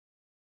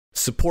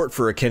Support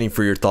for a Kenny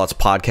for Your Thoughts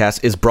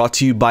podcast is brought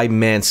to you by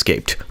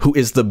Manscaped, who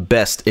is the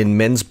best in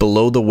men's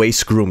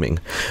below-the-waist grooming.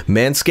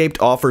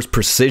 Manscaped offers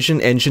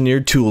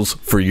precision-engineered tools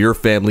for your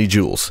family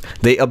jewels.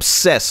 They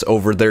obsess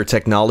over their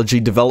technology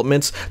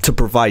developments to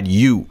provide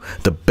you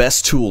the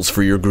best tools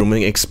for your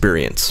grooming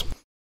experience.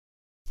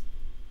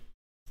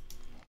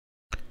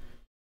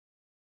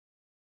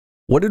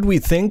 What did we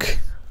think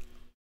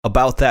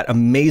about that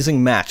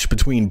amazing match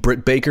between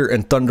Britt Baker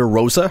and Thunder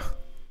Rosa?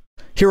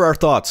 Here are our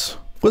thoughts.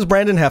 What does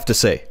Brandon have to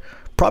say?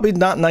 Probably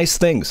not nice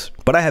things,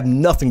 but I have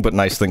nothing but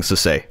nice things to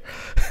say.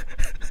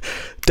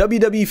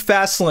 WWE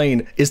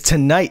Fastlane is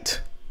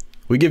tonight.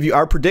 We give you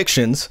our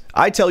predictions.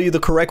 I tell you the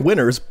correct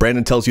winners.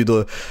 Brandon tells you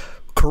the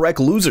correct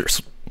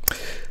losers.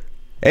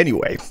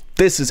 Anyway,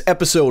 this is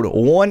episode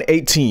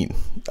 118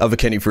 of a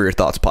Kenny for Your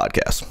Thoughts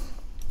podcast.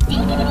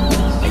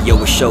 Hey,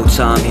 yo, it's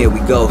showtime, here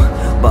we go.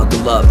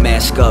 Buckle up,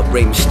 mask up,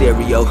 Rey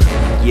Mysterio.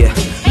 Yeah,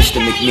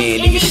 Mr.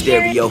 McMahon in your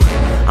stereo.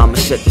 I'ma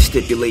set the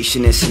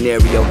stipulation and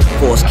scenario.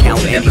 Force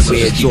count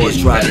everywhere, jaws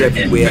drop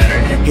everywhere.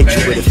 Hit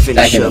you with a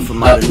finisher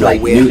from out of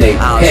nowhere.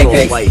 Eyes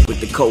all white with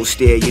the cold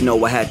stare, you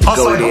know I had to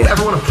go there.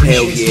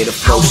 Hell yeah, the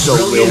flow so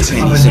real.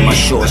 Pennies in my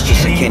shorts,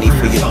 just a Kenny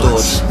for your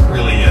thoughts.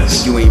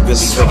 You ain't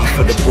really ready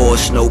for the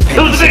boss. No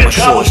pennies in my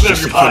shorts,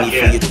 just a Kenny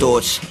for your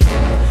thoughts.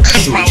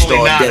 Shooting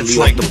star deadly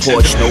off the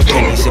porch. No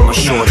pennies in my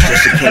shorts,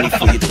 just a Kenny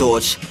for your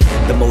thoughts.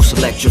 The most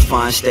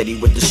electrifying, steady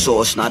with the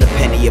sauce. Not a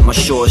penny in my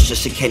shorts,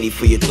 just a Kenny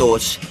for your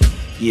thoughts.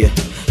 Yeah,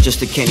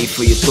 just a Kenny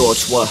for your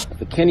thoughts. What?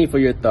 The Kenny for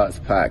Your Thoughts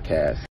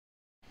podcast.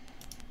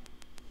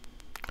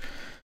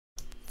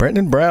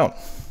 Brandon Brown,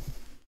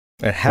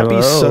 a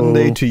happy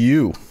Sunday to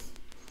you.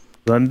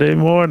 Sunday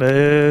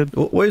morning.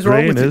 What is wrong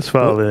Rain with is you?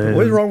 falling.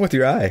 What is wrong with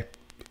your eye?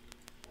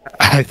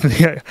 I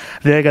think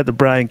I got the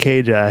Brian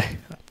Cage eye.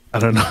 I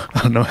don't know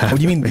how. What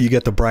do you mean you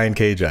get the Brian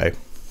Cage eye?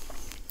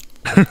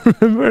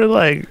 Remember,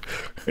 like,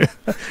 it's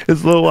a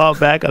little while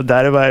back, I'm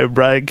dynamite and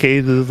Brian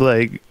Cage's,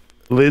 like,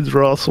 lids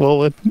were all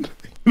swollen.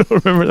 You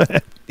don't remember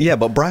that? Yeah,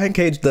 but Brian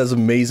Cage does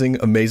amazing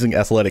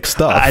athletic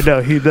stuff. I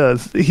know, he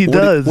does.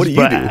 What do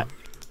you do?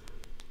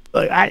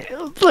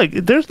 Look,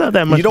 there's not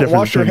that much you don't difference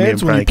wash your between me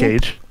hands and when Brian you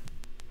poop? Cage.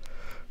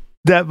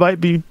 That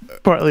might be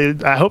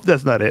partly, I hope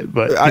that's not it,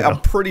 but,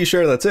 I'm pretty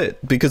sure that's it,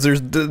 because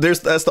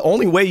that's the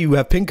only way you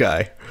have pink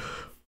eye.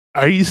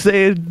 Are you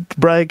saying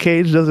Brian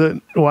Cage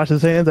doesn't wash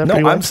his hands after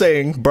he No, I'm wipes?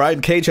 saying Brian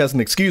Cage has an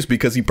excuse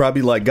because he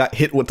probably got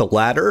hit with the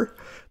ladder.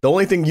 The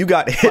only thing you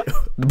got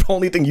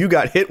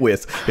hit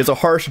with is a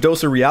harsh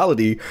dose of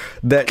reality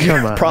that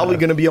you're probably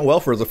going to be unwell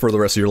for the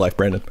rest of your life,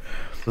 Brandon.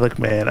 Look,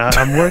 man,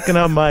 I'm working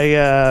on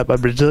my my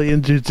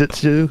Brazilian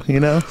jiu-jitsu,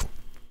 you know?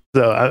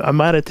 So I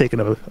might have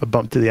taken a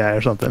bump to the eye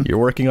or something. You're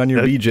working on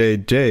your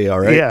BJJ, all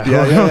right? Yeah.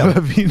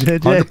 BJJ.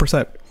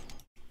 100%.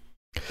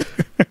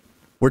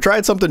 We're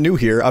trying something new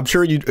here. I'm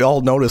sure you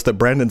all noticed that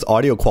Brandon's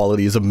audio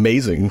quality is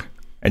amazing,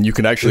 and you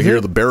can actually hear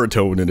the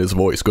baritone in his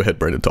voice. Go ahead,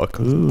 Brandon, talk.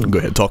 Ooh. Go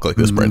ahead, talk like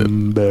this,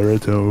 Brandon.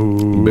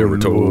 Baritone.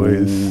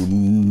 Voice.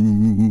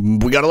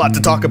 We got a lot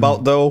to talk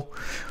about, though.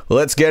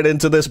 Let's get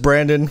into this,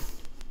 Brandon.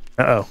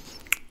 Uh-oh.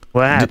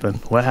 What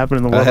happened? What happened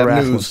in the world I of have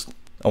wrestling? news.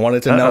 I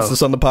wanted to announce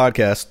this on the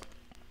podcast.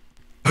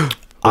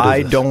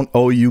 I don't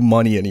owe you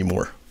money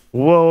anymore.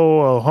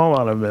 Whoa, hold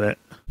on a minute.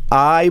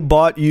 I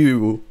bought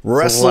you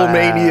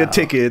WrestleMania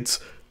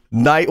tickets,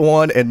 night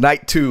 1 and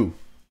night 2.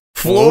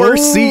 Floor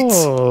seats.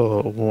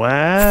 Oh,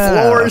 wow.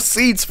 Floor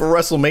seats for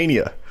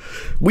WrestleMania.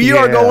 We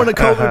are going to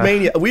COVID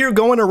Mania. We are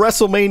going to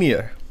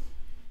WrestleMania.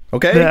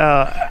 Okay?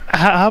 Now,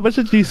 how much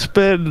did you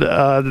spend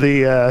on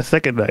the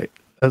second night?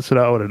 That's what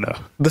I want to know.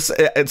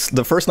 It's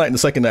the first night and the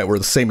second night were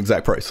the same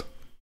exact price.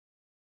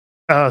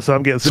 Oh, so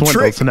I'm getting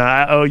swindled. So now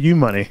I owe you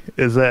money.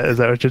 Is that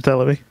what you're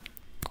telling me?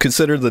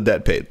 Consider the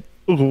debt paid.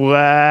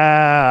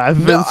 Wow,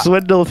 I've been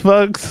swindled,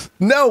 folks.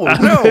 No, whoa.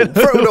 Let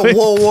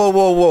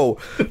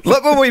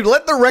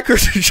the record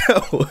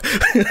show.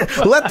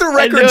 Let the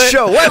record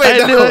show.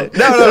 Wait,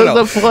 no.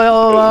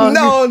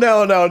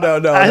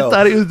 I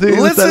thought he was doing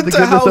this. Listen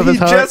to how he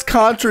just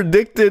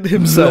contradicted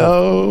himself.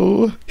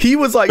 No. He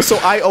was like, so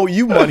I owe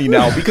you money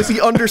now, because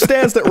he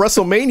understands that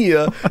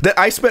WrestleMania, that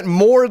I spent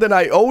more than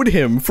I owed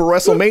him for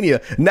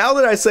WrestleMania. Now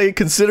that I say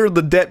consider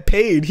the debt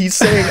paid, he's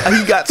saying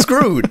he got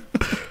screwed.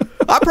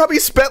 I probably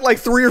spent like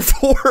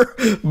 $300 or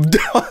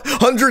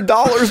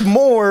 $400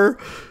 more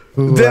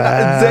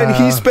than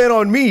he spent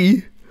on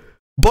me.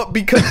 But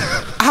because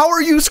how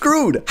are you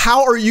screwed?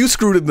 How are you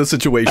screwed in this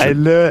situation? I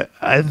knew it.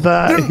 I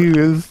thought he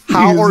was.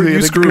 How are you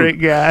a screwed?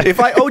 Great guy. If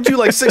I owed you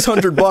like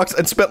 $600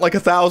 and spent like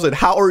 $1,000,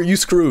 how are you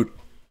screwed?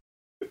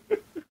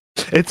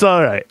 It's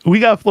all right.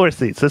 We got floor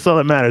seats. That's all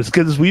that matters,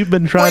 because we've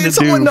been trying to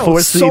do floor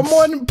seats.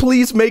 Someone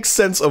please make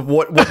sense of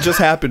what just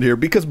happened here,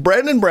 because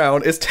Brandon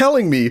Brown is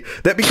telling me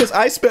that because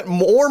I spent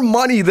more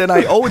money than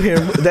I owed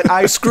him, that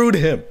I screwed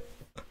him.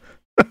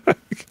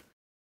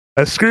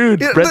 I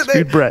screwed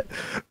Brett.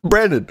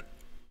 Brandon,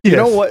 you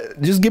know what?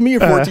 Just give me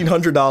your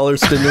 $1,400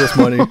 stimulus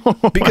money,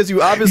 because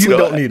you obviously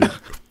don't need it.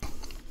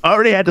 I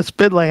already had to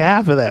spend like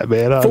half of that,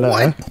 man. For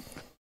what?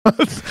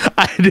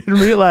 I didn't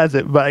realize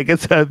it, but I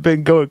guess I've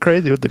been going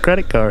crazy with the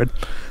credit card.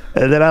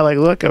 And then I like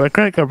look at my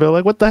credit card bill,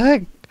 like, what the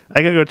heck?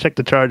 I gotta go check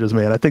the charges,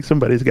 man. I think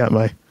somebody's got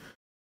my.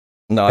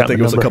 No, I think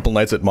it was a couple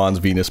nights at Mons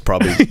Venus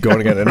probably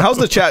going again. And how's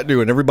the chat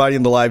doing? Everybody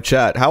in the live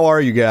chat, how are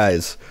you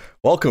guys?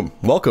 Welcome.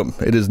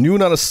 It is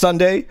noon on a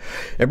Sunday.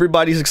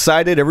 Everybody's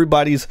excited.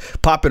 Everybody's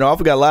popping off.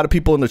 We got a lot of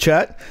people in the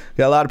chat.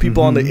 Got a lot of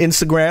people on the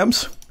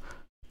Instagrams.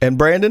 And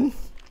Brandon?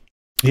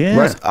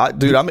 Yeah. I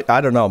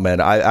don't know,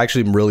 man. I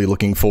actually am really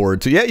looking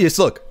forward to. Yes,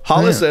 look.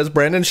 Hollis says,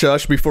 Brandon,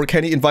 shush before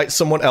Kenny invites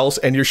someone else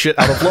and you're shit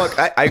out of luck.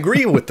 I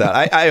agree with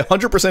that. I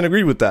 100%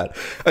 agree with that.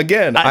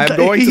 Again, I'm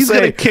going to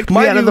say, kick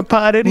me out of the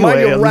pod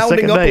anyway. Mind you,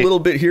 rounding up a little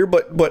bit here,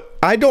 but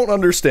I don't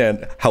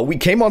understand how we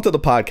came onto the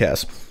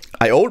podcast.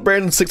 I owed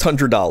Brandon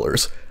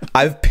 $600.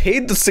 I've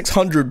paid the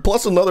 $600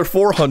 plus another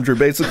 $400,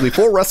 basically,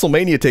 for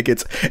WrestleMania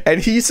tickets, and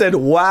he said,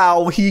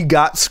 wow, he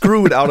got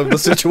screwed out of the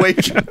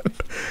situation.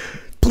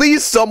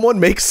 Please,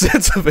 someone make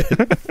sense of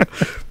it.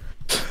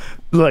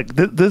 Look,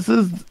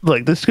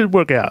 this could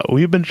work out.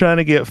 We've been trying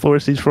to get floor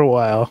seats for a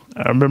while.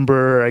 I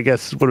remember, I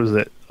guess, what was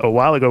it? A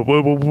while ago,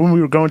 when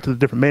we were going to the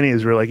different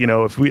manias, we were like,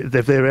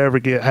 if they ever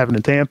get having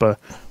in Tampa,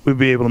 we'd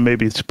be able to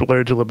maybe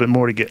splurge a little bit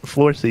more to get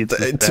floor seats.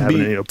 To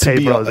be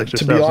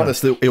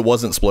honest, it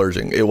wasn't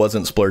splurging. It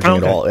wasn't splurging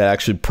at all. It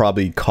actually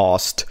probably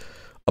cost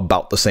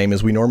about the same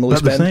as we normally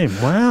spend. The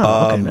same.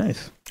 Wow. Okay,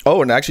 nice.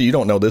 Oh, and actually, you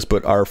don't know this,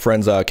 but our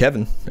friends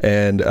Kevin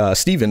and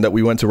Steven that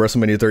we went to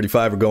WrestleMania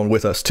 35 are going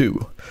with us,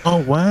 too. Oh,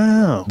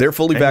 wow. They're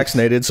fully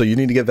vaccinated, so you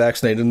need to get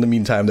vaccinated in the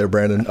meantime there,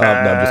 Brandon. No,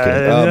 I'm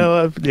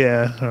just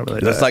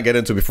kidding. Let's not get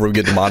into it before we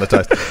get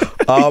demonetized.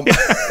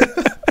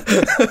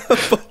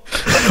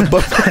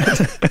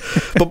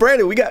 But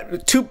Brandon, we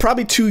got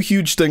probably two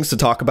huge things to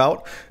talk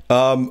about.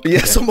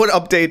 Someone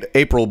update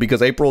April,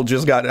 because April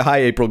just got, hi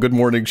April, good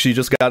morning. She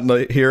just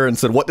got here and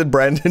said, what did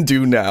Brandon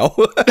do now?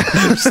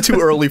 It's too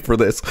early for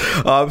this.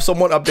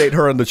 Someone update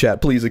her in the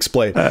chat, please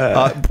explain.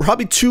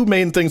 Probably two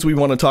main things we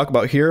want to talk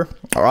about here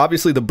are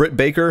obviously the Britt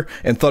Baker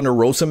and Thunder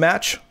Rosa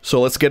match.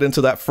 So let's get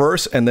into that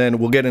first, and then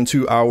we'll get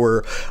into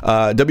our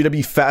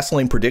WWE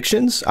Fastlane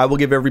predictions. I will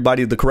give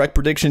everybody the correct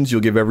predictions.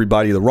 You'll give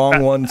everybody the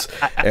wrong ones,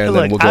 and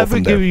then we'll go from there. I've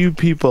been giving you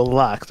people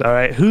locks, all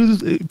right?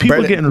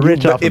 People getting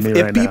rich off of me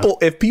right now.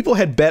 If people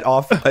had bet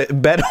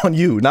on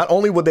you, not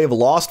only would they have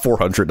lost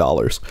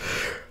 $400,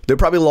 they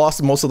probably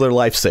lost most of their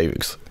life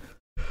savings.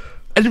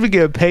 I should be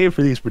getting paid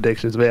for these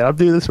predictions, man. I'm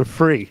doing this for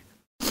free.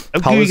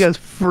 I'm giving you guys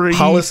free.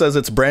 Hollis says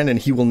it's Brandon.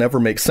 He will never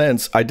make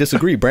sense. I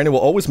disagree. Brandon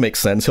will always make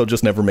sense. He'll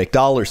just never make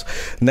dollars.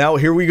 Now,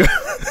 here we go.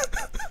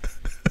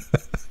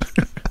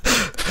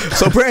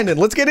 So, Brandon,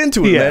 let's get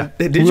into it, man.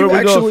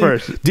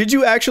 Did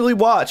you actually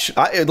watch?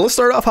 Let's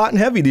start off hot and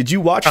heavy. Did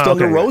you watch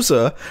Thunder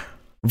Rosa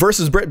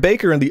versus Britt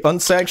Baker in the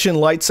unsanctioned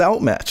Lights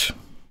Out match?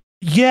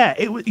 Yeah,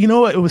 it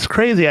was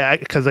crazy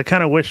because I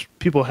kind of wish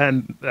people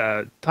hadn't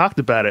talked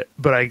about it,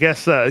 but I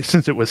guess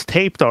since it was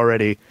taped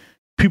already,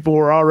 people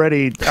were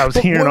already. I was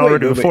hearing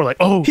already before, like,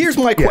 oh. Here's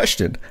my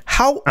question: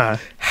 How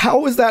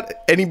is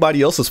that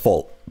anybody else's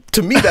fault?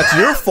 To me, that's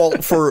your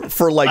fault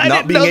for like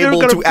not being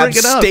able to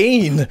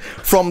abstain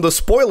from the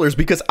spoilers,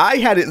 because I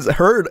hadn't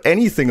heard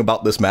anything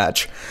about this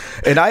match,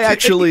 and I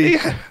actually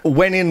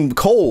went in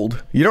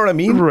cold. You know what I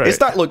mean? Right. It's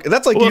not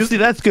that's like see,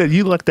 that's good.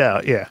 You lucked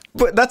out, yeah.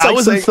 But that's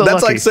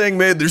like saying,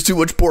 man, there's too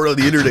much porn on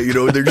the internet.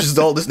 There's just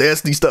all this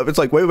nasty stuff. It's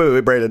like,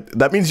 wait, Brandon.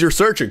 That means you're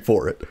searching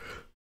for it.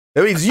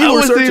 That means you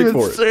were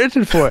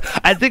searching for it.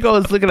 I think I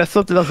was looking at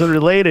something else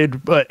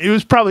related, but it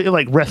was probably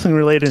like wrestling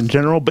related in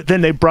general. But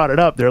then they brought it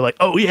up. They're like,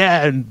 "Oh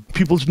yeah," and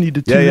people just need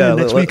to tune in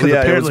next week.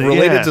 Yeah, it was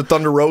related to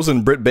Thunder Rosa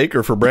and Britt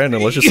Baker for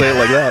Brandon. Let's just say it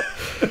like that.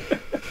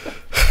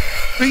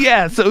 But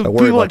yeah, so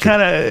people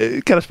kind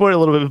of spoiled a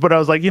little bit. But I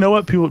was like, you know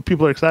what?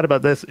 People are excited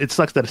about this. It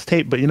sucks that it's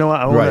taped, but you know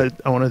what?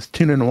 I want to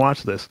tune in and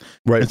watch this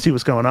and see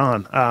what's going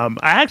on. I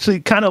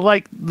actually kind of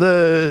like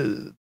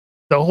the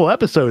whole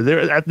episode. There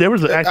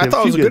was actually I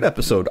thought it was a good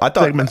episode. I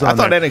thought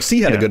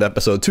NXT had a good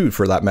episode too,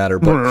 for that matter.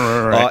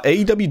 But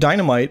AEW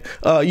Dynamite,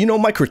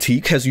 my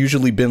critique has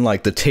usually been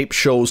like the tape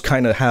shows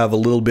kind of have a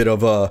little bit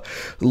of a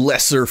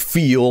lesser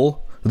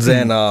feel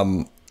than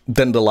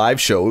the live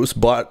shows.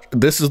 But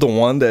this is the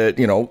one that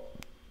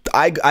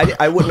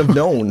I wouldn't have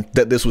known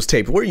that this was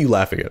taped. What are you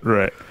laughing at?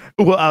 Right.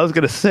 Well, I was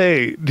gonna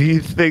say, do you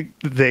think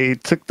they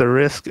took the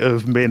risk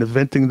of main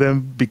eventing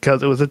them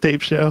because it was a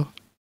tape show?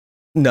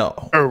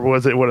 No. Or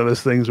was it one of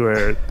those things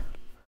where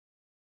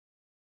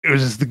it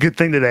was just the good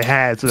thing that they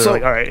had? So they're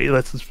like, all right,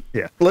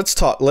 let's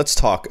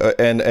talk.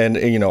 And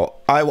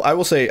I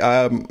will say,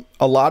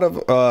 a lot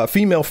of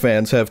female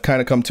fans have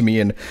kind of come to me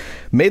and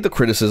made the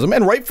criticism,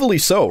 and rightfully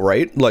so,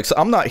 right? Like, so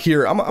I'm not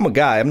here. I'm a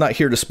guy. I'm not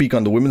here to speak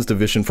on the women's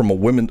division from a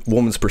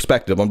woman's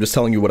perspective. I'm just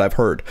telling you what I've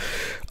heard.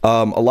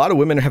 A lot of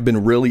women have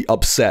been really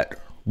upset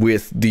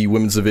with the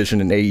women's division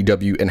in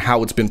AEW and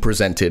how it's been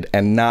presented,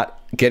 and not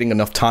getting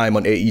enough time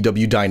on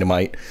AEW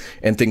Dynamite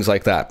and things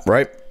like that,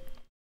 right?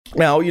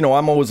 Now,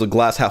 I'm always a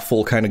glass half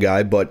full kind of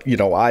guy, but,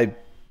 I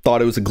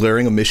thought it was a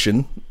glaring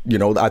omission.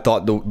 I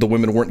thought the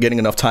women weren't getting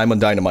enough time on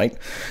Dynamite.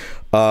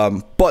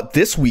 But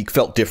this week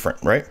felt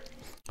different, right?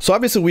 So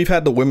obviously we've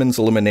had the women's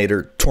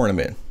eliminator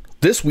tournament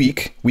This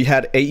week, we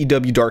had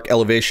AEW Dark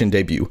Elevation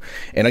debut.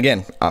 And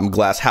again, I'm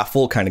glass half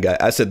full kind of guy.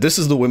 I said, this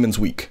is the women's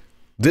week.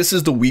 This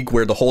is the week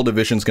where the whole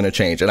division's going to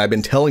change. And I've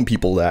been telling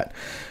people that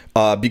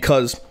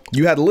because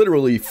you had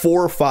literally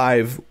 4 or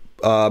 5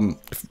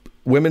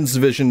 women's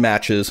division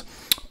matches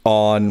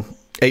on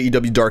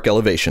AEW Dark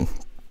Elevation.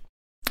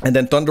 And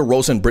then Thunder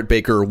Rosa and Britt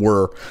Baker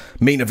were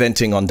main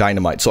eventing on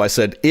Dynamite. So I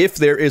said, if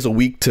there is a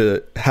week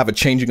to have a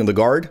changing of the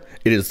guard,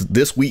 it is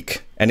this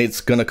week. And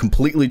it's going to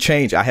completely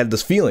change. I had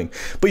this feeling.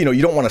 But, you know,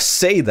 you don't want to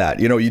say that.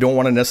 You know, you don't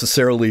want to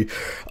necessarily...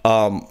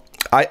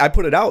 I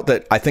put it out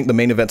that I think the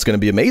main event's going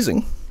to be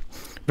amazing.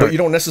 But you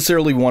don't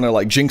necessarily want to,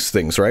 like, jinx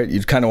things, right?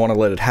 You kind of want to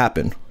let it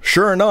happen.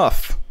 Sure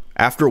enough,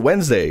 after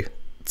Wednesday,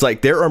 it's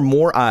like there are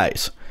more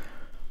eyes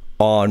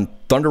on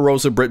Thunder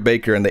Rosa, Britt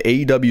Baker, and the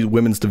AEW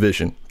women's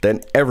division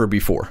than ever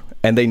before.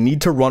 And they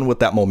need to run with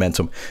that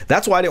momentum.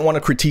 That's why I didn't want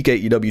to critique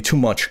AEW too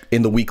much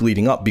in the week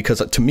leading up, because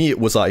to me, it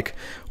was like,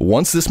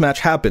 once this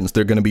match happens,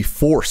 they're going to be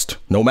forced,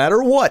 no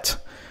matter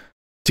what,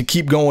 to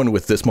keep going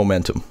with this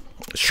momentum.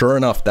 Sure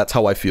enough, that's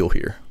how I feel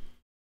here.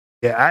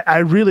 Yeah, I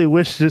really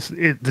wish this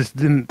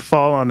didn't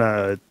fall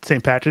on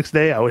St. Patrick's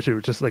Day. I wish it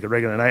was just like a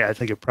regular night. I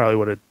think it probably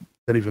would have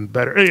done even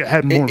better. It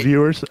had more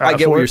viewers. I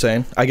get what you're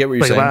saying. I get what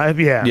you're saying. Live,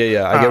 yeah.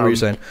 Yeah, I get what you're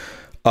saying.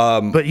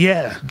 But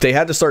yeah, they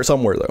had to start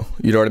somewhere, though.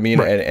 You know what I mean?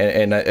 Right.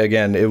 And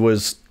again, it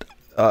was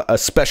a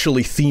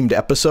specially themed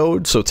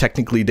episode, so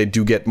technically they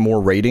do get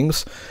more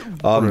ratings.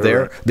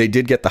 There, they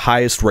did get the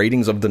highest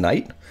ratings of the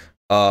night.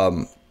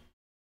 I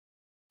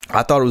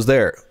thought it was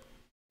there.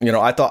 You know,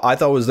 I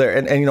thought it was there.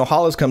 And you know,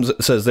 Hollis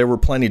says there were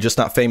plenty, just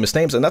not famous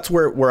names, and that's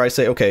where I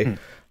say, okay,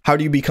 how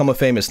do you become a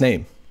famous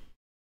name?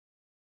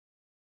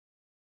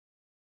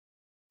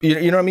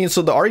 You know what I mean?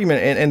 So the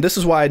argument, and this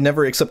is why I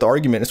never accept the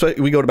argument. So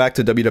we go back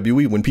to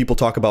WWE when people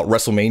talk about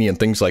WrestleMania and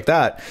things like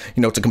that,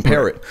 you know, to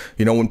compare it.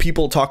 You know, when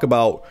people talk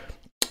about,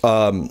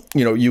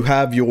 you know, you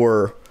have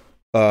your,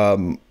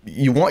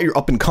 you want your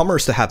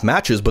up-and-comers to have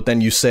matches, but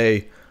then you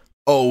say,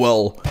 oh,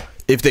 well,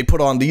 if they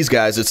put on these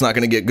guys, it's not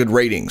going to get good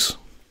ratings.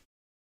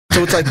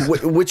 So it's like,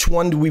 which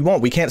one do we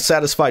want? We can't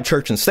satisfy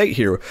church and state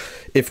here.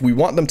 If we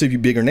want them to be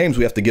bigger names,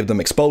 we have to give them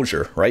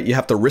exposure, right? You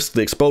have to risk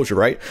the exposure,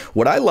 right?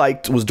 What I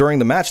liked was during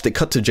the match, they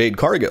cut to Jade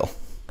Cargill,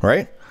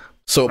 right?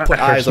 So it put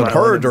eyes on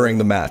her during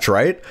the match,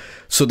 right?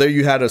 So there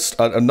you had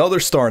another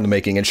star in the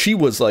making, and she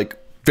was like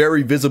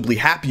very visibly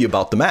happy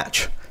about the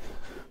match.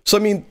 So, I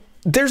mean,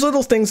 there's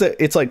little things that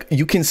it's like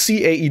you can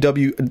see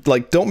AEW,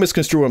 like, don't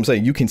misconstrue what I'm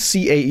saying. You can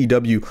see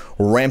AEW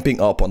ramping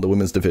up on the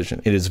women's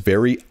division. It is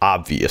very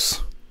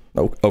obvious.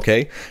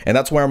 Okay, and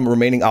that's why I'm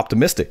remaining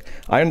optimistic.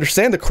 I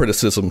understand the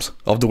criticisms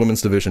of the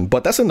women's division,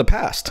 but that's in the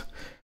past.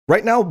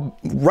 Right now,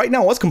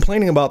 us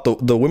complaining about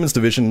the women's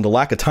division, the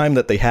lack of time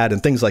that they had,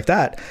 and things like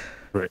that,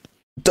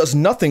 does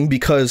nothing,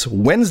 because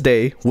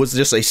Wednesday was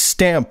just a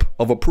stamp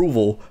of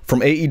approval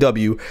from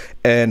AEW,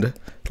 and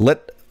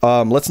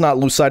let's not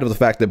lose sight of the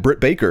fact that Britt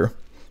Baker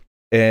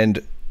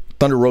and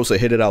Thunder Rosa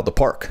hit it out of the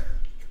park.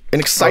 An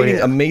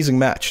exciting, amazing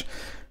match,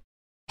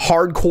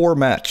 hardcore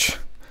match.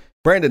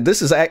 Brandon,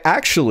 this is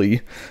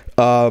actually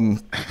one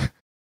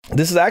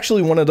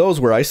of those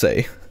where I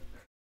say,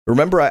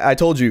 remember I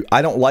told you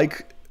I don't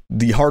like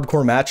the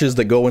hardcore matches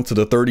that go into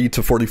the 30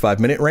 to 45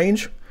 minute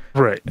range.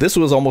 Right. This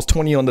was almost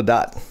 20 on the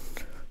dot.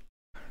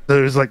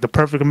 There's like the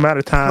perfect amount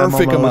of time.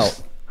 Perfect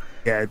amount.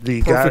 Yeah,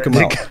 perfect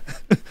amount.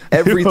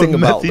 Everything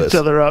about this. Each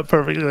other up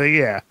perfectly.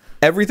 Yeah.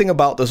 Everything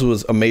about this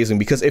was amazing,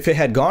 because if it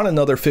had gone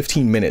another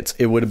 15 minutes,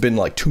 it would have been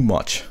like too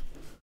much.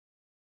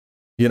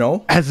 You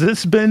know,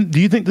 do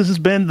you think this has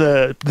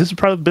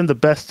probably been the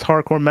best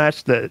hardcore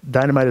match that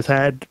Dynamite has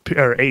had,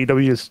 or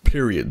AEW has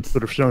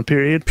would have shown,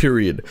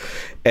 period.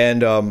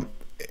 And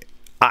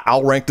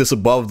I'll rank this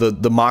above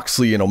the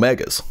Moxley and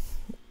Omegas.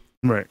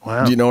 Right.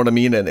 Wow. You know what I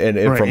mean?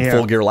 And from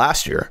Full Gear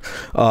last year,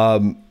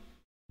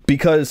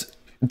 because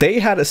they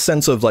had a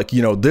sense of like,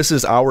 you know, this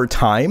is our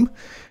time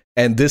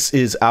and this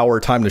is our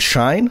time to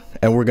shine,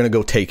 and we're going to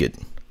go take it.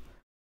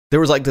 There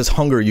was like this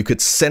hunger. You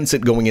could sense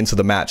it going into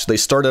the match. They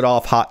started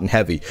off hot and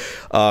heavy.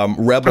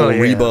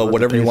 Reba,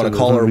 whatever you want to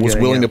call her, was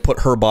willing to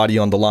put her body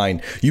on the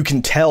line. You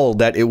can tell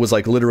that it was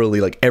like literally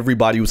like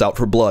everybody was out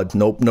for blood.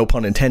 No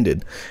pun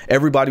intended.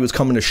 Everybody was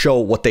coming to show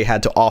what they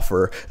had to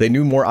offer. They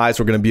knew more eyes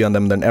were going to be on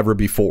them than ever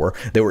before.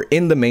 They were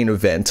in the main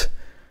event.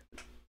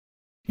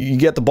 You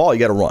get the ball,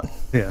 you got to run.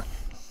 Yeah.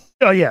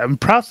 Oh yeah, and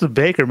props to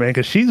Baker, man,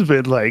 because she's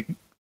been like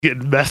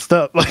getting messed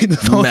up like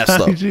this whole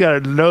time. She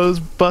got her nose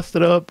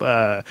busted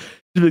up.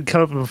 She's been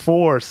coming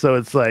before, so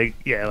it's like,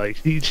 yeah, like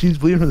she's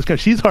bleeding from this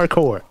country. She's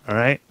hardcore, all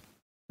right?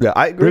 Yeah,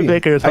 I agree. Britt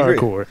Baker is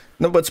hardcore.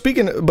 No, but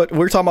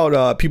we're talking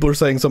about people are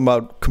saying something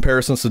about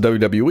comparisons to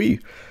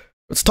WWE.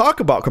 Let's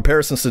talk about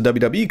comparisons to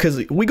WWE,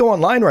 because we go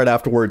online right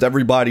afterwards.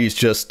 Everybody's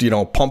just, you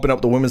know, pumping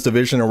up the women's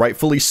division, and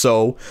rightfully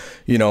so,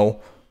 you know.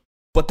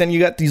 But then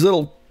you got these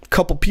little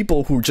couple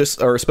people who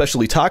just are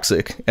especially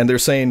toxic, and they're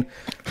saying,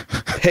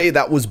 hey,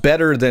 that was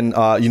better than,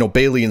 you know,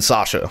 Bayley and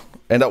Sasha.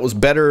 and that was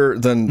better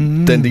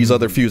than these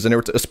other feuds. And they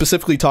were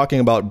specifically talking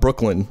about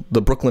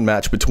the Brooklyn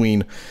match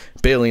between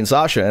Bayley and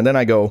Sasha. And then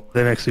I go, the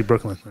NXT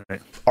Brooklyn,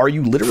 right? Are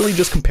you literally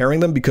just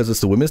comparing them because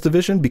it's the women's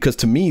division? Because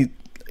to me,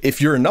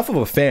 if you're enough of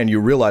a fan, you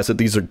realize that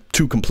these are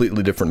two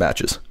completely different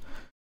matches.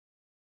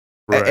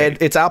 Right. And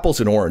it's apples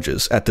and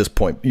oranges at this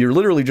point. You're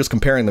literally just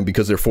comparing them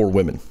because they're for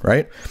women,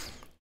 right?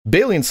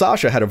 Bayley and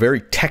Sasha had a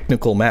very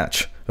technical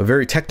match, a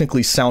very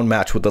technically sound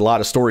match with a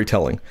lot of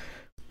storytelling.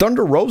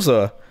 Thunder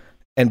Rosa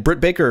and Britt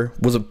Baker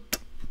was a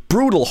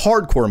brutal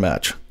hardcore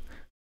match.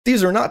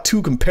 These are not two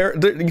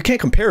you can't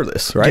compare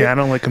this, right? Yeah, I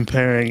don't like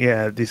comparing,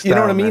 these You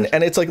know what I mean?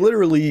 And it's like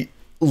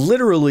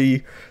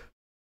literally,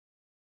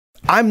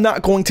 I'm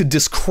not going to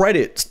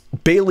discredit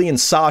Bayley and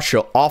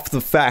Sasha off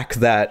the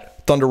fact that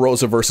Thunder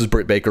Rosa versus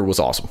Britt Baker was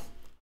awesome.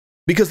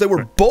 Because they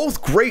were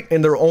both great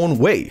in their own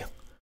way.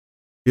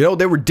 You know,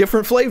 they were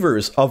different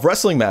flavors of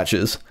wrestling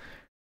matches.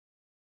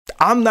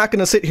 I'm not going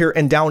to sit here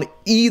and down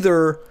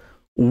either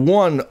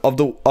one of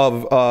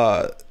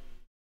the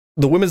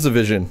women's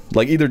division,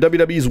 like either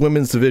WWE's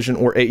women's division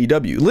or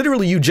AEW.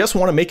 Literally, you just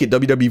want to make it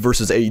WWE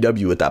versus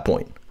AEW at that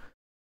point.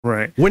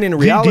 Right. When in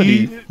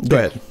reality, go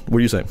ahead. What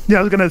are you saying? Yeah,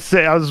 I was gonna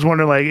say. I was just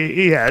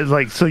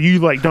wondering, so you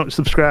don't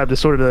subscribe to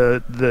sort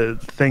of the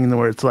thing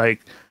where it's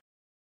like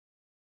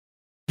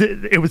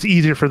it was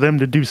easier for them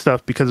to do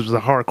stuff because it was a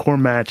hardcore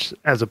match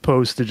as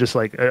opposed to just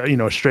like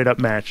a straight up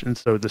match, and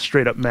so the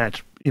straight up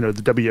match, the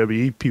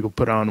WWE people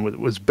put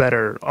on was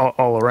better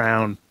all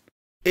around.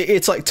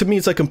 It's like, to me,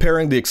 it's like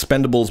comparing the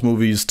Expendables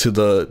movies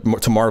to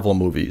Marvel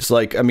movies.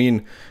 Like, I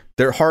mean,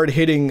 they're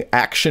hard-hitting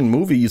action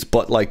movies,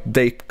 but like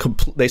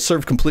they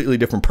serve completely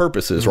different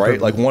purposes,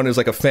 right? Like one is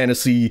like a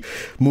fantasy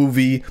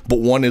movie, but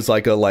one is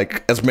like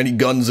as many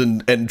guns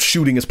and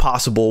shooting as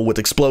possible with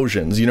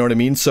explosions. You know what I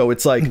mean? So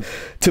it's like,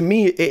 to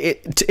me,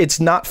 it's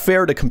not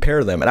fair to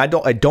compare them, and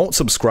I don't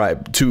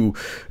subscribe to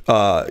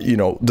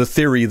the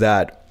theory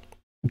that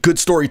good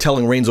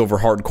storytelling reigns over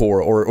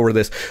hardcore or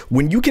this.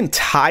 When you can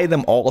tie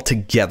them all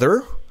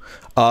together,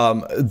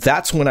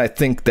 that's when I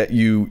think that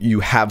you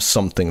have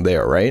something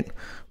there, right?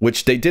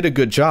 Which they did a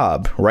good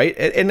job, right?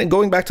 And then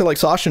going back to like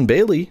Sasha and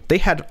Bayley, they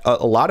had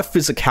a lot of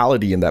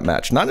physicality in that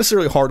match. Not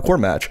necessarily a hardcore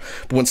match,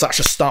 but when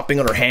Sasha's stomping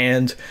on her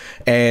hand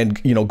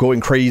and, going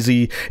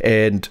crazy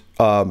and,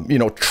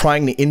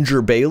 trying to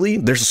injure Bayley,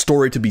 there's a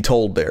story to be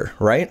told there,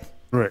 right?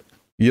 Right.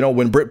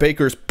 When Britt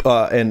Baker's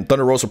and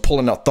Thunder Rosa are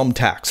pulling out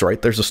thumbtacks,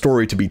 right? There's a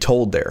story to be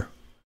told there.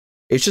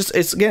 It's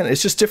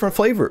just different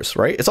flavors,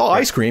 right? It's all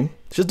ice cream.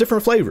 It's just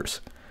different flavors.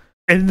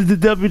 And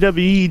the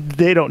WWE,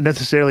 they don't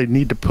necessarily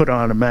need to put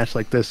on a match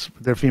like this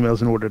with their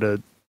females in order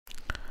to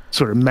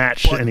sort of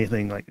match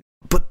anything like.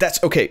 But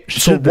that's okay.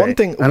 So one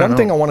thing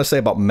I want to say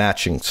about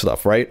matching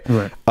stuff, right?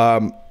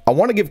 I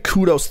want to give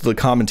kudos to the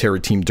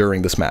commentary team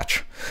during this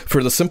match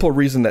for the simple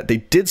reason that they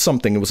did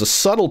something. It was a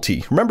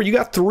subtlety. Remember, you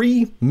got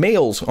 3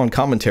 males on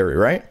commentary,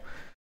 right?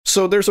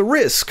 So there's a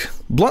risk,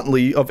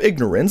 bluntly, of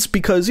ignorance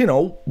because,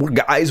 we're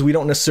guys. We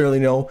don't necessarily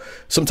know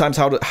sometimes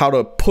how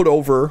to put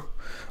over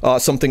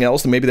something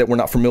else maybe that we're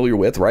not familiar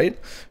with, right?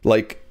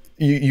 Like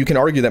you can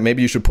argue that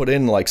maybe you should put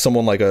in like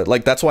someone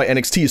like that's why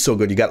NXT is so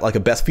good. You got like a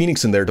Beth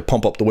Phoenix in there to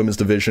pump up the women's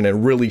division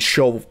and really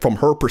show from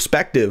her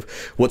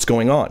perspective what's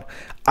going on.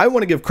 I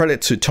want to give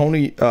credit to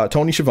Tony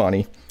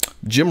Schiavone,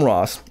 Jim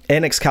Ross,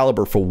 and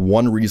Excalibur for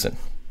one reason,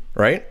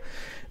 right?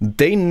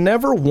 They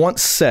never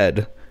once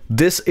said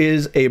this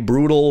is a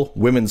brutal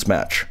women's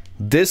match.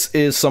 This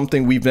is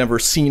something we've never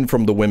seen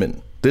from the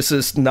women. This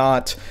is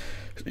not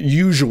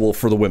usual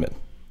for the women.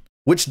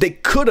 Which they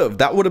could have.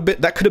 That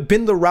could have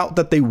been the route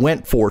that they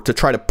went for to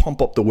try to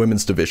pump up the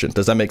women's division.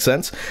 Does that make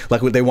sense?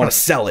 Like when they want to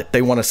sell it,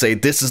 they want to say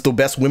this is the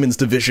best women's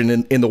division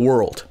in the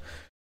world.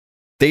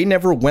 They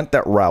never went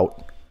that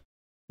route,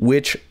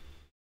 which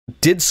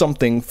did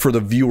something for the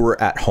viewer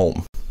at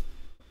home.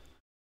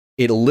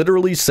 It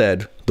literally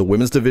said the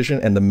women's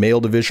division and the male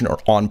division are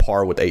on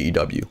par with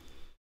AEW.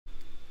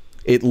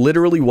 It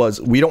literally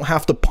was, we don't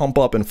have to pump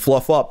up and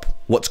fluff up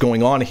what's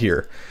going on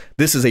here.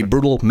 This is a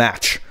brutal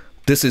match.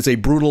 This is this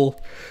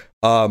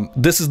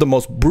is the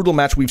most brutal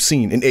match we've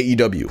seen in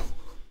AEW.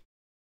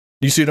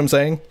 You see what I'm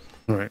saying?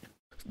 Right.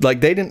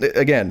 Like they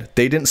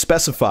didn't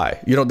specify.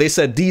 They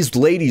said these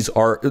ladies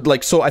are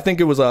like, so I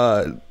think it was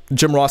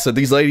Jim Ross said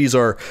these ladies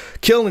are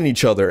killing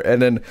each other,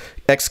 and then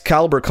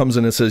Excalibur comes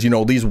in and says,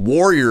 these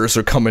warriors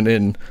are coming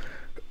in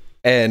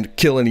and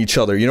killing each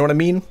other. You know what I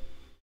mean?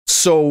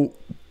 So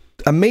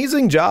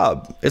amazing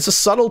job. It's a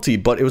subtlety,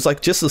 but it was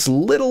like just this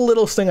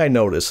little thing I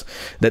noticed,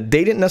 that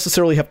they didn't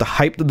necessarily have to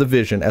hype the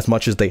division as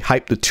much as they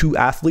hyped the 2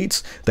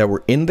 athletes that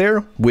were in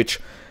there, which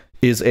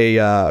is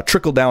a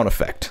trickle down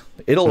effect.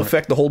 It'll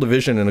affect the whole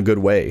division in a good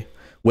way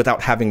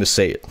without having to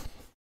say it.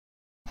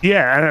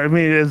 Yeah, I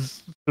mean,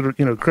 as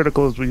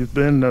critical as we've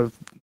been of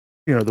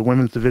the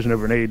women's division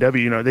over in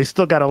AEW, they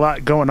still got a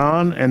lot going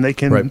on, and they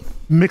can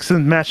mix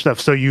and match stuff.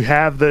 So you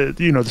have the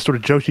the sort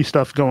of Joshi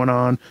stuff going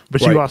on,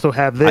 but you also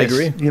have this. I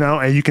agree.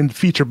 And you can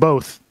feature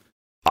both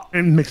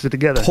and mix it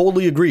together.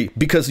 Totally agree,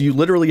 because you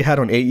literally had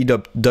on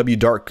AEW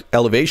Dark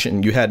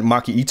Elevation, you had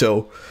Maki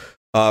Ito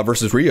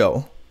versus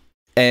Rio,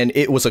 And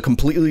it was a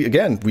completely,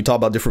 again, we talk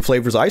about different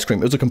flavors of ice cream.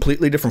 It was a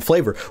completely different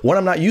flavor. One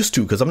I'm not used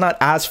to because I'm not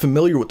as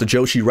familiar with the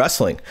Joshi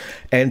wrestling.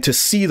 And to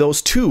see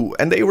those two,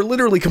 and they were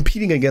literally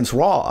competing against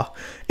Raw.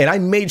 And I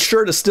made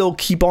sure to still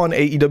keep on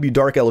AEW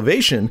Dark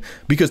Elevation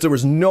because there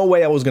was no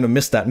way I was going to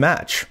miss that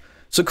match.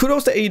 So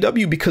kudos to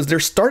AEW because they're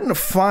starting to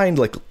find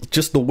like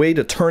just the way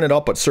to turn it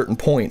up at certain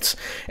points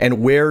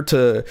and where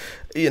to,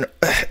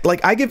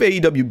 like I give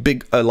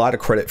AEW a lot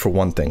of credit for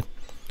one thing.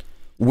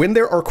 When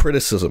there are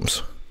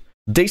criticisms,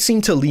 they seem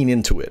to lean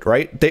into it,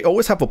 right? They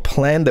always have a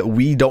plan that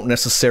we don't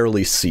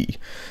necessarily see.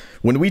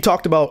 When we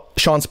talked about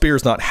Shawn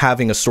Spears not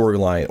having a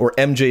storyline or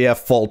MJF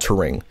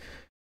faltering,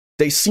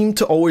 they seem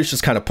to always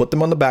just kind of put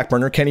them on the back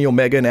burner. Kenny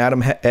Omega and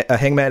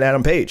Hangman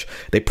Adam Page.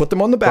 They put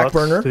them on the back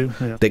burner. Too,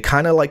 yeah. They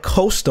kind of like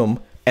coast them.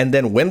 And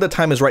then when the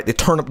time is right, they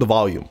turn up the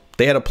volume.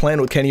 They had a plan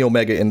with Kenny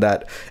Omega in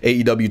that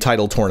AEW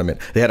title tournament.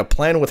 They had a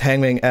plan with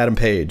Hangman Adam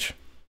Page.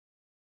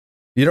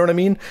 You know what I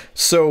mean?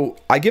 So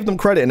I give them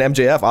credit, and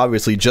MJF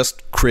obviously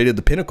just created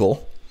the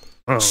Pinnacle.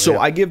 Oh, so yeah.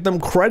 I give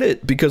them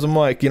credit because I'm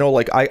like,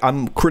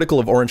 I'm critical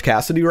of Orange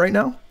Cassidy right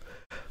now.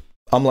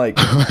 I'm like,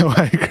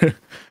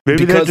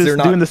 maybe they're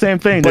just doing the same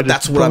thing. But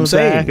that's what I'm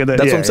saying.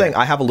 That's what I'm saying.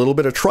 I have a little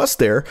bit of trust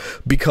there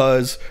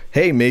because,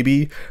 hey,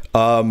 maybe in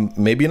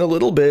a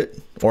little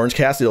bit, Orange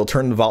Cassidy will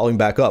turn the volume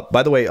back up.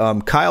 By the way,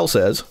 Kyle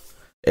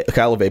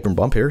of Apron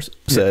Bump here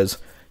says,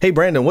 hey,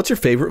 Brandon, what's your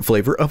favorite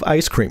flavor of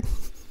ice cream?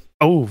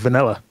 Oh,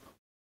 vanilla.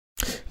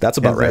 That's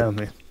about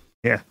right.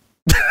 Yeah.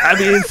 I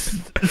mean,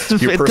 it's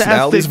just your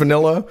personality's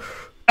vanilla.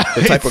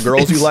 The type of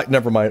girls you like.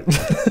 Never mind.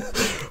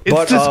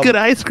 It's just good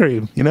ice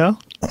cream,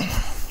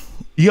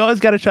 You always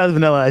got to try the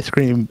vanilla ice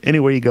cream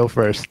anywhere you go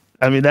first.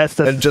 I mean, that's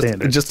the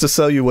standard. Just to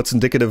tell you what's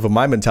indicative of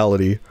my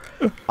mentality,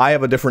 I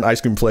have a different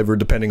ice cream flavor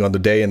depending on the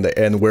day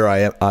and where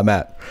I'm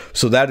at.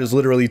 So that is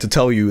literally to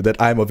tell you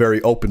that I'm a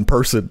very open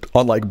person,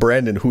 unlike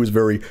Brandon, who is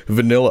very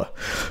vanilla.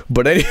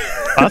 But I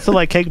also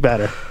like cake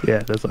batter. Yeah,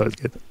 that's always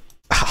good.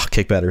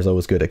 Cake batter is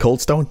always good. At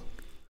Cold Stone?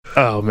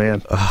 Oh,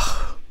 man.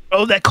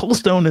 Oh, that Cold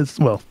Stone is,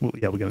 well,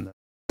 yeah, we're going to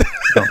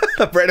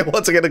Brandon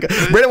wants to get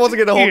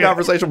a whole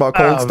conversation about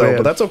Cold Stone, man.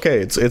 But that's okay.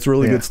 It's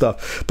really good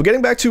stuff. But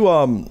getting back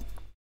to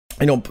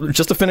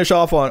just to finish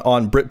off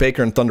on Britt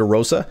Baker and Thunder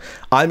Rosa,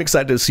 I'm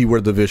excited to see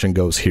where the division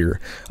goes here.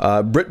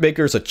 Britt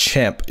Baker is a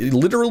champ.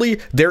 Literally,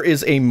 there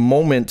is a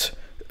moment,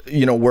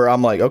 where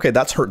I'm like, okay,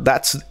 that's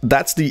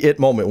the it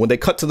moment. When they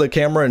cut to the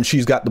camera and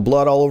she's got the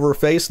blood all over her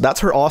face, that's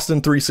her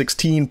Austin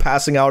 316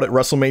 passing out at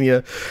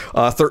WrestleMania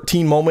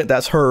 13 moment.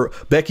 That's her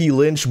Becky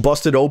Lynch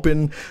busted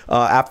open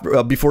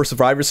before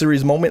Survivor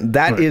Series moment.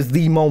 That is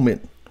the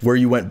moment where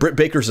you went, Britt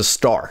Baker's a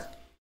star.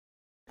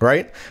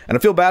 Right? And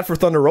I feel bad for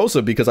Thunder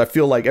Rosa because I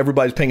feel like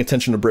everybody's paying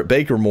attention to Britt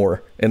Baker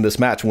more in this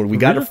match when we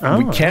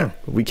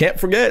can't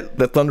forget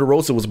that Thunder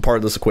Rosa was a part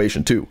of this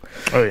equation too.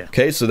 Oh yeah.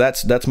 Okay, so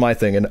that's my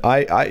thing. And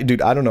I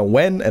don't know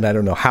when and I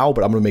don't know how,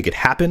 but I'm gonna make it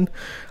happen.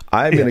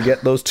 I'm gonna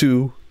get those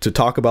two to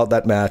talk about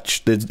that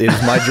match. It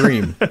is my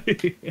dream.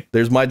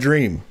 There's my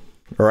dream.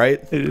 All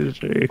right.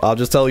 I'll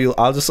just tell you,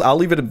 I'll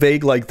leave it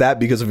vague like that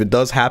because if it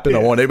does happen, I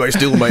want anybody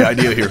stealing my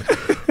idea here.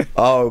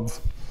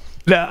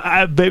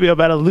 Now, maybe I'm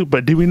out of the loop,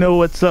 but do we know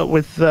what's up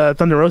with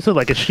Thunder Rosa?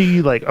 Like, is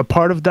she like a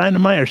part of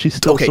Dynamite, or is she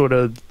still sort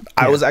of?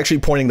 I was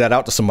actually pointing that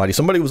out to somebody.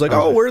 Somebody was like,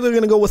 "Oh, where are they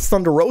going to go with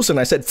Thunder Rosa?" And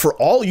I said, "For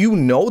all you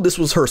know, this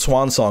was her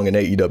swan song in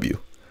AEW,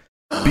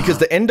 because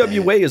the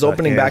NWA is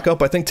opening back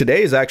up. I think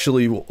today is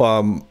actually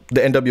the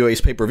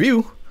NWA's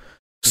pay-per-view.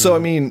 So I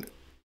mean,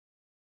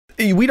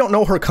 we don't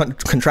know her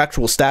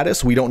contractual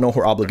status. We don't know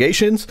her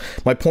obligations.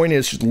 My point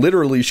is,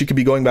 literally, she could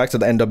be going back to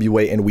the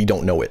NWA, and we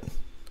don't know it."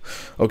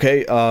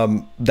 Okay,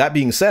 that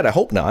being said, I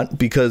hope not,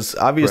 because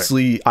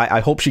obviously I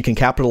hope she can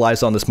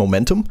capitalize on this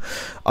momentum.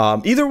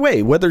 Either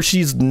way, whether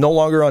she's no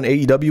longer on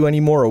AEW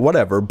anymore or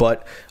whatever,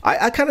 but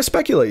I kind of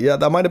speculate,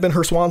 that might have been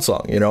her swan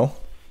song,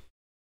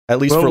 at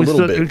least for a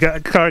little bit. We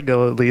got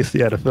Cargill at least,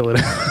 to fill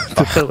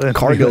it in.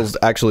 Cargill's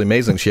actually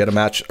amazing. She had a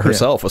match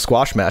herself, a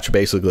squash match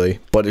basically,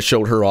 but it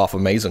showed her off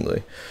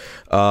amazingly.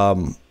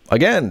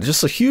 Again,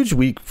 just a huge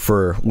week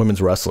for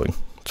women's wrestling,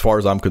 as far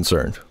as I'm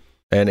concerned.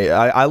 And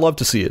I love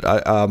to see it.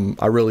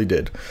 I really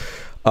did.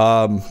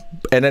 And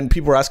then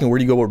people were asking, where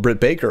do you go with Britt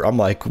Baker? I'm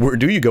like, where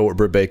do you go with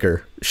Britt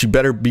Baker? She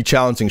better be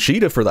challenging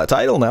Sheeta for that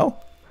title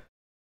now.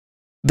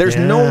 There's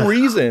no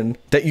reason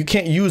that you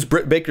can't use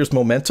Britt Baker's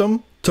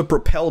momentum to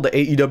propel the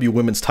AEW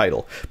women's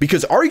title.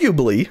 Because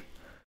arguably,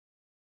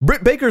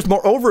 Britt Baker's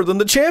more over than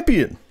the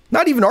champion.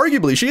 Not even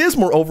arguably, she is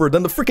more over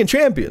than the freaking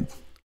champion.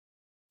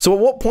 So at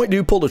what point do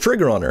you pull the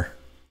trigger on her?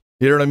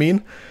 You know what I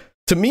mean?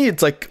 To me,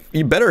 it's like,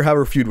 you better have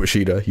her feud with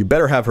Sheeta. You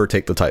better have her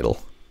take the title.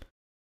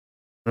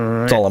 All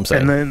right. That's all I'm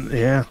saying. And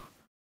then,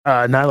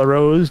 Nyla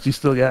Rose, you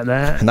still got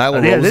that?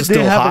 Nyla Rose is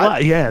still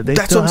hot.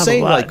 That's what I'm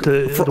saying. Like,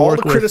 for all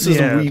the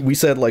criticism we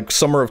said, like,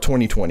 summer of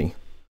 2020,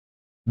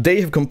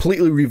 they have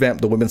completely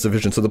revamped the women's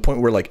division to the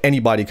point where, like,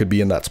 anybody could be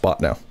in that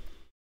spot now.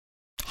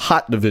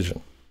 Hot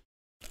division.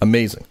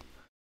 Amazing.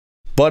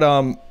 But,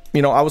 I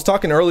was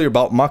talking earlier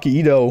about Maki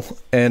Ito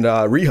and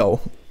Riho.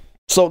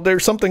 So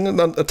there's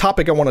a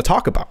topic I want to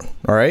talk about,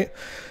 all right?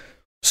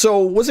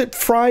 So was it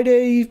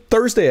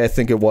Thursday, I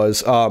think it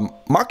was,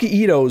 Maki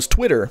Ito's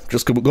Twitter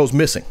just goes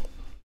missing.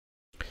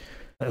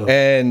 Uh-oh.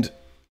 And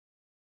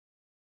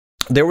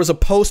there was a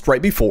post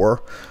right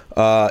before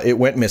it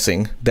went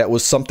missing that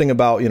was something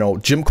about,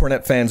 Jim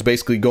Cornette fans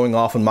basically going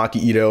off on Maki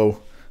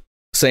Ito,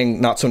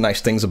 saying not so nice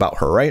things about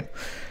her, right?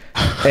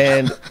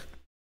 And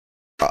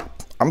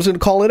I'm just going to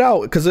call it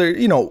out because,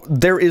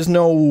 there is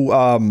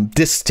no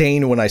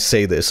disdain when I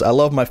say this. I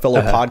love my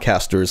fellow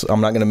podcasters.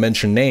 I'm not going to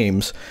mention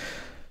names.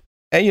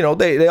 And,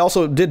 they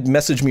also did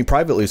message me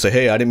privately, say,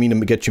 hey, I didn't mean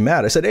to get you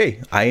mad. I said,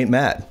 hey, I ain't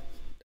mad.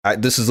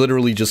 This is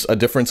literally just a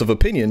difference of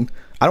opinion.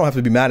 I don't have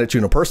to be mad at you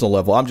on a personal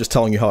level. I'm just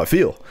telling you how I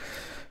feel.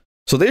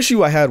 So the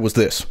issue I had was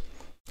this.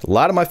 A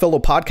lot of my fellow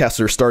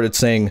podcasters started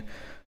saying,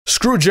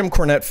 screw Jim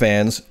Cornette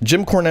fans.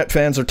 Jim Cornette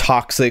fans are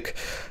toxic.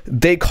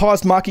 They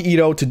caused Maki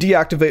Ito to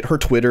deactivate her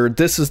Twitter.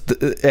 This is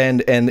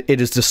and it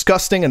is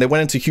disgusting. And they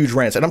went into huge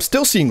rants. And I'm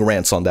still seeing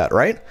rants on that,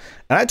 right?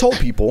 And I told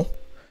people,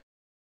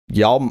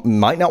 y'all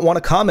might not want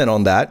to comment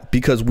on that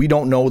because we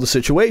don't know the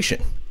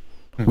situation.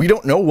 We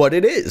don't know what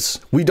it is.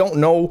 We don't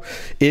know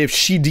if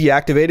she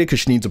deactivated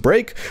because she needs a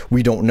break.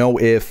 We don't know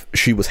if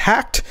she was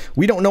hacked.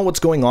 We don't know what's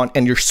going on.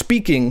 And you're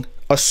speaking,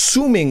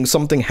 assuming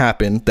something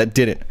happened that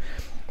didn't.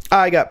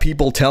 I got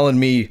people telling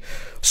me,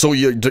 so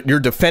you're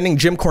defending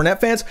Jim Cornette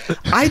fans?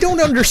 I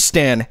don't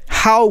understand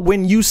how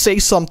when you say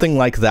something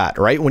like that,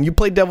 right? When you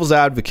play devil's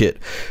advocate,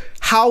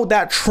 how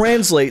that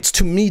translates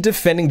to me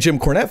defending Jim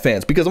Cornette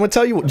fans. Because I'm going to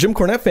tell you, Jim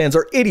Cornette fans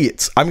are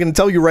idiots. I'm going to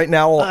tell you right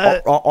now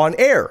on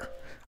air.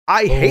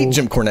 I hate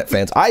Jim Cornette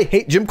fans. I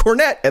hate Jim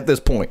Cornette at this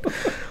point.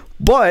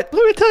 But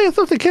let me tell you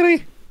something, Kenny.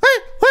 Hey,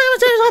 let me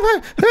tell you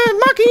something.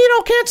 Maki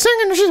Ito can't sing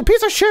and she's a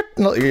piece of shit.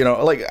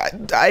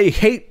 I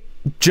hate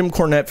Jim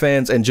Cornette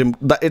fans and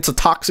it's a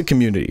toxic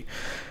community.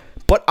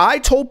 But I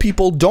told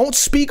people, don't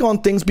speak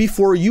on things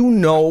before you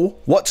know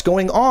what's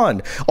going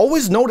on.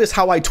 Always notice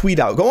how I tweet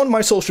out. Go on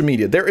my social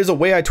media. There is a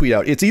way I tweet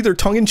out. It's either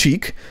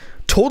tongue-in-cheek,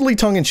 totally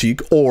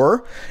tongue-in-cheek,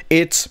 or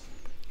it's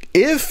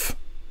if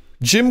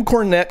Jim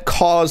Cornette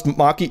caused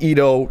Maki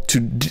Ito to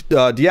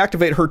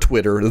deactivate her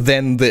Twitter,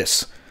 then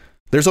this.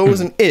 There's always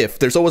an if.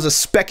 There's always a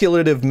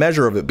speculative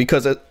measure of it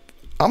because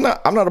I'm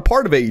not a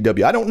part of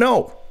AEW. I don't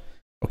know.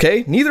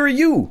 Okay? Neither are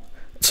you.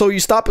 So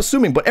you stop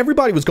assuming. But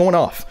everybody was going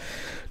off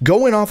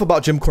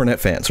about Jim Cornette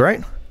fans,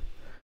 right?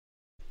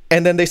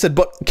 And then they said,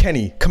 but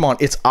Kenny, come on,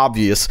 it's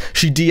obvious.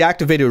 She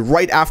deactivated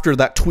right after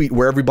that tweet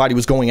where everybody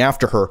was going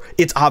after her.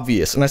 It's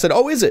obvious. And I said,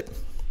 oh, is it?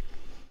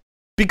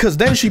 Because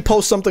then she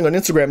posts something on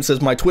Instagram and says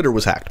my Twitter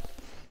was hacked.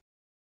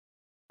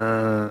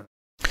 So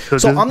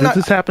does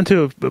this happen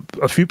to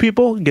a few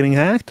people getting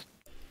hacked?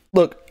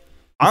 Look,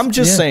 I'm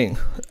just saying,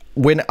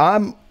 when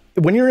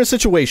you're in a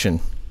situation,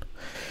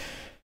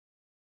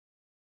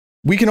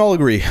 we can all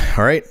agree,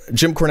 all right?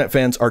 Jim Cornette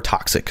fans are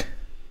toxic.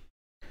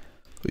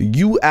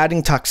 You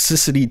adding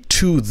toxicity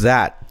to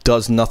that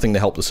does nothing to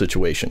help the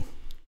situation.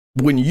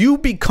 When you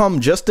become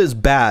just as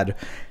bad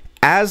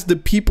as the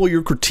people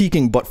you're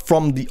critiquing, but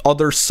from the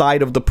other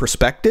side of the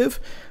perspective,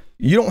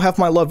 you don't have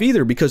my love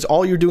either because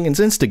all you're doing is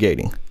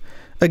instigating.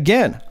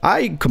 Again,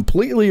 I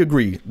completely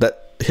agree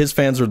that his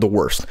fans are the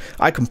worst.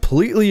 I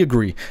completely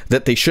agree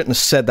that they shouldn't have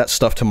said that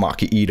stuff to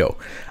Maki Ito.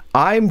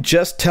 I'm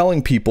just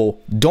telling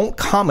people, don't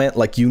comment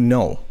like you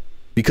know,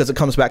 because it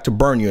comes back to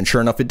burn you, and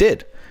sure enough, it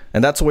did.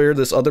 And that's where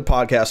this other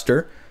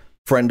podcaster,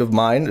 friend of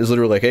mine, is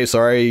literally like, hey,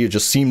 sorry, it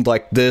just seemed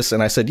like this.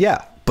 And I said,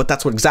 yeah, but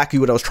that's exactly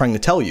what I was trying to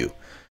tell you.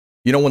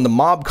 When the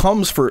mob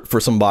comes for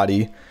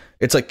somebody,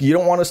 it's like you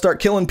don't want to start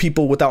killing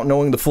people without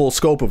knowing the full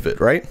scope of it,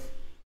 right?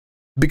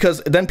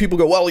 Because then people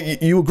go, well,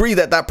 you agree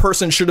that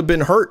person should have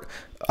been hurt,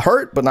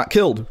 but not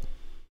killed.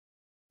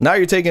 Now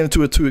you're taking it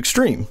to a too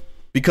extreme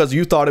because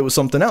you thought it was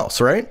something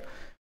else, right?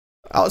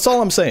 That's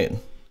all I'm saying.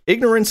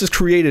 Ignorance is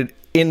created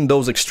in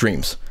those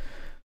extremes.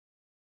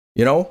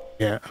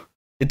 Yeah.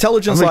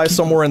 Intelligence lies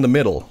somewhere in the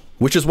middle,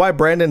 which is why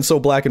Brandon's so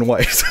black and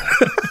white.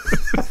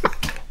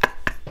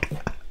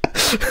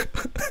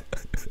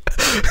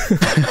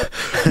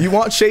 You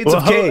want shades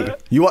of K.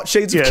 You want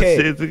shades of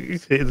K.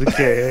 Shades of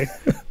K.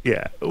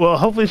 Yeah. Well,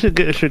 hopefully she'll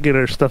get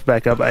her stuff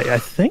back up. I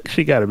think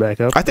she got it back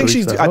up. I think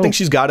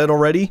she's got it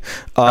already.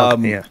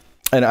 Yeah.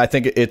 And I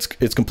think it's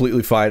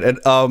completely fine.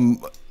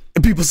 And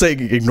people say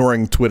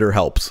ignoring Twitter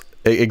helps.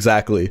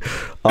 Exactly.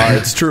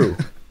 It's true.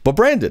 But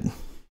Brandon.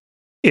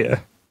 Yeah.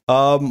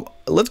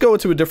 Let's go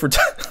into a different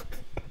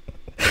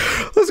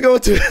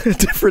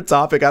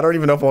topic. I don't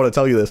even know if I want to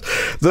tell you this.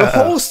 The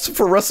host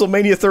for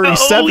WrestleMania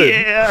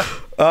 37.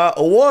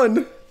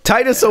 One,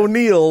 Titus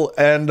O'Neil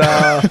and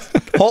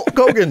Hulk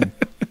Hogan.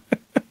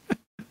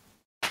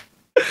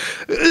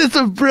 It's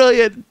a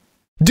brilliant.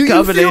 Do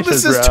you feel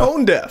this is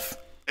tone deaf?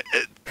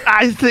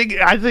 I think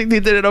they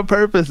did it on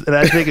purpose, and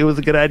I think it was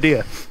a good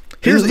idea.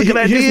 Here's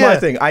my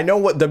thing. I know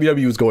what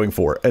WWE was going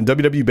for, and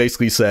WWE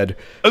basically said...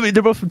 I mean,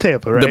 they're both from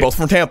Tampa, right? They're both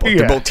from Tampa. Yeah.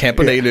 They're both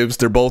Tampa natives.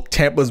 They're both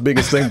Tampa's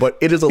biggest thing, but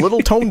it is a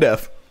little tone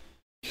deaf.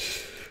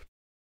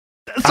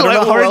 I don't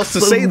know how else to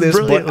say this,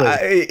 but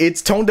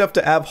it's tone deaf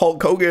to have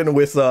Hulk Hogan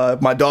with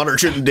my daughter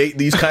shouldn't date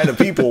these kind of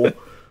people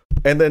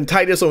and then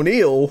Titus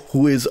O'Neil,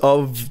 who is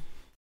of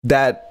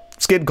that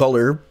skin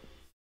color,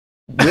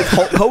 with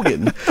Hulk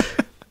Hogan.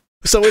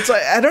 So it's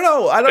like, I don't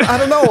know.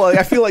 Like,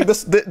 I feel like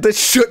this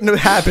shouldn't have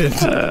happened.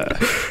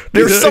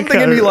 There's something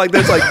in me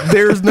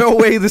there's no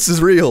way this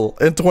is real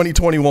in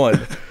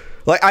 2021.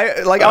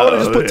 I would have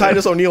just put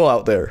Titus O'Neil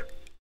out there.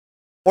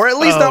 Or at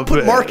least not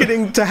put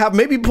marketing to have,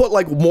 maybe put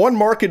like one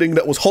marketing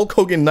that was Hulk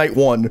Hogan night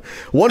 1,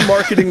 one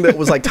marketing that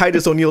was like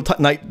Titus O'Neil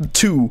night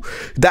 2,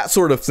 that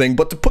sort of thing.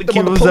 But to put them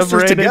on the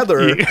posters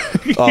together.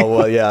 Oh,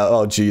 well, yeah.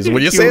 Oh, geez.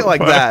 When you say it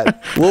like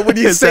that. Well, when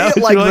you say it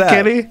like that.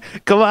 Kenny?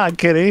 Come on,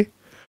 Kenny.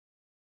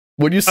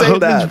 When you say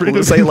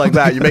it like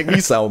that, you make me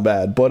sound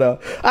bad. But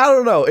I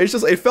don't know. It's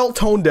just, it felt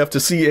tone deaf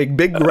to see a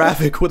big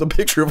graphic with a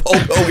picture of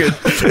Hulk Hogan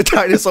and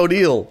Titus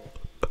O'Neil.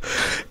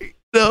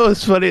 No,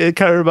 it's funny. It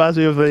kind of reminds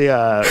me of the.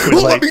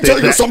 Let me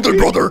tell you something,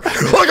 brother.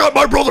 I got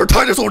my brother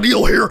Titus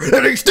O'Neil here,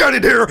 and he's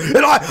standing here,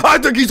 and I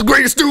think he's the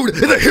greatest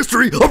dude in the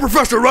history of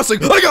professional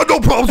wrestling. I got no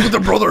problems with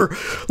him, brother.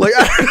 Like,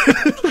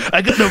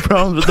 I got no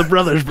problems with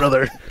the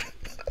brother.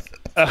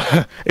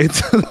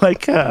 It's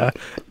like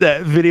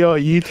that video on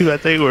YouTube, I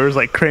think, where it was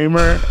like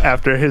Kramer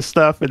after his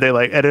stuff, and they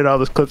like edit all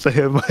those clips of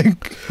him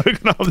like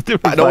all the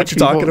different. I know what you're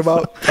talking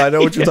about. I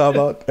know what you're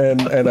talking about, and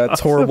that's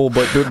horrible.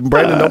 But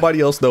Brandon, nobody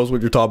else knows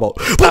what you're talking about.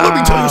 But let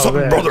me tell you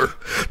something, brother.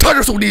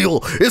 Titus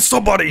O'Neil is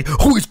somebody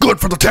who is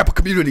good for the Tampa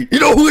community. You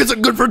know who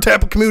isn't good for the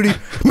Tampa community?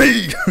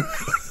 Me.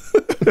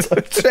 It's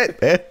like,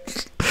 shit, man.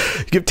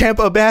 You give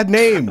Tampa a bad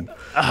name.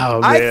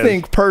 Oh, man. I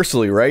think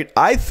personally,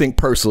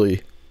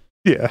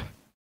 yeah.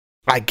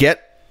 I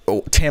get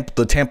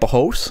the Tampa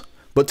host,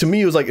 but to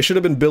me it was like, it should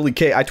have been Billy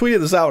Kay. I tweeted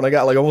this out and I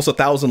got like almost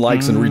 1,000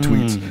 likes and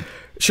retweets.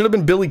 It should have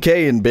been Billy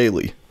Kay and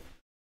Bailey.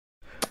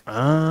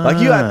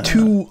 Like, you had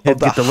two of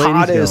the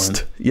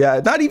hottest. Yeah,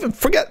 not even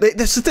forget.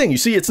 That's the thing. You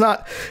see, it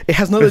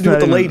has nothing to do with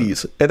the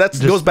ladies, and that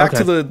goes back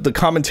to the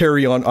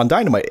commentary on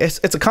Dynamite.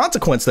 It's a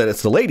consequence that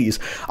it's the ladies.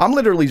 I'm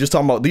literally just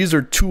talking about these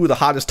are two of the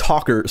hottest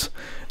talkers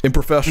in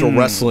professional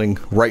wrestling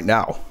right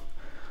now.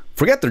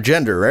 Forget their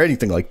gender or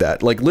anything like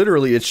that. Like,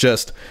 literally, it's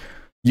just.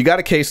 You got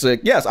a case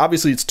that, yes,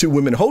 obviously it's 2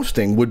 women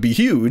hosting would be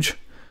huge,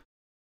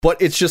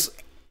 but it's just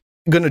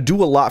going to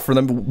do a lot for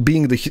them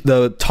being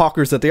the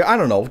talkers that they are. I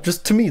don't know.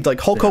 Just to me, like,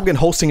 Hulk Hogan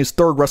hosting his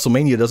 3rd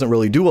WrestleMania doesn't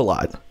really do a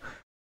lot.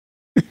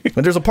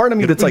 And there's a part of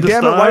me that's like,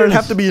 damn it, why did it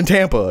have to be in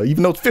Tampa?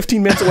 Even though it's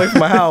 15 minutes away from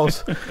my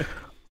house.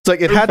 It's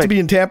like, it had to be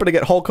in Tampa to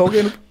get Hulk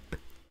Hogan.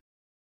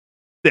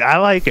 Yeah, I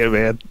like it,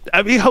 man.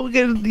 I mean,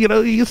 Hogan,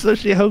 you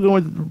associate Hogan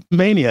with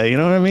Mania, you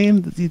know what I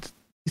mean? He's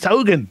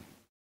Hogan.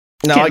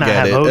 No, I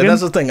get it. And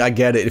that's the thing. I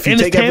get it. If you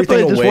take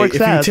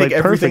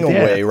everything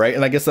away, right?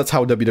 And I guess that's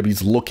how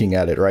WWE's looking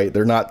at it, right?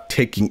 They're not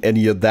taking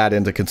any of that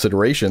into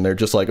consideration. They're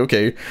just like,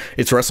 okay,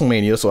 it's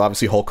WrestleMania, so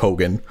obviously Hulk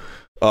Hogan.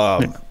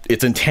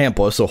 It's in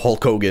Tampa, so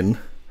Hulk Hogan.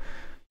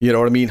 You know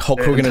what I mean?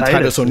 Hulk Hogan and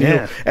Titus O'Neil.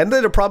 Yeah. And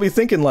then they're probably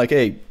thinking like,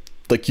 hey,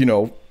 like,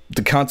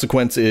 the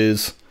consequence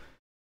is,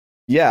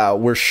 yeah,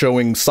 we're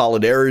showing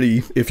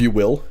solidarity, if you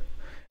will.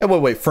 And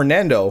wait,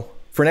 Fernando's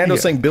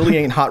saying Billy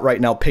ain't hot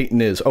right now, Peyton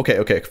is.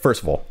 Okay,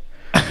 first of all.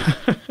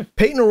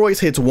 Peyton Royce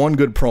hits one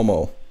good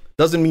promo.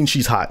 Doesn't mean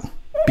she's hot.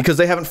 Because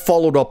they haven't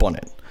followed up on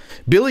it.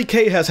 Billy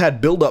Kay has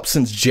had build-up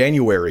since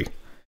January.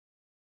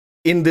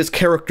 In this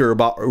character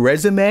about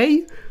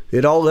resume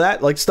and all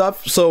that, like,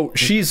 stuff. So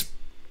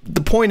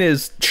the point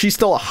is, she's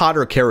still a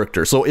hotter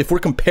character. So if we're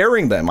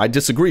comparing them, I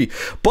disagree.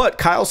 But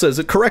Kyle says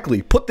it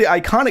correctly. Put the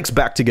Iconics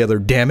back together,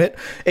 damn it.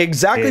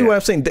 Exactly what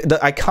I'm saying. The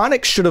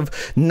Iconics should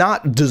have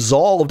not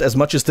dissolved as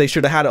much as they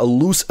should have had a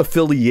loose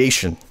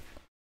affiliation.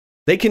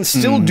 They can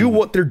still do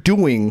what they're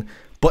doing,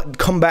 but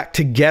come back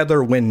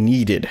together when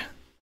needed.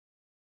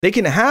 They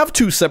can have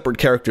 2 separate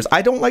characters.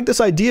 I don't like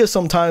this idea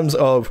sometimes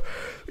of,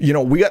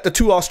 we got the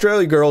 2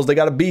 Australia girls. They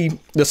got to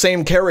be the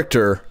same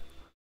character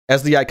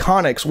as the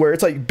Iconics, where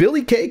it's like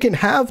Billy Kay can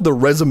have the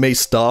resume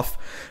stuff.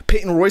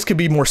 Peyton Royce can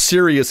be more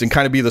serious and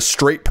kind of be the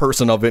straight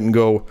person of it and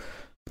go,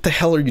 what the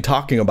hell are you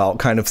talking about,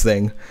 kind of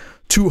thing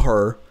to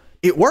her.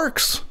 It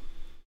works.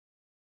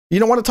 You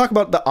don't want to talk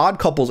about the odd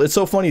couples. It's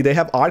so funny. They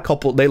have odd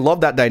couple. They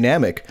love that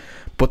dynamic.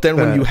 But then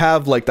when you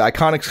have, like, the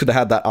Iconics could have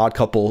had that odd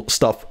couple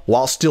stuff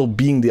while still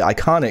being the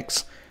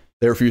Iconics,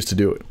 they refuse to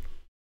do it.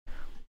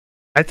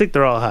 I think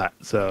they're all hot,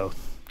 so.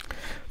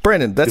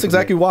 Brandon, that's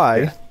exactly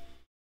why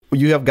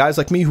you have guys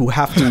like me who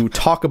have to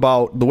talk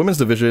about the women's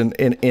division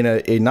in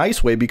a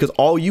nice way, because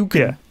all you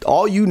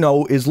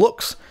know is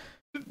looks.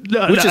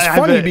 Which is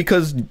funny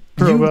because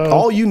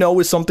all you know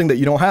is something that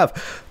you don't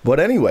have. But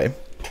anyway,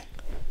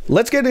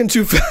 let's get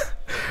into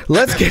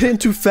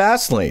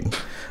Fastlane.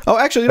 Oh,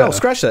 actually, no,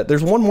 scratch that.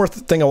 There's one more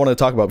thing I want to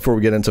talk about before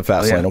we get into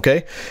Fastlane,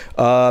 okay?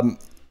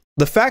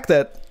 The fact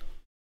that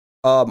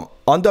on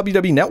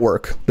WWE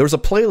Network, there was a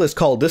playlist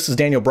called This is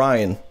Daniel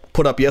Bryan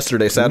put up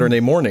yesterday, Saturday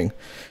morning.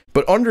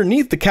 But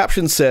underneath, the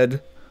caption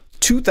said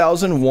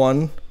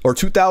 2001 or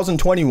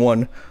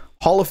 2021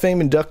 Hall of Fame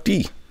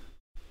inductee.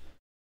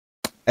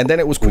 And then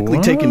it was quickly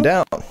taken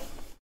down.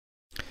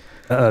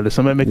 Did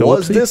somebody make a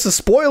Was this a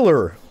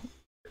spoiler?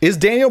 Is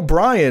Daniel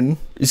Bryan...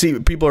 You see,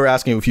 people are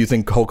asking if you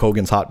think Hulk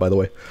Hogan's hot, by the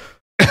way.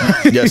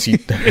 Yes,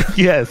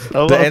 yes.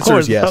 Oh, the answer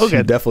is yes. Okay.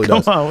 He definitely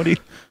does. Come on, what do you?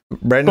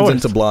 Brandon's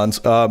into blondes.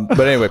 But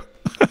anyway.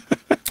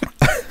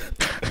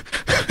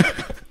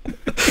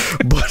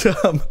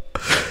 But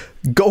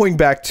going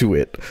back to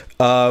it,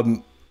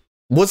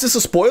 was this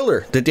a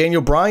spoiler that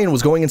Daniel Bryan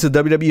was going into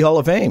the WWE Hall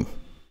of Fame?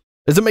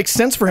 Does it make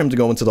sense for him to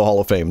go into the Hall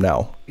of Fame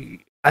now?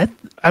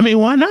 I mean,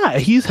 why not?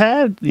 He's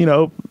had,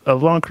 a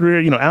long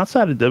career,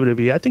 outside of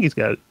WWE. I think he's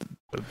got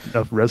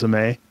enough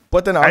resume.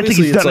 But then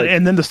obviously, I think he's done,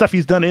 and then the stuff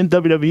he's done in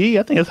WWE,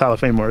 I think it's Hall of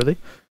Fame worthy.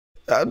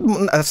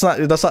 That's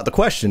not the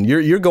question.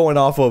 You're going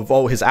off of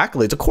his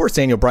accolades. Of course,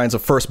 Daniel Bryan's a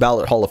first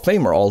ballot Hall of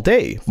Famer all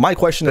day. My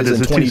question is, in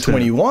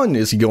 2021,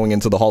 is he going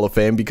into the Hall of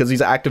Fame because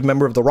he's an active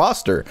member of the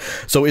roster?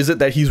 So is it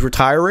that he's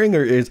retiring,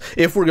 or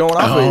if we're going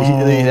off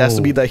it has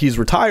to be that he's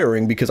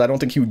retiring, because I don't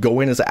think he would go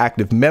in as an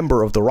active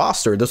member of the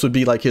roster. This would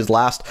be like his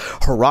last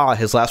hurrah,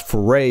 his last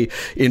foray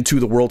into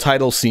the world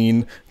title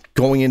scene,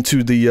 going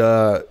into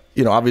the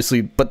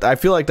obviously. But I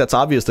feel like that's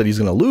obvious that he's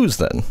going to lose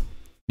then.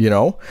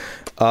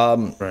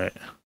 Right.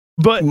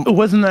 But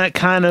wasn't that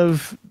kind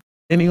of,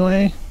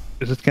 anyway?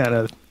 It's just kind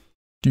of...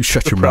 You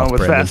shut your mouth,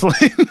 Brandon.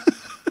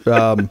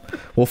 Fastlane.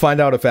 We'll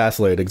find out at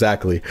Fastlane,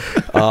 exactly.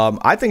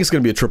 I think it's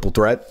going to be a triple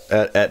threat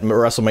at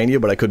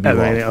WrestleMania, but I could be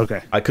wrong.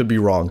 Okay. I could be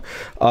wrong.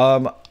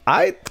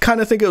 I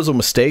kind of think it was a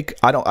mistake.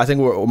 I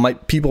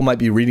think people might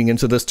be reading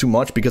into this too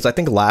much, because I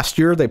think last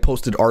year they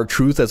posted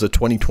R-Truth as a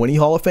 2020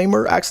 Hall of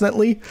Famer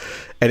accidentally,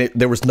 and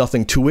there was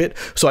nothing to it.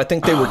 So I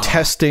think they were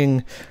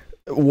testing...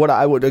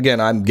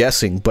 I'm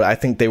guessing, but I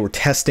think they were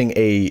testing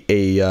a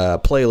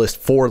playlist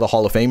for the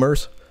Hall of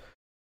Famers,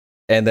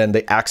 and then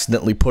they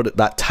accidentally put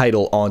that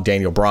title on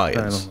Daniel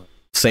Bryan's.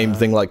 Same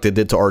thing like they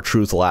did to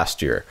R-Truth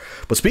last year.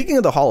 But speaking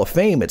of the Hall of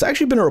Fame, it's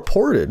actually been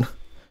reported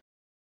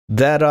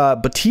that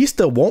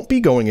Batista won't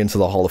be going into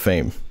the Hall of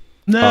Fame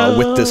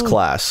with this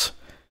class.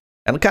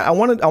 And I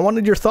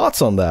wanted your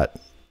thoughts on that.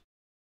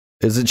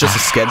 Is it just a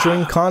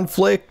scheduling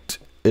conflict?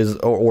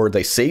 Or are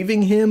they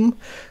saving him?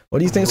 What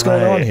do you think is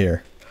going on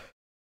here?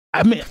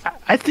 I mean,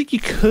 I think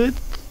you could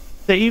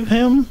save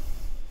him.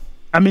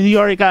 I mean, you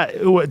already got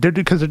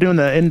because they're doing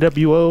the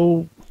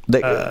NWO.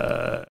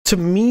 To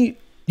me,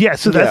 yeah.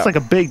 So that's like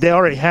a big. They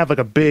already have like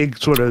a big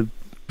sort of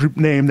group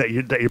name that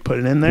you're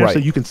putting in there, so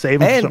you can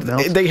save him for something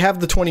else. They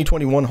have the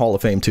 2021 Hall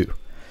of Fame too,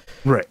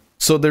 right?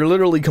 So they're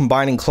literally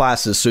combining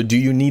classes. So do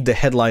you need the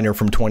headliner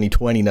from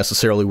 2020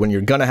 necessarily when you're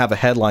gonna have a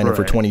headliner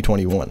for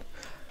 2021?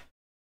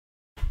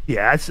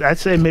 Yeah, I'd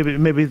say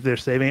maybe they're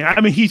saving.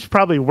 I mean, he's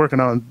probably working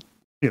on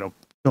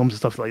films and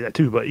stuff like that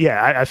too, but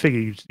yeah, I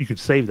figure you could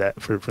save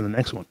that for the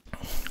next one.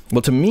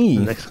 Well, to me,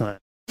 the next time,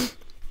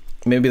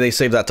 maybe they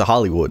save that to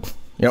Hollywood.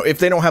 If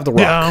they don't have The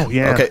Rock,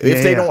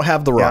 if they don't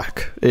have The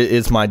Rock,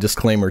 is my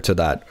disclaimer to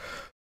that.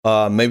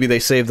 Maybe they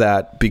save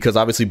that because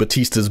obviously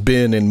Batista's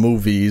been in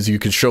movies. You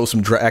can show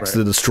some Drax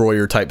the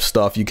Destroyer type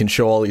stuff. You can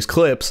show all these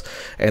clips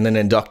and then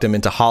induct him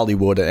into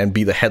Hollywood and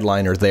be the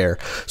headliner there.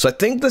 So I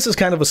think this is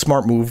kind of a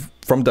smart move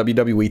from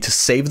WWE to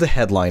save the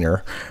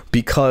headliner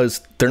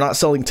because they're not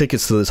selling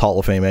tickets to this Hall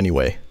of Fame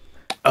anyway.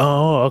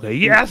 Oh, okay.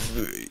 Yes.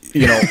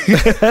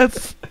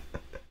 Yes.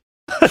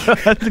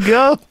 Let's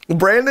go.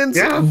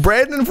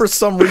 Brandon for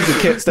some reason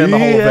can't stand the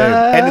Hall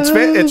of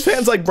Fame, and it's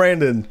fans like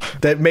Brandon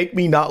that make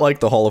me not like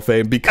the Hall of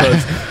Fame,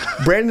 because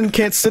Brandon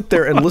can't sit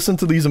there and listen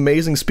to these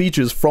amazing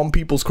speeches from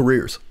people's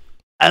careers.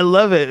 I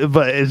love it,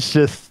 but it's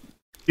just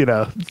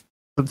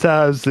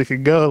sometimes it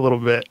can go a little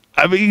bit.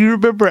 I mean, you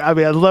remember? I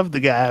mean, I love the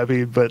guy. I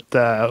mean, but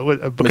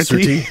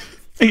Mr. T.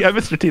 Yeah,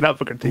 Mr. T, not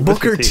Booker T.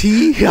 Booker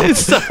T?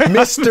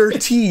 Mr.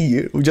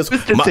 T.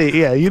 Mr. T,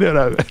 yeah, you know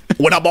what I mean.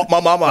 When I bought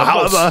my mama a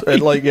house.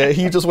 And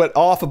he just went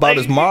off about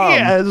his mom.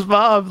 Yeah, his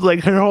mom,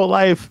 her whole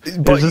life.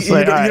 But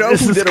you know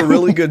who did a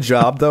really good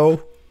job,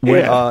 though?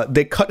 When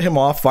they cut him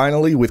off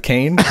finally with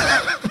Kane.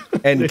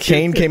 And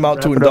Kane came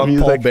out to induct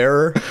Paul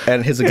Bearer,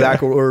 and his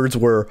exact words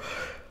were,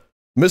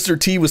 Mr.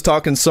 T was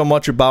talking so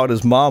much about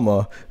his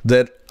mama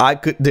that I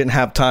didn't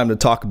have time to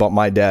talk about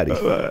my daddy.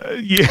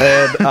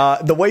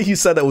 And the way he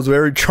said that was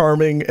very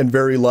charming and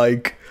very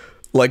like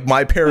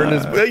my parent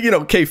is,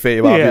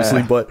 kayfabe,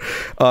 obviously. But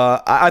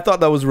I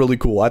thought that was really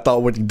cool. I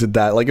thought when he did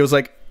that, it was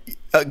like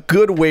a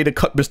good way to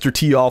cut Mr.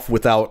 T off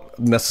without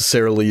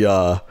necessarily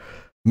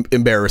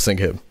embarrassing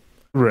him.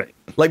 Right.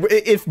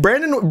 If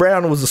Brandon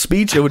Brown was a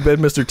speech, it would have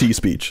been Mr. T's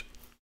speech.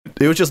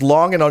 It was just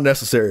long and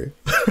unnecessary.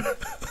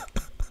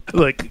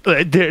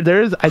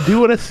 There's I do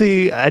want to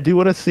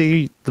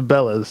see the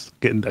Bellas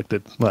get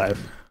inducted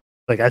live.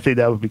 I think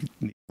that would be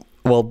neat.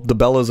 Well, the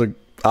Bellas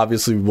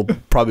obviously will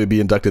probably be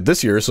inducted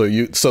this year. So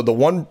the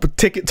one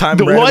ticket time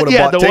Brandon would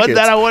have bought tickets. One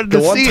that I wanted to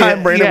see. The one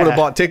time Brandon would have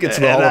bought tickets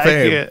to the Hall of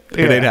Fame. It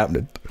ain't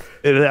happening.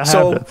 It ain't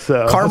happening.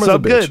 So karma's a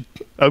bitch.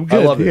 I'm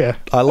good.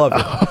 I love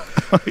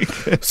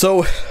it.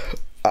 So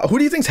who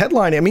do you think's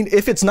headlining? I mean,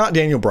 if it's not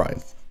Daniel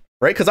Bryan,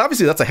 right? Because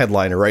obviously that's a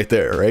headliner right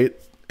there, right?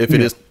 If it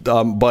is,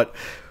 but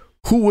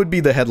who would be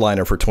the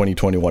headliner for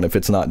 2021 if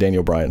it's not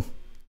Daniel Bryan?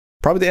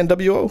 Probably the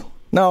NWO?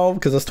 No,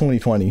 because that's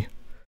 2020.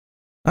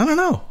 I don't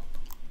know.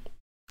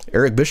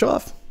 Eric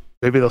Bischoff?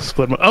 Maybe they'll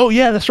split them. Oh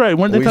yeah, that's right.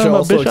 Weren't they talking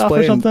about Bischoff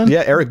or something?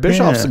 Yeah, Eric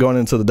Bischoff's going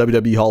into the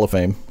WWE Hall of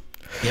Fame.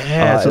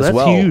 Yeah, so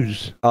that's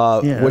huge.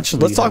 Which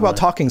let's talk about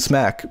talking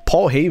smack.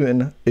 Paul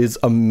Heyman is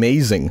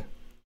amazing.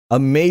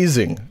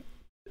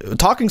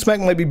 Talking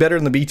smack might be better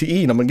than the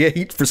BTE, and I'm gonna get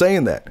heat for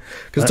saying that,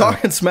 because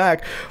talking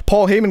smack,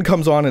 Paul Heyman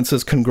comes on and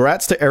says,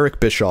 "Congrats to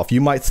Eric Bischoff.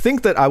 You might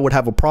think that I would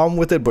have a problem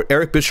with it, but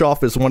Eric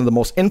Bischoff is one of the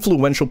most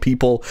influential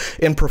people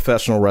in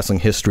professional wrestling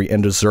history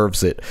and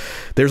deserves it.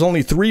 There's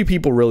only 3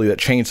 people really that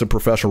changed the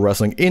professional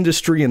wrestling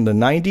industry in the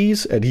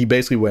 90s, and he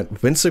basically went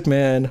Vince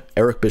McMahon,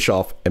 Eric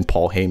Bischoff, and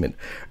Paul Heyman."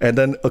 And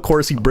then of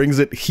course he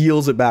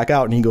heels it back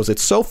out, and he goes,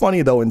 "It's so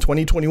funny though, in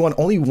 2021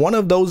 only one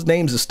of those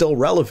names is still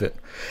relevant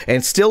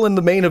and still in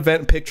the main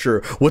event picture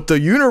with the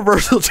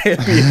Universal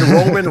Champion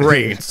Roman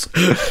Reigns."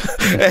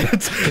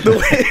 And the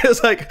way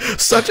it's like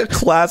such a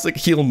classic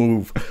heel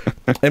move.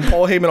 And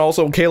Paul Heyman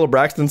also, Caleb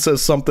Braxton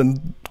says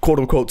something quote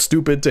unquote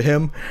stupid to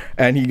him,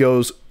 and he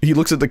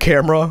looks at the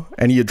camera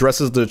and he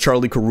addresses the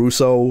Charlie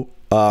Caruso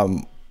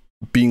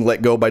being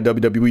let go by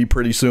WWE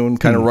pretty soon,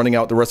 kind of running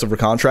out the rest of her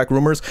contract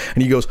rumors,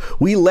 and he goes,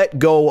 "We let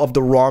go of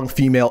the wrong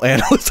female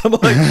analyst." I'm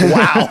like,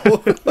 wow.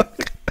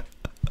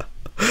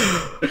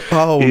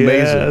 Oh,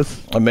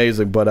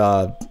 amazing. But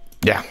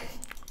yeah,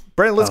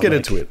 Brandon, let's get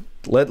into it.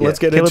 Let's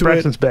get Caleb into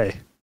Braxton's it. Bay.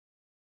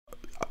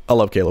 I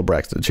love Caleb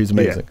Braxton. She's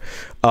amazing.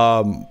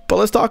 But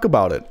let's talk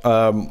about it.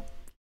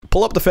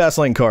 Pull up the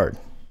Fastlane card.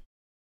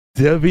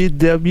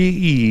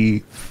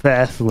 WWE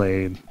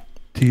Fastlane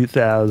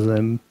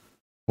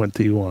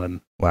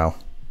 2021. Wow.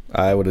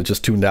 I would have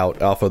just tuned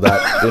out off of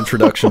that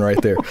introduction right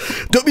there.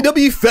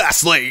 WWE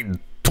Fastlane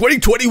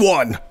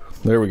 2021.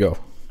 There we go.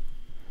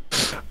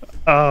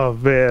 Oh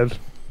man!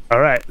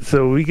 All right,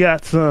 so we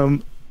got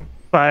some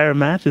fire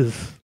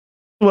matches.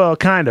 Well,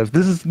 kind of.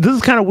 This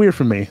is kind of weird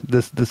for me.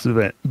 This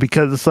event,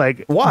 because it's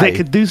like, why they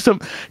could do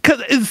some,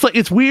 because it's like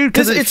it's weird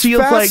because it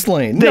feels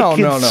Fastlane. Like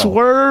they can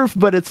swerve,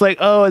 but it's like,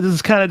 oh, this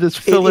is kind of just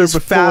filler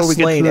before we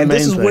get to the and main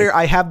this is thing. where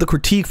I have the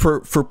critique for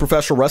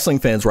professional wrestling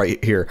fans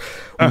right here.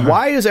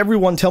 Why does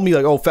everyone tell me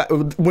like, oh,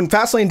 when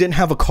Fastlane didn't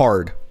have a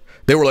card,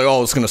 they were like,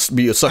 oh, it's going to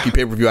be a sucky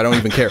pay-per-view. I don't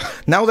even care.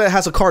 Now that it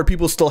has a card,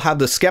 people still have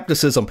the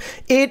skepticism.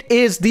 It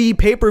is the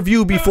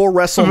pay-per-view before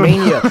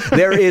WrestleMania.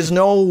 There is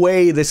no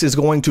way this is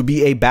going to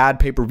be a bad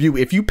pay-per-view.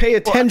 If you pay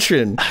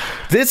attention,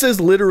 this is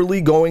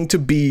literally going to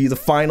be the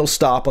final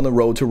stop on the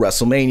road to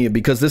WrestleMania,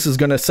 because this is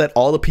going to set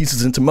all the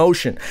pieces into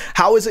motion.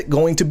 How is it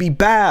going to be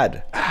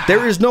bad?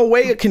 There is no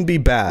way it can be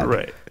bad.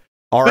 Right.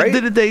 All right.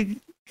 Did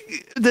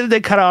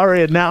they kind of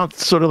already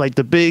announce sort of like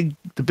the big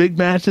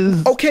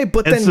matches? Okay,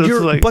 but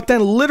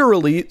then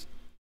literally,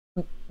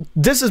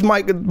 this is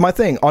my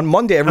thing. On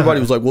Monday,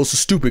 everybody was like, "Well, this is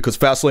stupid because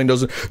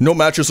Fastlane no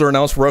matches are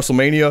announced for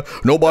WrestleMania.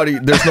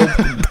 There's no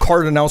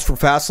card announced for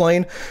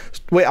Fastlane."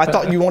 Wait, I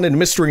thought you wanted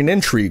mystery and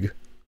intrigue.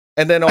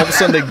 And then all of a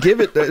sudden they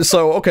give it.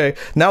 So, okay,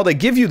 now they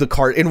give you the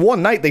card. In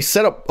one night, they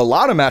set up a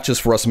lot of matches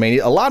for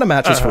WrestleMania, a lot of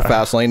matches for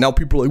Fastlane. Now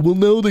people are like, well,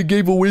 no, they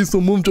gave away so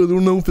much. I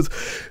don't know if it's...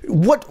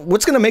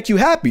 What's going to make you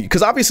happy?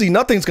 Because obviously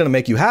nothing's going to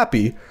make you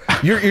happy.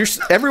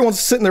 Everyone's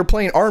sitting there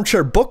playing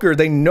armchair booker.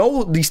 They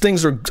know these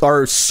things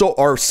are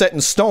set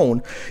in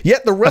stone.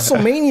 Yet the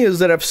WrestleManias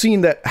that I've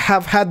seen that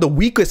have had the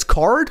weakest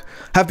card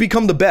have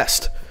become the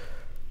best.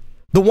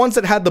 The ones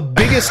that had the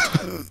biggest...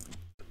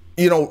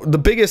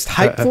 the biggest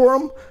hype for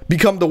them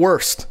become the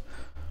worst.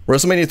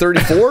 WrestleMania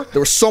 34, there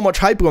was so much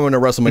hype going to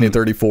WrestleMania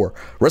 34.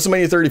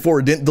 WrestleMania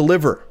 34 didn't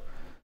deliver.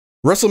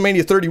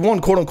 WrestleMania 31,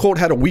 quote unquote,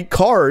 had a weak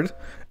card,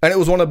 and it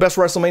was one of the best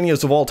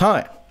WrestleManias of all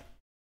time.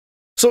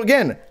 So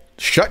again,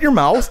 shut your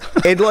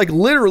mouth and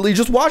literally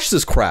just watch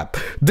this crap.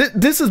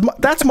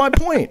 That's my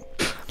point.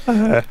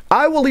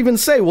 I will even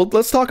say, well,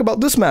 let's talk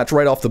about this match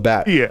right off the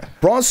bat. Yeah.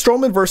 Braun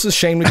Strowman versus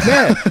Shane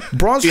McMahon.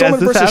 Braun Strowman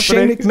versus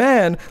Shane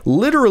McMahon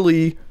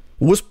literally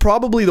was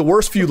probably the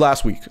worst feud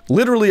last week.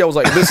 Literally, I was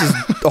like, this is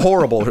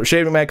horrible.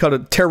 Shane McMahon cut a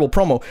terrible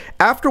promo.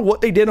 After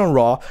what they did on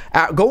Raw,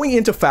 going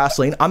into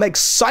Fastlane, I'm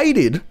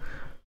excited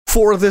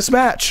for this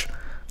match.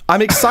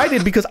 I'm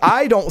excited because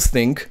I don't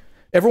think...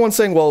 Everyone's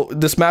saying, well,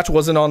 this match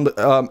wasn't on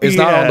the... it's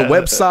not on the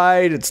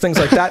website. It's things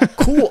like that.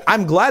 Cool.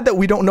 I'm glad that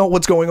we don't know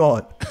what's going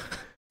on.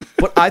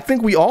 But I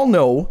think we all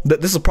know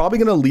that this is probably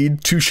going to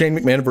lead to Shane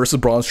McMahon versus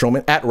Braun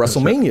Strowman at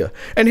WrestleMania.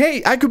 And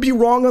hey, I could be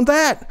wrong on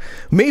that.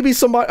 Maybe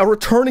a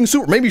returning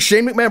super. Maybe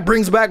Shane McMahon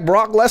brings back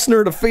Brock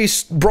Lesnar to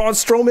face Braun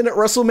Strowman at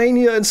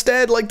WrestleMania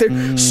instead.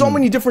 There's so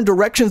many different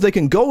directions they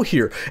can go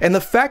here. And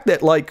the fact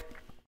that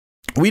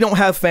we don't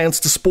have fans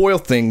to spoil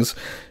things,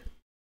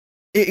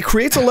 it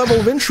creates a level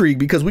of intrigue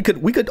because we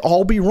could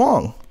all be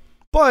wrong.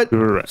 But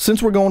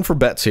since we're going for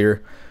bets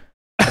here,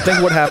 I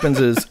think what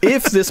happens is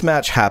if this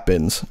match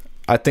happens,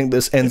 I think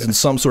this ends in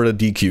some sort of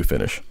DQ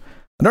finish.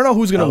 I don't know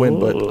who's going to win,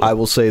 but I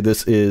will say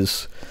this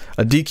is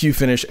a DQ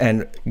finish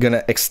and going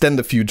to extend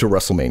the feud to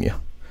WrestleMania.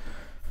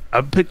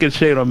 I'm picking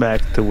Shane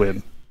O'Mac to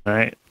win. All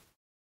right.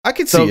 I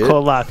could see it.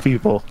 So-called lot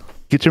people.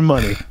 Get your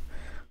money.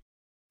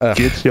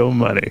 Get your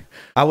money.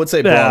 I would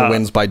say Braun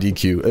wins by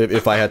DQ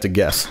if I had to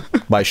guess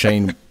by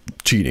Shane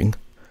cheating.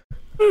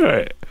 All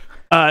right.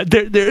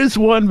 There is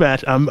one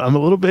match I'm a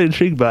little bit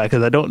intrigued by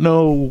because I don't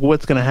know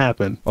what's going to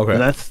happen. Okay.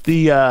 And that's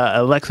the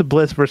Alexa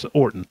Bliss versus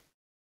Orton.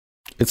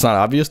 It's not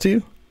obvious to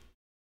you?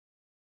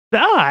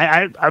 No,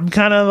 I'm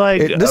kind of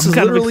like, this is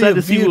literally a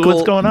vehicle.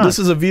 What's going on. This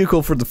is a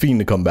vehicle for the Fiend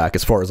to come back,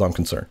 as far as I'm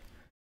concerned.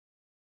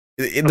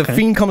 The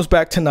Fiend comes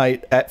back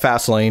tonight at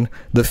Fastlane.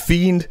 The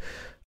Fiend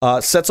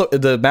sets up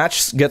the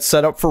match, gets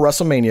set up for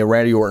WrestleMania.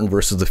 Randy Orton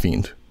versus the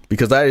Fiend,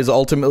 because that is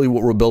ultimately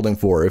what we're building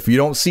for. If you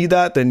don't see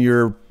that, then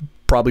you're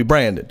probably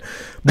Brandon.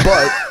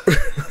 But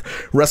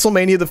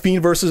WrestleMania, the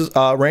Fiend versus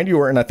Randy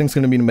Orton, I think is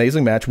going to be an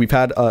amazing match. We've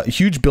had a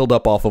huge build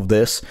up off of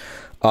this.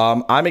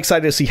 I'm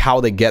excited to see how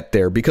they get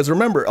there, because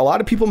remember, a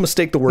lot of people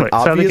mistake the word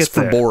obvious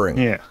for boring.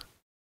 Yeah.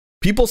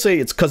 People say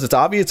it's because it's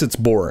obvious, it's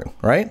boring,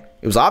 right?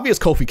 It was obvious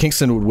Kofi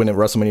Kingston would win at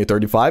WrestleMania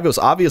 35. It was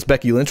obvious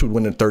Becky Lynch would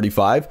win at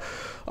 35.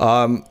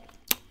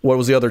 What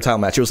was the other title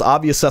match? It was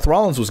obvious Seth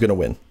Rollins was going to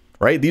win,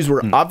 right? These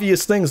were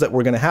obvious things that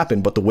were going to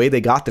happen, but the way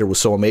they got there was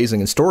so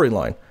amazing in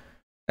storyline.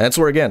 And that's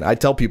where, again, I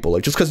tell people,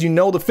 like, just because you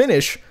know the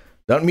finish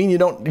doesn't mean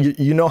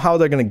you know how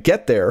they're going to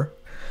get there.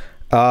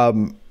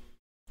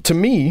 To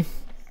me,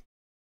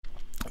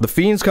 the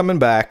Fiend's coming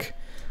back.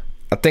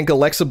 I think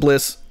Alexa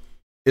Bliss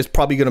is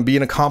probably going to be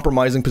in a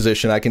compromising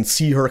position. I can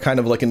see her kind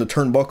of like in the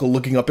turnbuckle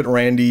looking up at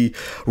Randy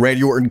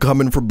Orton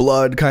coming for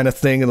blood kind of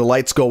thing, and the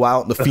lights go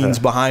out and the Fiend's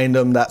behind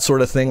him, that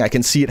sort of thing. I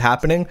can see it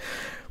happening.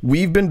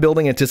 We've been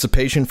building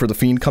anticipation for the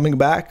Fiend coming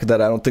back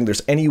that I don't think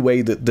there's any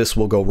way that this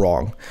will go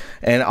wrong.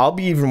 And I'll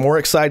be even more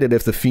excited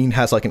if the Fiend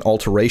has like an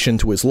alteration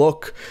to his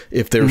look,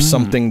 if there's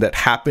something that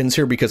happens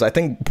here, because I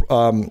think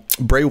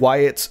Bray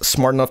Wyatt's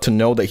smart enough to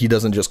know that he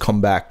doesn't just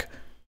come back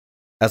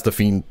as the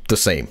Fiend the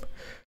same,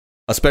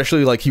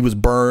 especially like he was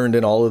burned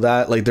and all of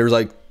that. Like there's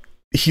like,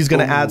 he's going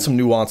to add some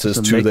nuances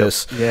to makeup.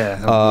 This.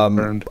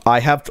 Yeah. I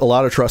have a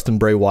lot of trust in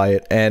Bray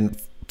Wyatt, and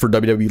for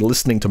WWE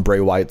listening to Bray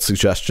Wyatt's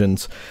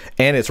suggestions,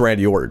 and it's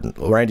Randy Orton.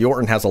 Randy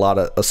Orton has a lot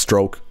of a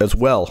stroke as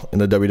well in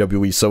the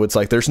WWE. So it's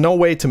like, there's no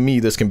way to me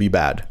this can be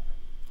bad.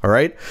 All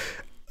right.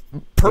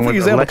 Perfect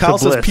example. Kyle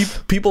says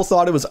people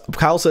thought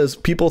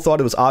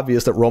it was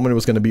obvious that Roman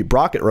was going to beat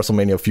Brock at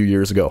WrestleMania a few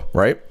years ago.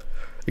 Right.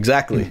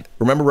 Exactly.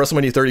 Remember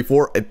WrestleMania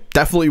 34? It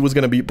definitely was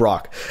going to beat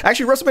Brock.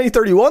 Actually, WrestleMania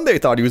 31, they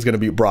thought he was going to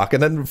beat Brock,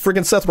 and then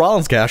freaking Seth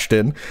Rollins cashed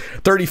in.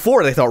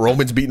 34, they thought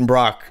Roman's beating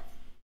Brock,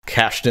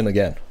 cashed in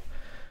again.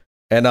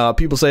 And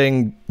people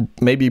saying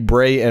maybe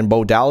Bray and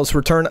Bo Dallas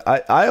return.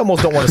 I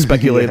almost don't want to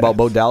speculate about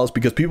Bo Dallas,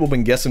 because people have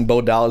been guessing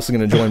Bo Dallas is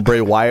going to join Bray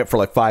Wyatt for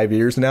like 5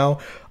 years now.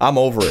 I'm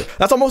over it.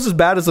 That's almost as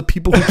bad as the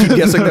people who keep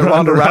guessing that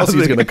Ronda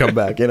Rousey is going to come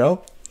back, you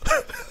know?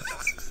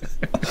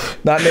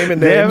 Not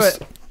naming names.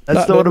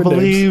 I still want to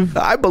believe.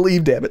 I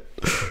believe, damn it.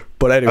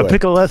 But anyway, I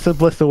pick Alexa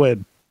Bliss to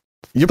win.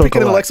 You're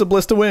picking Alexa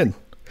Bliss to win.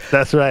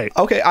 That's right.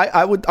 Okay,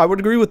 I would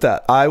agree with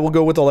that. I will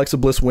go with Alexa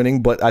Bliss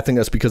winning, but I think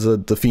that's because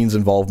of the Fiend's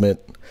involvement.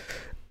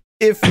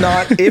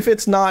 If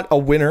it's not a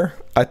winner,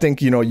 I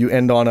think you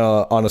end on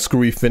a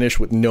screwy finish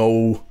with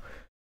no,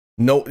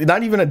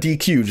 not even a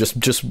DQ.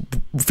 Just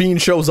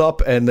Fiend shows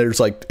up and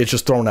there's like, it's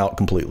just thrown out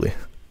completely.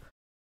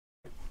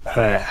 All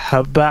right,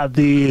 how about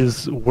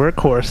these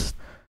workhorse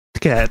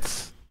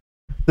cats?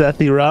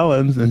 Seth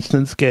Rollins and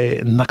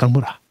Shinsuke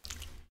Nakamura.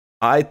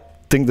 I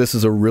think this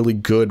is a really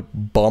good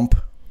bump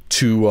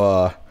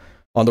to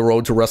on the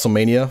road to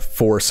WrestleMania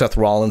for Seth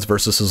Rollins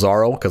versus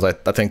Cesaro, because I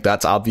think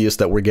that's obvious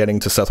that we're getting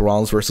to Seth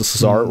Rollins versus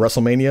Cesaro at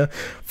WrestleMania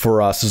for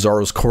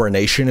Cesaro's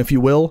coronation, if you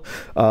will.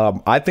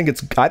 I think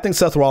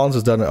Seth Rollins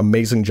has done an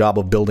amazing job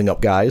of building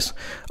up guys.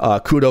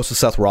 Kudos to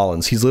Seth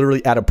Rollins. He's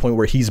literally at a point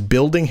where he's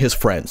building his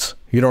friends.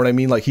 You know what I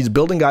mean? Like, he's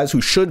building guys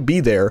who should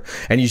be there,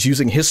 and he's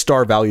using his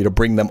star value to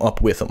bring them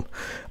up with him.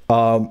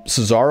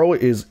 Cesaro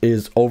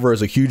is over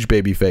as a huge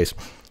babyface.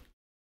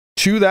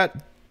 To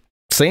that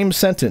same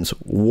sentence,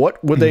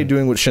 what were they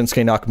doing with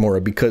Shinsuke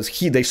Nakamura? Because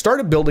they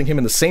started building him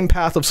in the same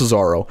path of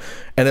Cesaro,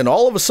 and then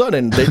all of a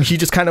sudden, he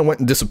just kind of went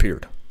and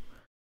disappeared.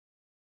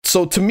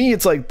 So to me,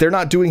 it's like they're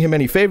not doing him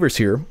any favors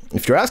here.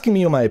 If you're asking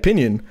me my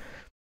opinion,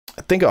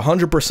 I think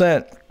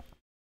 100%.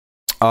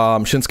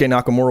 Shinsuke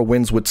Nakamura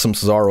wins with some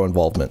Cesaro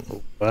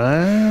involvement.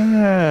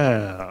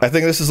 Wow. I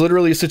think this is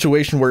literally a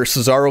situation where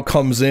Cesaro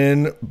comes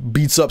in,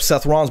 beats up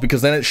Seth Rollins,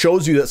 because then it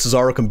shows you that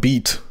Cesaro can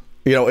beat.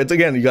 It's,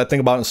 again, you got to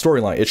think about it in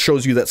storyline. It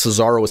shows you that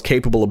Cesaro is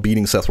capable of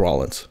beating Seth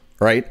Rollins,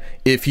 right?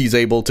 If he's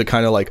able to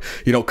kind of like,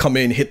 come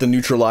in, hit the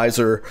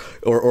neutralizer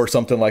or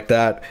something like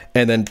that,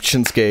 and then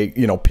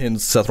Shinsuke,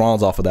 pins Seth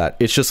Rollins off of that.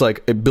 It's just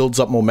like, it builds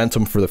up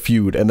momentum for the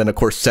feud. And then, of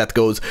course, Seth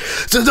goes,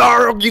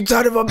 Cesaro, you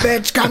son of a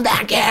bitch, come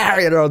back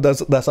here!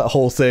 That's that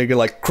whole thing, and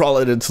like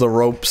crawling into the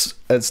ropes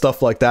and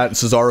stuff like that. And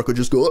Cesaro could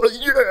just go, oh,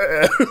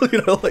 yeah!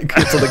 Like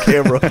to the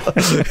camera,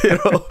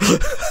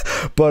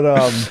 But,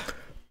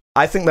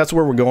 I think that's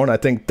where we're going. I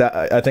think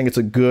it's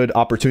a good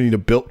opportunity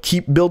to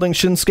keep building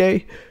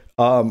Shinsuke.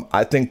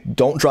 I think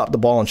don't drop the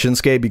ball on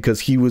Shinsuke,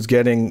 because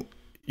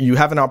you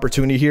have an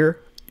opportunity here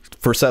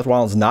for Seth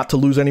Rollins not to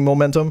lose any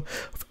momentum,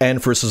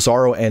 and for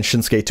Cesaro and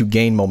Shinsuke to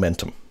gain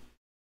momentum.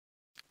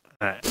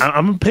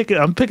 I'm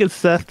picking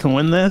Seth to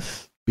win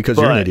this because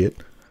you're an idiot.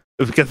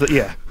 Because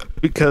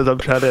I'm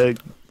trying to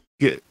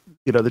get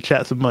the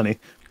chat some money.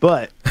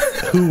 But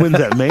who wins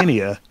at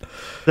Mania?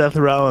 Seth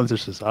Rollins or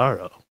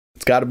Cesaro?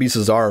 It's got to be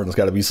Cesaro, and it's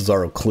got to be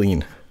Cesaro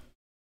clean.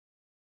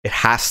 It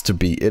has to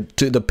be.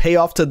 The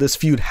payoff to this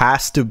feud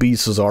has to be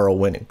Cesaro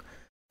winning,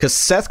 because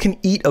Seth can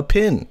eat a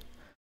pin.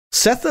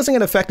 Seth doesn't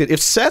get affected.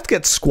 If Seth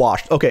gets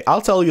squashed, okay,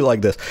 I'll tell you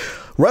like this: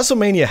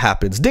 WrestleMania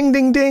happens, ding,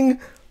 ding, ding.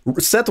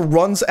 Seth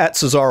runs at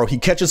Cesaro. He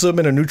catches him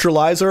in a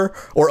neutralizer,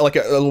 or like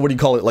what do you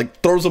call it?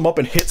 Like throws him up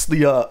and hits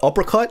the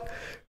uppercut,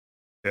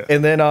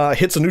 and then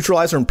hits a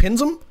neutralizer and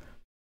pins him.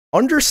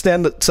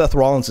 Understand that Seth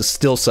Rollins is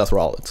still Seth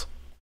Rollins.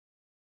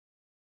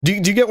 Do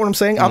you get what I'm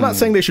saying? I'm not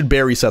saying they should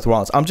bury Seth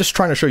Rollins. I'm just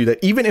trying to show you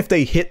that even if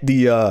they hit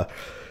the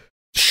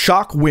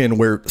shock win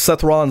where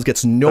Seth Rollins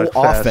gets no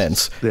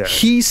offense,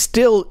 he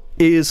still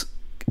is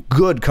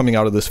good coming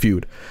out of this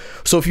feud.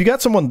 So if you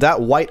got someone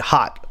that white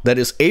hot that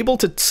is able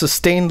to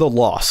sustain the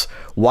loss,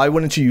 why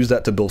wouldn't you use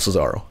that to build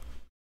Cesaro?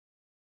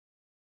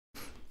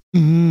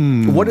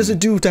 What does it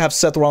do to have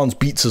Seth Rollins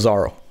beat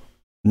Cesaro?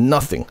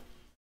 Nothing.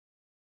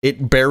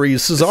 It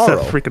buries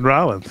Cesaro. Seth freaking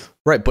Rollins.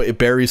 Right, but it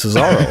buries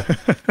Cesaro.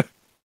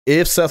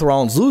 If Seth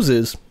Rollins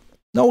loses,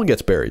 no one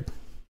gets buried.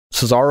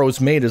 Cesaro is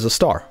made as a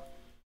star.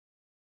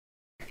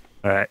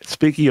 All right.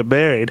 Speaking of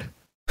buried,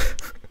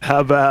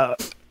 how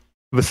about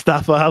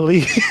Mustafa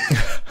Ali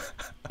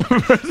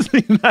versus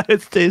the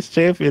United States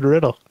champion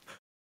Riddle?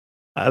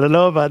 I don't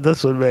know about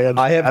this one, man.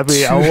 I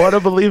want to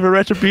believe in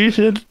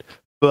retribution,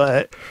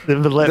 but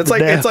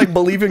it's like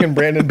believing in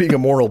Brandon being a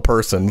moral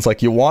person. It's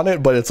like you want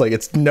it, but it's like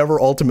it's never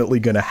ultimately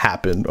going to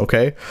happen.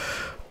 Okay.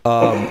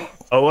 I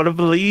want to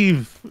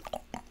believe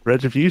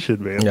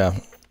retribution, man. Yeah.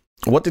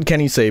 What did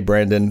Kenny say,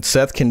 Brandon?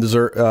 Seth can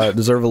deserve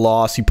a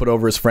loss. He put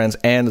over his friends,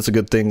 and it's a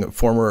good thing.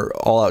 Former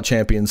all-out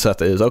champion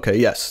Seth is. Okay,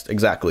 yes,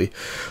 exactly.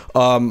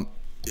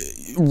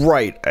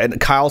 Right, and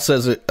Kyle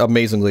says it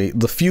amazingly.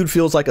 The feud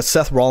feels like a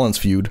Seth Rollins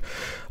feud.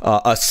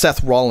 A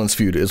Seth Rollins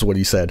feud is what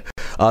he said.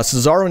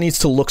 Cesaro needs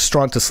to look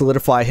strong to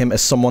solidify him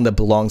as someone that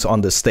belongs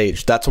on this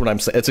stage. That's what I'm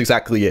saying. It's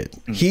exactly it.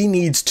 He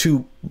needs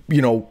to,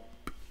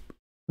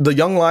 the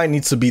young line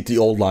needs to beat the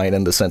old line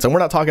in the sense. And we're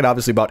not talking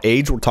obviously about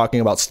age. We're talking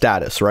about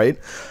status, right?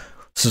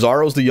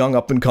 Cesaro's the young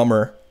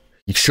up-and-comer.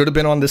 He should have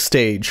been on this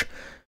stage.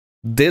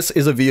 This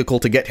is a vehicle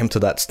to get him to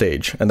that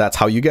stage, and that's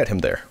how you get him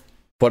there.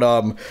 But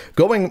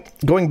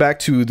going back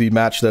to the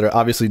match that I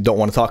obviously don't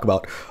want to talk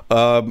about,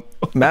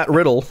 Matt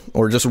Riddle,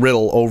 or just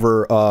Riddle,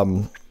 over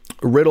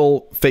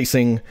Riddle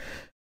facing...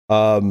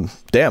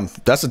 damn,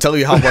 that's to tell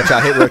you how much I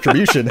hate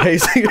retribution.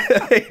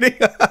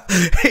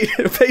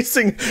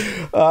 Facing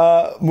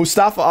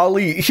Mustafa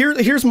Ali.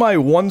 Here's my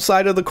one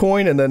side of the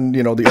coin, and then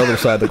the other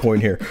side of the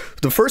coin here.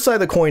 The first side of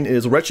the coin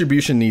is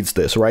retribution needs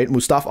this, right?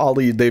 Mustafa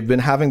Ali, they've been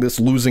having this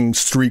losing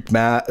streak,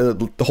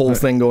 the whole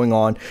thing going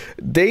on.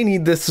 They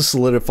need this to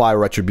solidify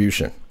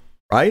retribution,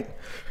 right?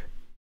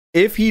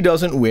 If he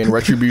doesn't win,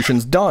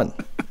 retribution's done.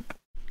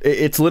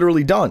 It's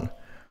literally done.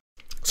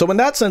 So in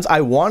that sense, I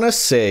want to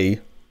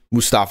say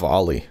Mustafa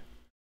Ali.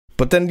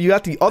 But then you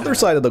got the other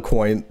side of the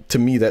coin to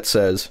me that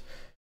says,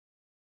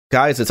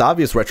 guys, it's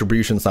obvious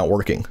retribution's not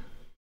working.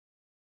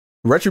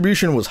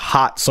 Retribution was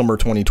hot summer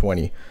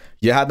 2020.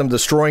 You had them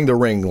destroying the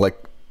ring. Like,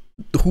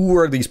 who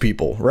are these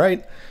people,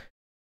 right?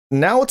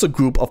 Now it's a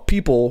group of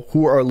people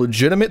who are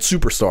legitimate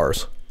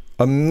superstars,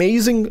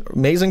 amazing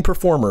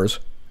performers,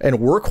 and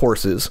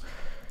workhorses,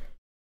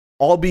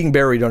 all being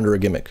buried under a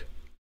gimmick.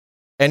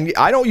 And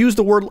I don't use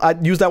I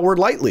use that word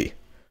lightly.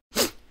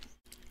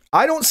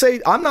 I don't say,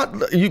 I'm not,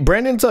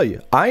 Brandon tell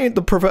you, I ain't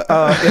the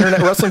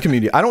internet wrestling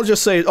community. I don't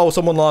just say, oh,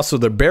 someone lost so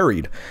they're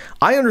buried.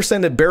 I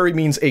understand that buried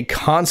means a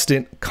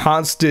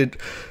constant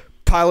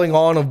piling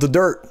on of the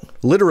dirt.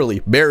 Literally,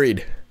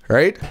 buried,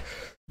 right?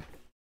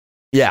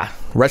 Yeah,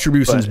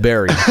 retribution's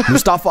buried.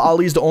 Mustafa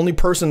Ali's the only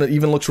person that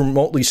even looks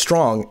remotely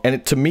strong,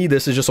 and to me,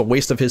 this is just a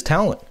waste of his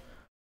talent.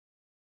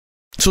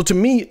 So to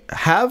me,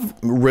 have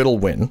Riddle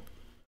win,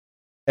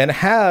 and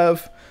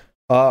have...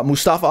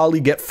 Mustafa Ali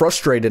get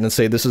frustrated and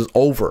say this is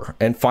over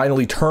and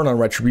finally turn on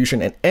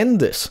retribution and end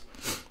this.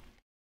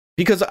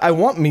 Because I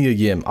want Mia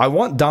Yim. I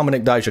want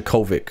Dominik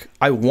Dijakovic.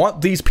 I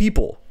want these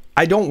people.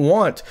 I don't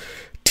want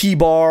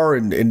T-Bar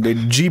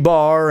and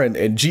G-Bar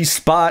and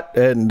G-Spot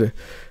and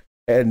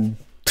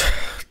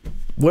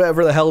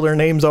whatever the hell their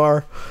names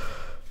are.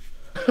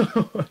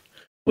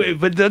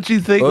 Wait, but don't you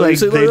think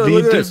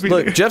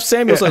look, Jeff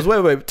Samuel says,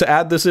 wait, to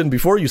add this in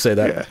before you say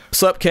that. Yeah.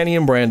 Sup, Kenny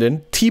and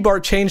Brandon. T-Bar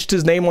changed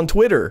his name on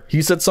Twitter.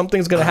 He said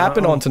something's going to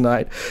happen on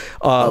tonight.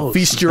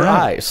 Feast your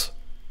eyes.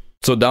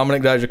 So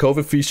Dominik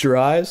Dijakovic, feast your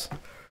eyes.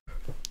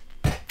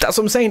 That's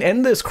what I'm saying.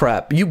 End this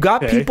crap. You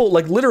got people,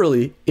 like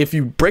literally, if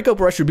you break up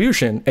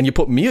Retribution and you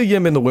put Mia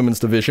Yim in the women's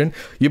division,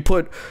 you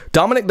put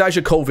Dominik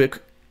Dijakovic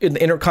in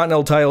the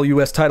Intercontinental title,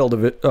 U.S. title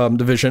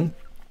division,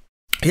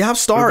 you have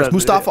stars.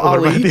 Mustafa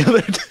Ali.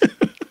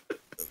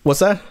 What's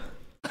that?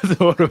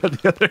 What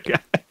about the other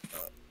guy?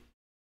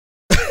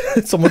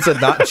 Someone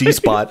said not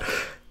G-Spot.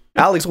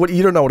 Alex,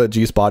 you don't know what a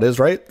G-Spot is,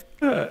 right?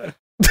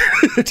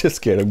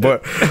 Just kidding.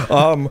 But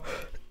what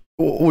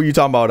were you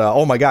talking about?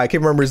 Oh my god, I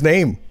can't remember his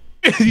name.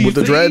 With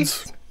the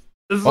dreads.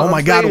 Oh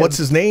my god, what's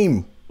his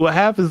name? What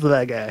happens to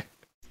that guy?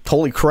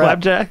 Holy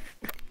crap. Slapjack?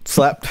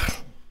 Slapped.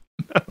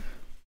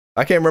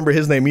 I can't remember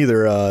his name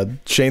either.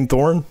 Shane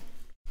Thorne?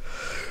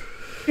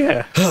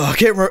 Yeah. I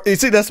can't remember. You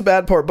see, that's the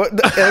bad part.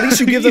 But at least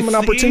you give them an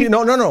opportunity.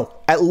 No.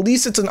 At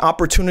least it's an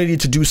opportunity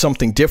to do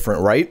something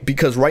different, right?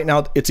 Because right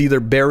now it's either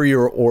bury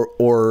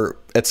or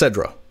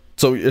etc.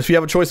 So if you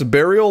have a choice of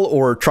burial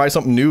or try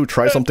something new,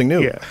 try something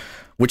new. Yeah.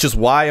 Which is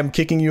why I'm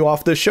kicking you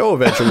off this show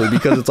eventually,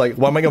 because it's like,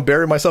 why am I going to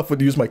bury myself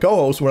with use my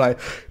co-host when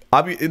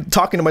I'll be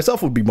talking to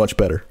myself would be much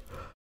better.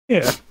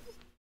 Yeah.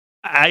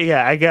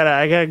 I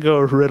gotta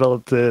go Riddle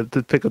to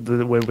pick up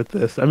the win with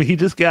this. I mean, he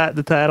just got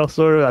the title,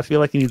 sort of. I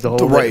feel like he needs to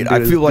hold right.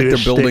 I feel like they're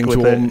building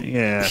to him.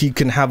 Yeah, he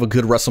can have a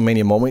good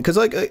WrestleMania moment because,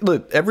 like,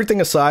 look,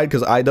 everything aside,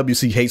 because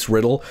IWC hates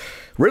Riddle.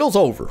 Riddle's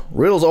over.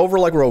 Riddle's over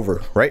like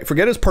Rover, right?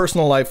 Forget his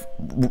personal life.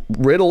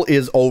 Riddle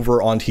is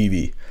over on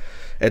TV,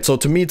 and so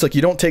to me, it's like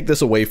you don't take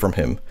this away from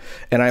him.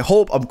 And I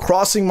hope, I'm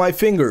crossing my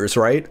fingers,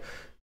 right?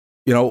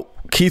 You know,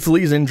 Keith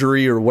Lee's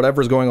injury or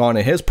whatever's going on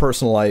in his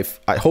personal life,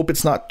 I hope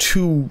it's not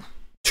too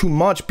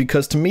much,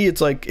 because to me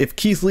it's like if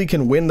Keith Lee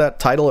can win that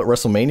title at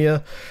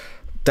WrestleMania,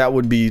 that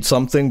would be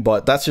something,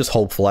 but that's just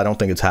hopeful. I don't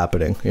think it's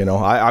happening. You know,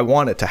 I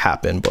want it to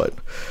happen, but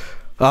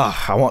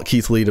I want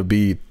Keith Lee to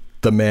be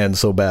the man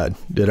so bad,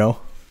 you know?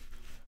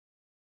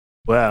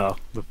 Well,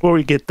 before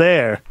we get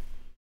there,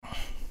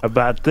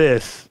 about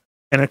this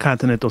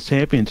Intercontinental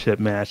Championship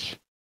match,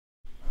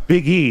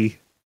 Big E,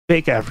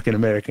 fake African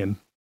American,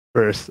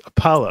 versus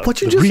Apollo,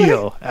 what you the just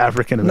real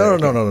African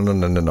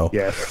American. No.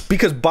 Yes.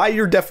 Because by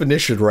your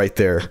definition right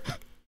there,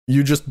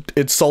 you just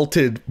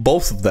insulted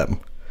both of them.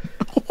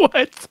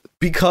 What?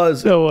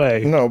 Because no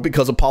way. No,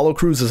 because Apollo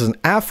Crews is an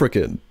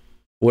African,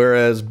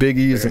 whereas Big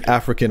E is an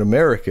African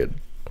American.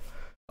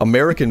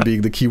 American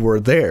being the key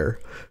word there.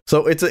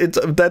 So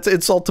that's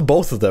insult to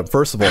both of them.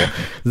 First of all,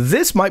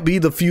 this might be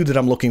the feud that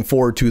I'm looking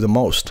forward to the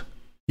most.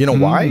 You know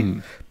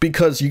why?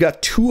 Because you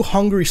got two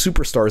hungry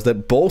superstars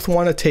that both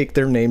want to take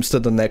their names to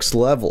the next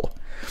level.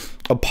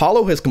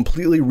 Apollo has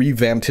completely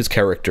revamped his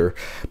character.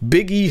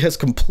 Big E has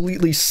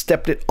completely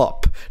stepped it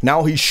up.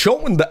 Now he's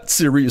showing that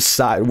serious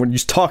side when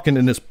he's talking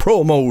in his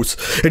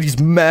promos and he's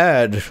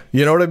mad.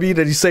 You know what I mean?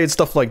 And he's saying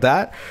stuff like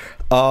that.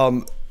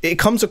 It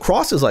comes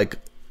across as like,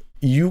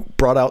 you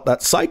brought out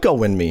that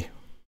psycho in me.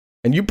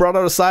 And you brought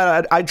out a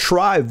side I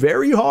try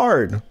very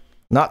hard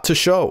not to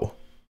show.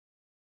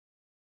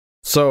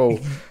 So,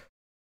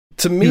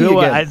 to me, you know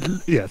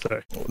again,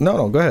 sorry.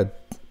 No, go ahead.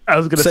 I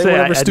was gonna say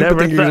whatever stupid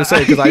thing you're gonna say,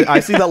 because I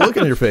see that look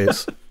in your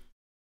face.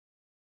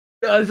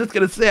 I was just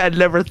gonna say I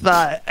never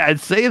thought I'd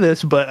say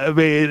this, but I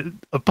mean,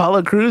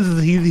 Apollo Crews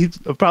is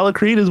Apollo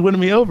Creed is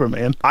winning me over,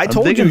 man. I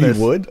told you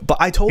you would, but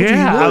I told you you would.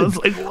 I was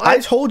like, what? I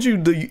told you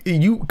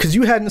because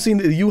you hadn't seen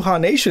the Yuha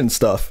Nation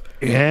stuff.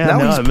 Yeah,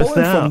 now he's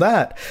pulling from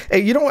that. Hey,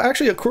 you know,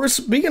 actually, of course,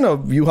 speaking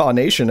of Yuha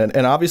Nation,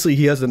 and obviously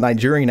he has a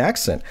Nigerian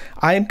accent,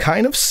 I am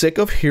kind of sick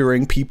of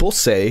hearing people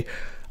say,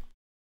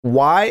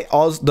 why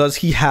does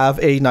he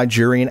have a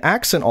Nigerian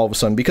accent all of a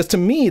sudden? Because to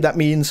me, that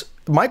means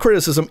my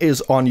criticism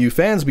is on you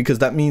fans, because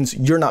that means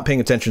you're not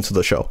paying attention to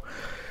the show.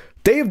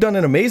 They have done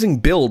an amazing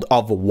build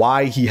of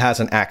why he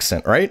has an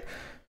accent, right?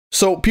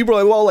 So people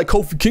are like, well, like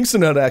Kofi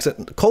Kingston had an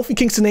accent. Kofi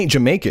Kingston ain't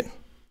Jamaican.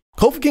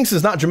 Kofi Kingston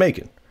is not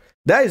Jamaican.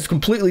 That is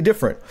completely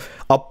different.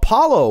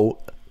 Apollo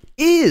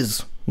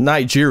is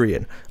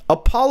Nigerian.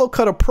 Apollo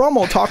cut a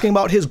promo talking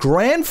about his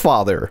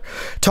grandfather,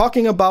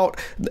 talking about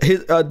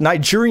his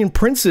Nigerian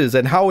princes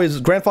and how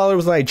his grandfather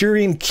was a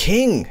Nigerian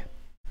king.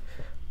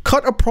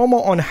 Cut a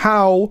promo on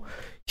how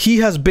he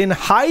has been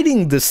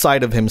hiding this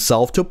side of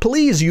himself to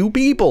please you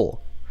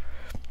people.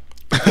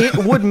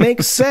 It would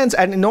make sense.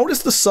 And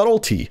notice the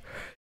subtlety.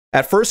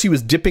 At first, he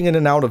was dipping in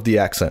and out of the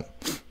accent.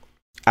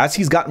 As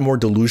he's gotten more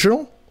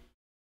delusional,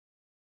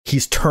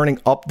 he's turning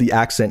up the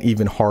accent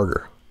even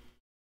harder.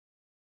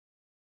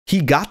 He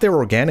got there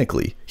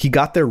organically. He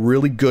got there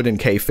really good in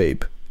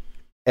kayfabe,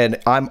 and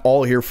I'm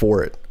all here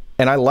for it.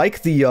 And I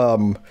like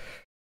the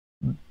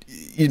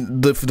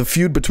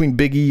feud between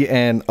Big E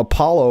and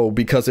Apollo,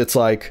 because it's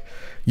like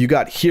you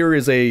got here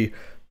is a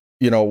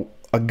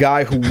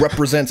guy who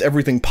represents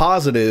everything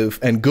positive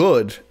and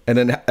good, and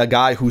then a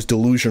guy who's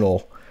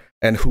delusional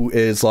and who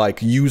is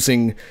like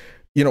using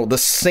the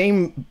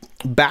same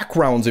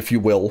backgrounds, if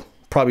you will.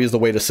 Probably is the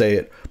way to say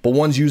it, but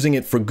one's using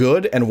it for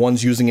good and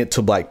one's using it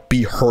to like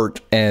be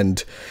hurt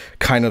and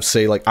kind of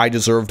say like, I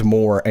deserved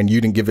more and you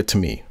didn't give it to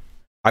me.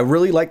 I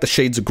really like the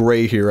shades of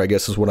gray here, I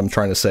guess is what I'm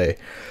trying to say.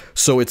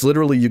 So it's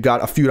literally, you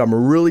got a feud I'm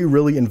really,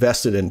 really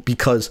invested in,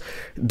 because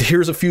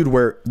here's a feud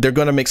where they're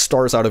going to make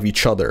stars out of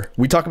each other.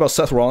 We talk about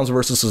Seth Rollins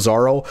versus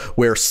Cesaro,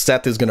 where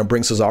Seth is going to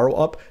bring Cesaro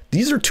up.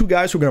 These are two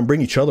guys who are going to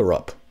bring each other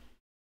up,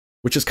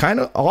 which is kind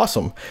of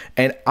awesome.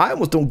 And I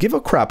almost don't give a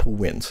crap who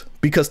wins,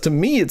 because to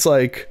me, it's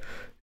like,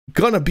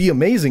 gonna be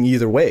amazing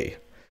either way.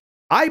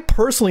 I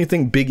personally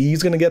think Big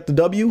E's gonna get the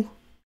W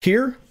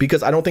here,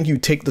 because I don't think you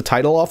take the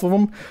title off of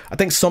him. I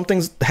think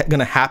something's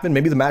gonna happen.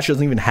 Maybe the match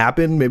doesn't even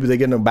happen. Maybe they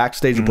get in a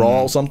backstage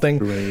brawl or something.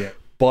 Right, yeah.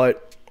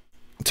 But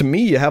to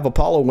me, you have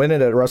Apollo win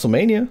it at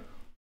WrestleMania.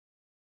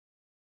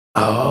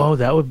 Oh,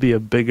 that would be a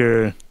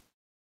bigger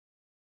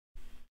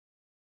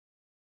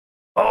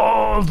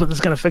oh, but it's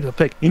gonna fix the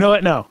pick. You know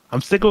what? No,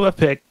 I'm sticking with a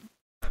pick.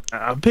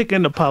 I'm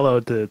picking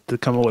Apollo to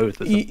come away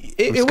with it.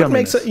 It would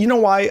make sense. You know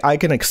why I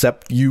can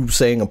accept you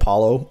saying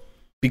Apollo?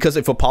 Because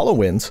if Apollo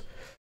wins,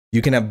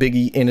 you can have Big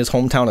E in his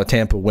hometown of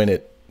Tampa win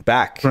it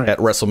back at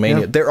WrestleMania.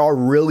 Yeah. There are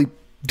really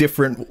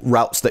different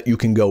routes that you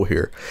can go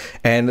here,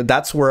 and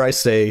that's where I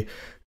say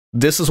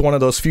this is one of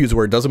those feuds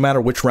where it doesn't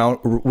matter which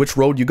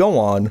road you go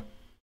on,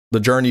 the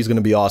journey is going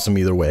to be awesome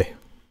either way.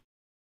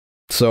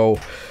 So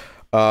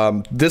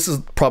this is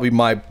probably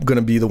going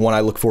to be the one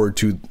I look forward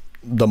to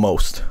the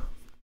most.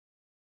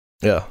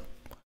 Yeah.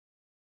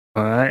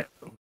 All right,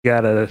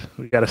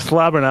 we got a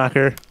slobber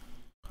knocker,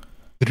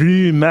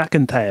 Drew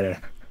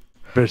McIntyre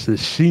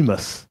versus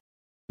Sheamus,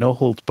 no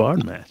holds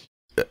barred match.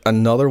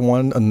 Another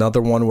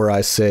one where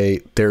I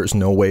say there's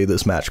no way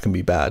this match can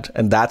be bad,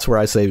 and that's where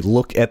I say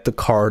look at the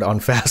card on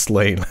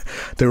Fastlane.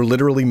 There are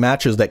literally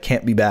matches that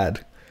can't be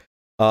bad.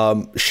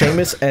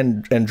 Sheamus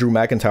and Drew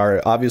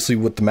McIntyre, obviously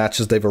with the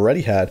matches they've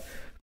already had,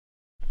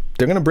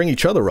 they're gonna bring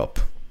each other up.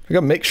 They're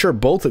gonna make sure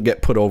both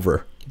get put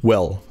over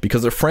well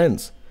because they're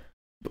friends.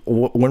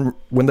 When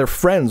they're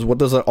friends, what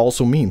does that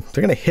also mean?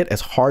 They're gonna hit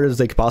as hard as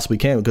they possibly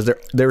can because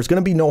there's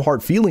gonna be no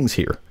hard feelings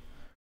here.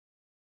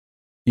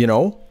 You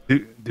know.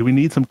 Do we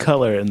need some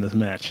color in this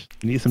match?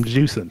 We need some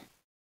juicing.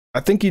 I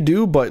think you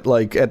do, but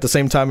like at the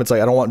same time, it's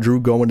like I don't want Drew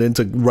going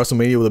into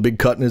WrestleMania with a big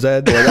cut in his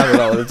head. Like, I don't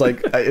know. It's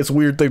like it's a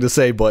weird thing to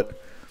say, but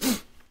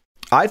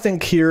I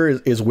think here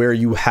is where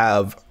you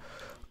have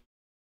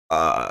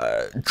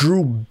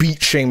Drew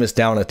beat Sheamus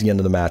down at the end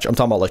of the match. I'm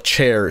talking about like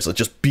chairs, like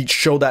just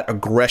show that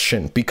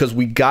aggression because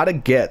we got to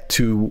get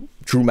to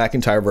Drew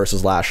McIntyre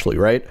versus Lashley,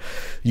 right?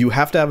 You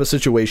have to have a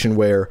situation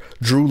where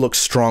Drew looks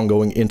strong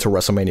going into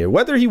WrestleMania.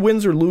 Whether he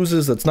wins or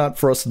loses, that's not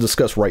for us to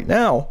discuss right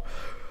now.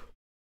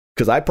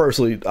 Because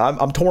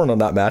I'm torn on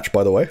that match,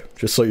 by the way,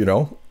 just so you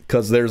know.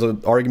 Because there's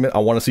an argument, I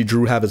want to see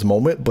Drew have his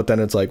moment, but then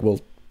it's like, well,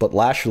 but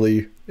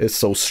Lashley is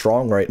so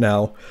strong right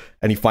now,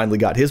 and he finally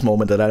got his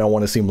moment that I don't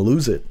want to see him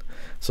lose it.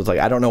 So it's like,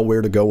 I don't know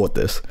where to go with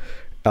this.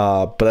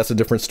 But that's a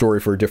different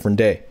story for a different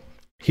day.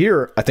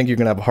 Here, I think you're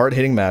going to have a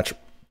hard-hitting match.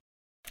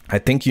 I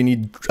think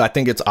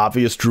it's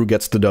obvious Drew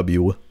gets the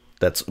W.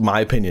 That's my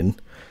opinion.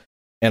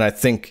 And I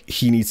think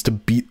he needs to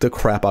beat the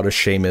crap out of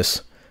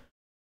Sheamus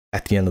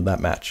at the end of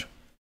that match.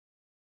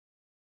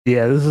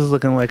 Yeah, this is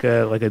looking like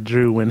a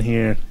Drew win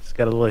here. He's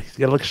got to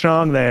look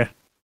strong there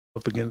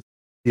up against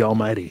the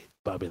almighty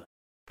Bobby Lashley.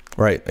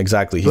 Right,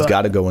 exactly. He's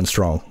got to go in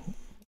strong.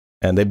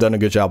 And they've done a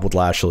good job with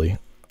Lashley.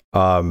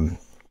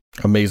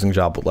 Amazing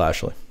job with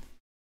Lashley.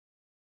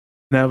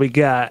 Now we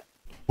got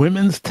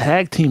women's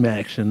tag team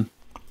action.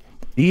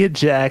 Nia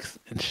Jax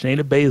and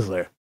Shayna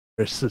Baszler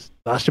versus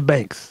Sasha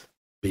Banks,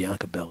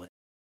 Bianca Belair.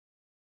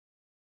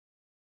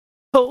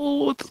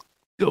 Oh, what's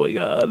going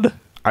on?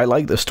 I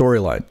like the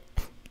storyline.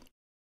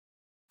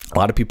 A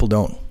lot of people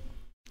don't.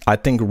 I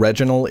think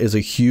Reginald is a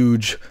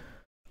huge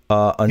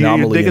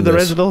anomaly. You're digging the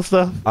Reginald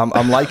stuff?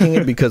 I'm liking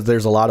it because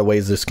there's a lot of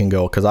ways this can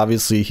go. Because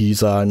obviously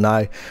he's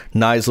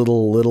Nia's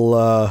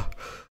little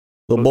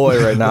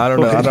boy right now.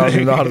 I don't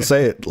even know how to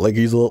say it. Like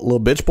he's a little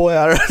bitch boy.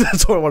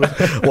 That's what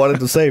I wanted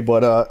to say.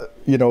 But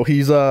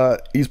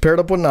he's paired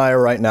up with Nia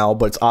right now.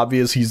 But it's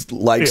obvious he's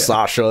like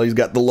Sasha. He's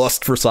got the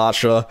lust for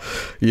Sasha.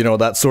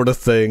 That sort of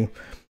thing.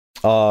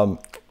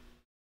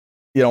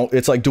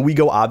 It's like, do we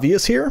go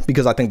obvious here?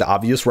 Because I think the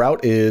obvious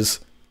route is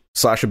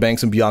Sasha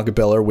Banks and Bianca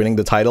Belair winning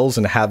the titles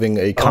and having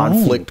a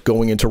conflict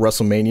going into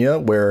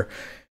WrestleMania where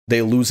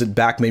they lose it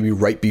back maybe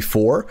right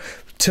before.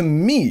 To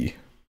me,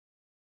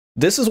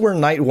 this is where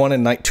night 1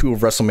 and night 2 of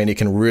WrestleMania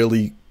can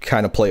really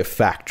kind of play a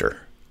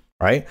factor,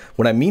 right?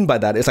 What I mean by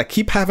that is I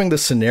keep having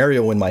this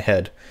scenario in my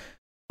head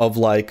of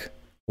like,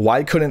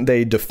 why couldn't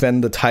they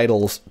defend the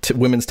titles,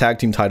 women's tag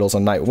team titles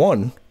on night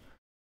 1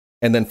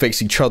 and then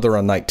face each other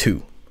on night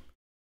 2?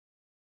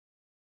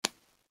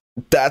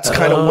 That's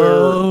kind of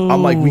where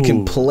I'm like, we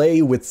can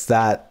play with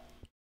that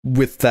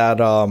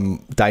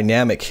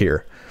dynamic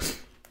here.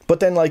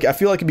 But then, like, I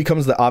feel like it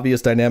becomes the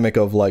obvious dynamic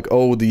of like,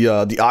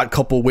 the odd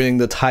couple winning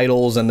the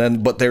titles,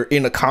 but they're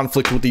in a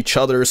conflict with each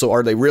other. So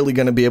are they really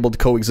going to be able to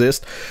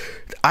coexist?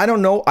 I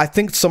don't know. I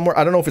think somewhere,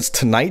 I don't know if it's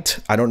tonight.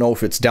 I don't know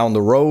if it's down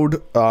the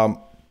road.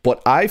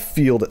 But I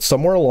feel that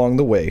somewhere along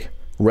the way,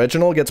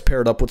 Reginald gets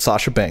paired up with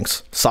Sasha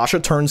Banks. Sasha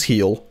turns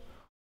heel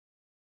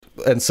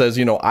and says,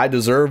 I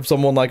deserve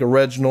someone like a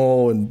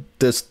Reginald and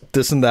this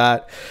and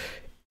that.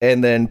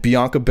 And then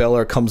Bianca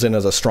Belair comes in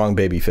as a strong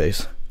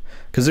babyface.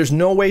 Because there's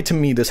no way to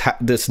me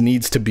this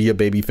needs to be a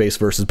babyface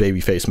versus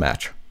babyface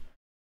match.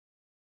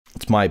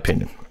 It's my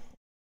opinion.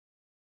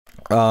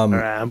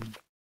 That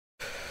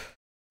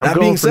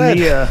being said,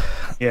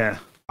 yeah,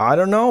 I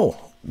don't know.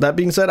 That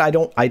being said, I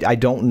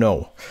don't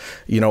know.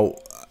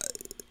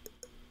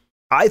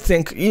 I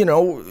think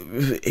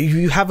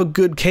you have a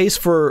good case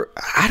for.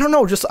 I don't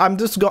know.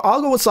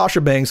 I'll go with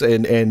Sasha Banks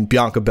and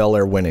Bianca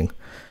Belair winning.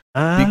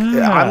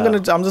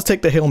 I'm just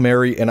take the Hail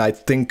Mary, and I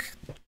think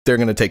they're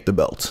gonna take the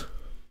belts.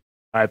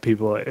 All right,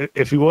 people.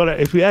 If you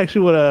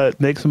actually want to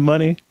make some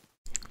money,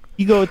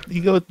 you go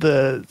with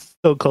the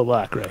Stone Cold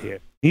Lock right here.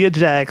 Nia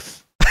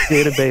Jax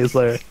Shayna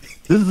Baszler.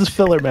 This is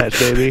filler match,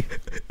 baby.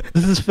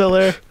 This is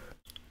filler.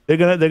 They're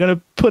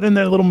gonna put in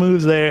their little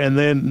moves there, and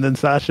then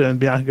Sasha and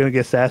Bianca are gonna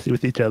get sassy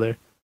with each other,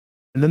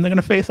 and then they're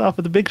gonna face off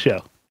at the Big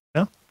Show.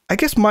 You know? I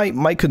guess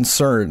my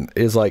concern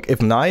is, like,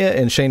 if Nia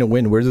and Shayna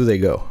win, where do they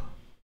go?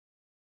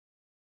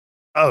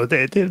 Oh,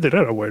 they're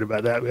not worried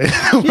about that, man.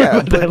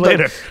 Yeah, but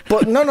later.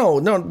 But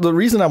no. The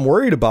reason I'm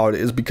worried about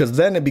it is because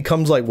then it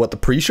becomes like the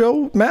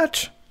pre-show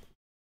match,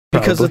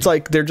 because Probably. It's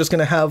like they're just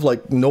gonna have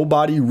like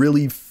nobody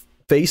really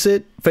face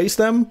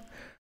them.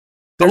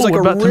 There's like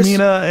about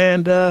Tamina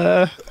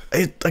and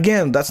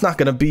again, that's not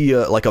gonna be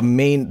like a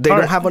main. They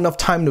don't have enough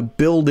time to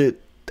build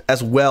it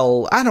as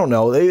well. I don't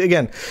know.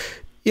 Again,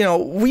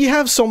 we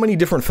have so many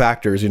different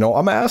factors. I'm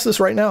gonna ask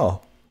this right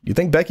now. You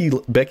think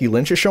Becky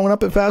Lynch is showing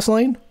up at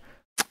Fastlane?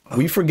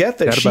 We forget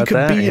that she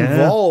could be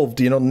involved.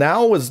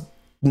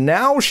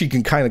 Now she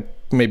can kind of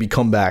maybe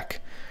come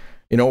back.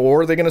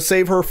 Or are they going to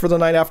save her for the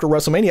night after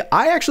WrestleMania?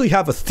 I actually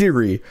have a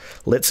theory.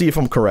 Let's see if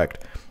I'm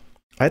correct.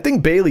 I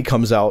think Bayley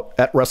comes out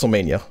at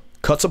WrestleMania,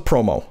 cuts a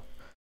promo,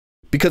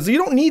 because you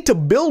don't need to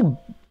build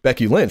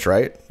Becky Lynch,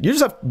 right? You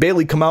just have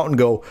Bayley come out and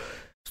go,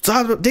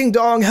 ding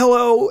dong,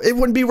 hello. It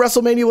wouldn't be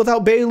WrestleMania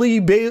without Bayley.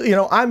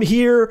 I'm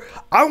here.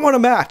 I want a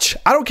match.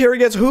 I don't care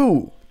against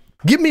who.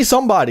 Give me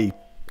somebody.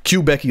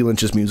 Cue Becky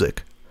Lynch's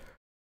music.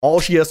 All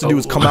she has to do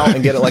is come out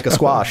and get it like a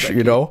squash,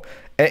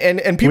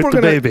 and people are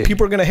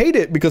gonna hate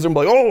it because they're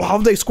like, oh, how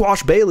have they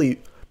squashed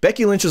Bayley?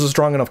 Becky Lynch is a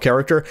strong enough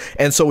character,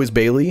 and so is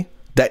Bayley,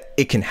 that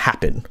it can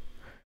happen.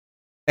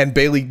 And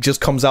Bayley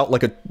just comes out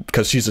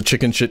because she's a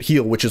chicken shit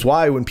heel, which is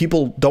why when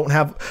people don't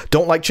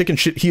like chicken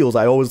shit heels,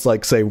 I always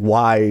say,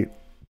 why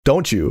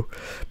don't you?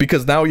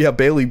 Because now you have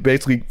Bayley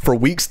basically for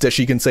weeks that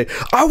she can say,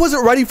 I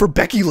wasn't ready for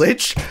Becky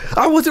Lynch.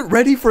 I wasn't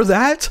ready for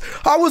that.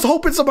 I was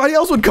hoping somebody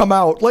else would come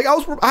out.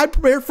 I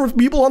prepared for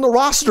people on the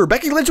roster.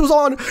 Becky Lynch was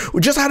on,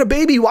 just had a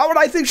baby. Why would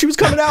I think she was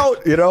coming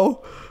out?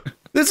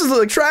 This is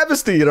like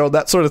travesty,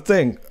 that sort of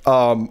thing.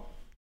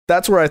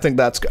 That's where I think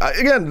that's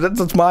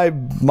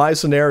my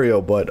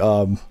scenario. But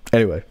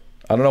anyway,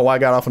 I don't know why I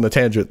got off on the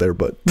tangent there,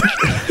 but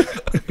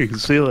you can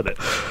feel it.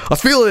 I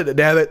was feeling it,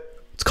 damn it.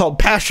 It's called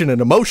passion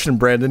and emotion,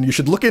 Brandon. You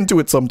should look into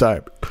it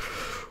sometime.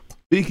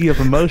 Speaking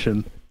of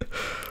emotion,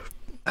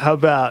 how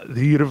about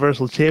the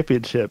Universal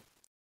Championship?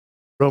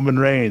 Roman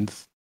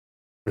Reigns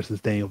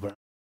versus Daniel Bryan.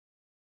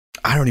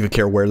 I don't even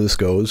care where this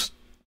goes.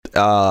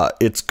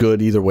 It's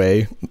good either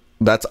way.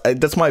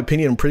 That's my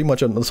opinion pretty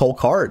much on this whole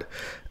card,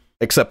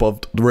 except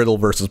of Riddle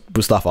versus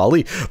Mustafa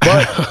Ali.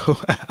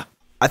 But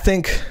I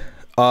think...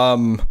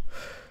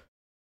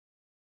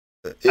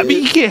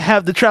 you can't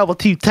have the travel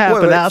team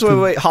tapping out.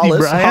 Wait,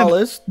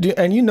 Hollis,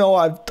 and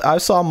I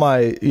saw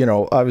my,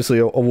 obviously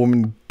a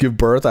woman give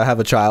birth. I have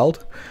a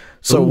child.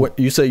 So what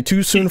you say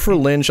too soon for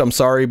Lynch, I'm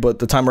sorry, but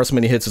the time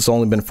WrestleMania hits, it's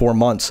only been 4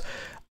 months.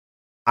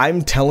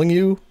 I'm telling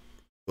you,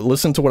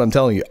 listen to what I'm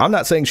telling you. I'm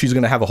not saying she's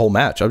going to have a whole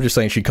match. I'm just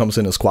saying she comes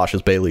in and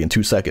squashes Bayley in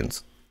 2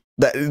 seconds.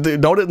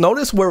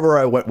 Notice where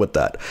I went with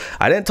that.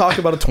 I didn't talk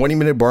about a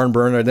 20-minute barn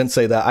burner. I didn't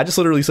say that. I just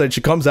literally said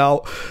she comes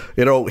out,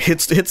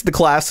 hits the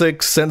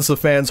classics, sends the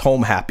fans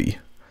home happy,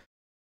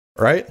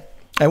 right?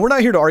 And we're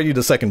not here to argue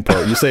the second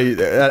part. You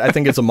say I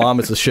think it's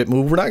a shit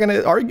move. We're not going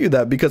to argue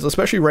that, because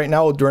especially right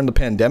now during the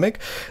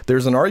pandemic,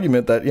 there's an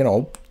argument that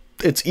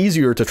it's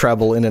easier to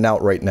travel in and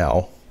out right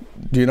now.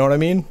 Do you know what I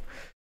mean?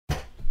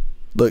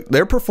 Look,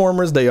 they're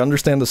performers. They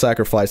understand the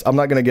sacrifice. I'm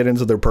not going to get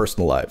into their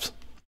personal lives.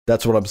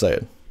 That's what I'm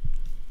saying.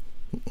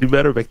 You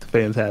better make the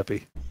fans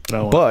happy.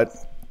 But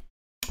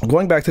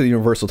going back to the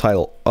Universal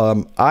title,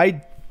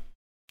 I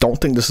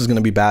don't think this is going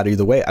to be bad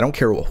either way. I don't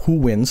care who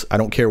wins. I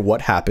don't care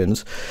what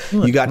happens.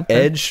 You got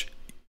Edge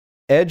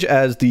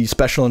as the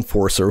special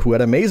enforcer, who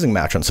had an amazing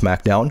match on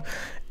SmackDown.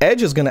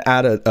 Edge is going to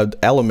add an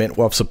element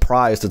of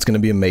surprise that's going to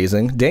be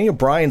amazing. Daniel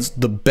Bryan's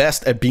the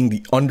best at being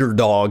the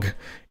underdog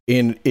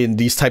in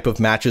these type of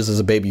matches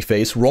as a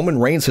babyface. Roman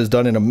Reigns has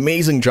done an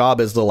amazing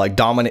job as the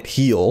dominant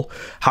heel.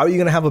 How are you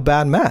going to have a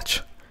bad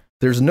match?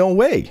 There's no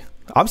way.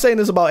 I'm saying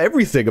this about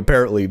everything,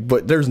 apparently,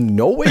 but there's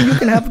no way you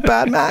can have a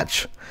bad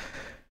match.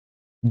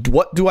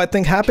 What do I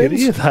think happens?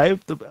 He is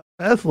hyped about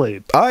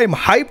Fastlane. I'm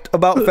hyped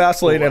about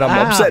Fastlane, and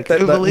I'm upset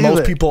that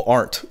most people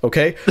aren't,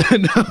 okay?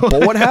 No.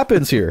 But what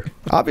happens here?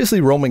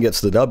 Obviously, Roman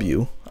gets the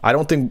W. I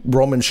don't think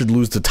Roman should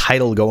lose the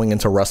title going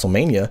into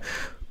WrestleMania.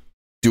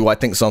 Do I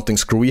think something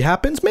screwy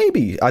happens?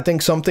 Maybe. I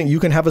think you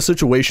can have a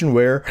situation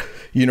where,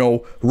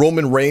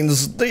 Roman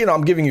Reigns,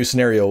 I'm giving you a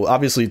scenario.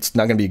 Obviously, it's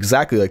not going to be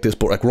exactly like this,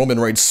 but Roman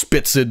Reigns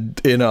spits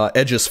it in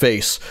Edge's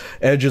face.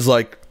 Edge is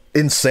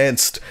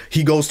incensed.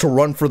 He goes to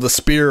run for the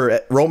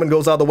spear. Roman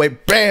goes out of the way.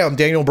 Bam!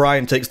 Daniel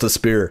Bryan takes the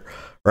spear,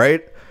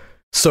 right?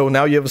 So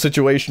now you have a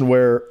situation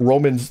where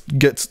Roman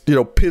gets,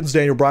 pins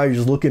Daniel Bryan,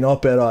 just looking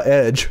up at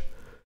Edge.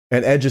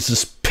 And Edge is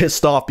just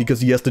pissed off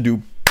because he has to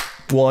do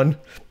 1,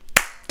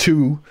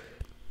 2,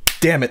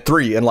 damn it,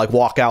 3, and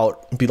walk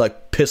out and be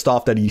pissed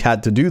off that he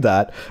had to do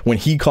that when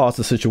he caused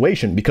the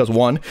situation. Because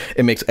 1,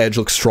 it makes Edge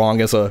look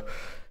strong as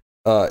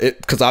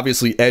because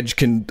obviously Edge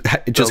can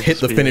just hit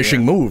the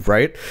finishing move,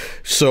 right?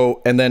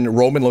 So, and then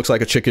Roman looks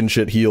like a chicken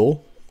shit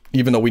heel.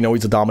 even though we know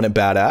he's a dominant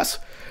badass.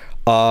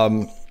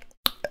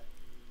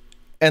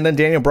 And then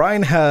Daniel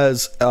Bryan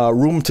has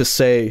room to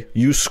say,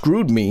 you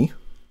screwed me.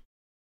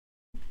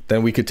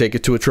 Then we could take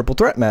it to a triple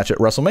threat match at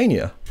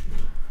WrestleMania.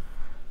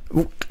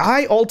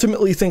 I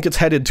ultimately think it's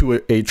headed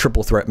to a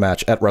triple threat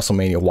match at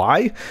WrestleMania.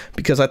 Why?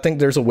 Because I think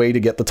there's a way to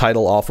get the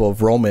title off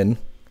of Roman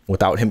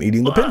without him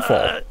eating the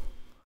pinfall.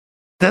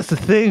 That's the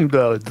thing,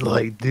 though.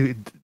 Like, do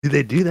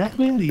they do that,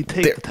 man? Do you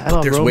take the title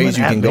off there's Roman ways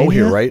you can Mania? go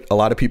here, right? A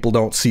lot of people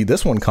don't see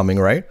this one coming,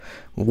 right?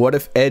 What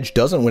if Edge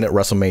doesn't win at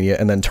WrestleMania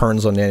and then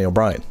turns on Daniel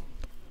Bryan?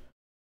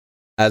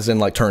 As in,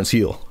 like, turns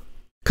heel.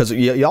 Because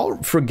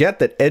y'all forget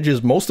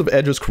that most of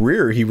Edge's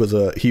career, he was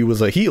a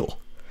heel.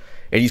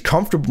 And he's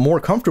more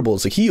comfortable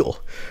as a heel.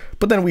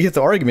 But then we hit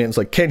the argument, it's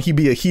like, can he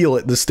be a heel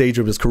at this stage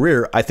of his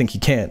career? I think he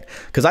can.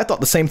 Because I thought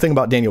the same thing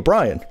about Daniel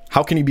Bryan.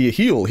 How can he be a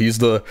heel? He's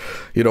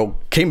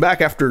came back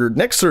after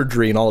neck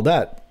surgery and all of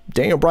that.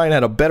 Daniel Bryan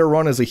had a better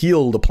run as a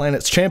heel, the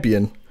planet's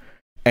champion,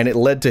 and it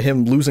led to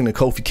him losing to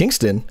Kofi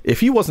Kingston. If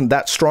he wasn't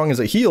that strong as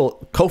a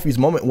heel, Kofi's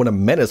moment wouldn't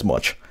have meant as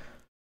much.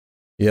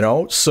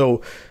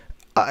 So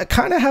I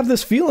kind of have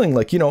this feeling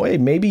like, hey,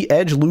 maybe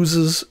Edge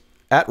loses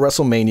at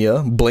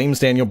WrestleMania, blames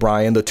Daniel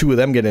Bryan, the two of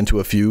them get into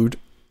a feud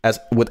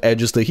with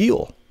Edge as the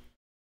heel.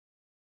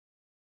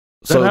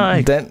 So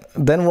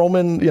then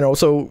Roman,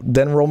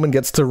 then Roman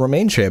gets to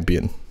remain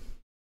champion.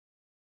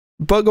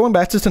 But going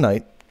back to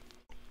tonight,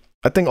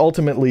 I think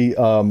ultimately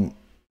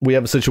we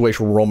have a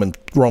situation where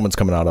Roman's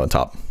coming out on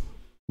top,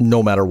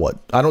 no matter what.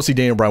 I don't see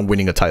Daniel Bryan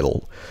winning a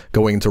title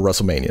going into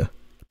WrestleMania.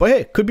 But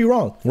hey, could be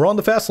wrong. We're on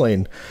the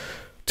Fastlane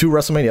to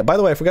WrestleMania. By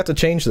the way, I forgot to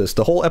change this.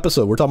 The whole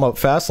episode, we're talking about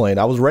Fastlane.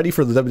 I was ready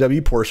for the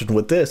WWE portion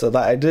with this.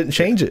 I didn't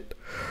change it.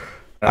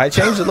 I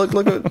changed it.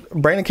 Look,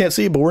 Brandon can't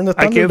see, but we're in the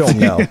Thunderdome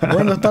now.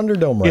 We're in the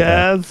Thunderdome right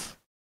now. Yes.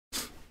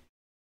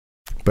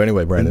 But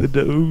anyway,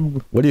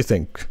 Brandon, what do you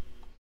think?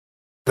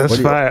 That's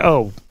fine.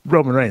 Oh,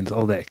 Roman Reigns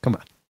all day. Come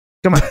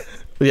on.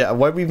 Yeah,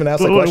 why we even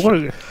ask that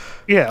question?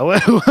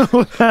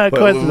 What kind of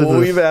question is this?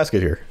 We even ask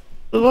it here.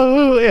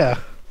 Yeah.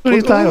 What are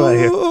you talking about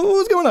here?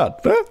 What's going on?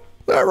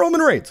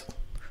 Roman Reigns.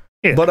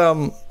 Yeah. But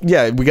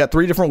we got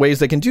 3 different ways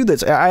they can do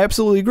this. I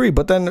absolutely agree.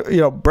 But then,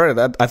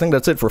 Brandon, I think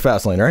that's it for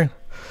Fastlane, right?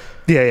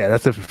 Yeah,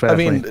 that's it for Fastlane. I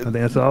mean, I think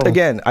that's all.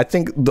 Again, I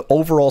think the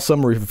overall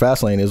summary for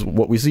Fastlane is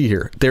what we see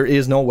here. There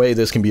is no way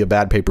this can be a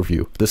bad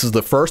pay-per-view. This is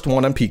the first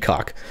one on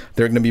Peacock.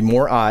 There are going to be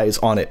more eyes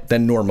on it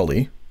than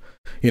normally.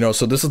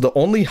 So this is the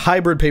only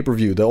hybrid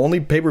pay-per-view, the only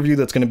pay-per-view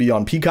that's going to be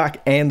on Peacock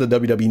and the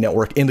WWE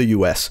Network in the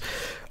US.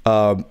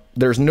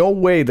 There's no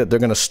way that they're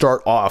going to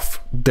start off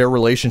their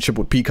relationship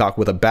with Peacock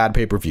with a bad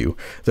pay-per-view.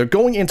 They're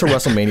going into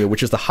WrestleMania,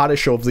 which is the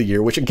hottest show of the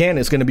year, which again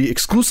is going to be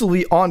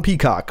exclusively on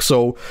Peacock.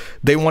 So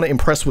they want to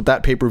impress with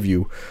that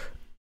pay-per-view.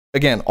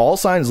 Again, all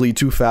signs lead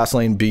to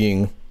Fastlane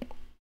being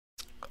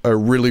a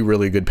really,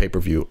 really good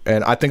pay-per-view.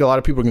 And I think a lot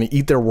of people are going to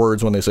eat their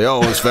words when they say,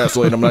 oh, it's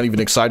Fastlane, I'm not even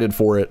excited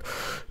for it.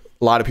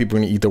 A lot of people are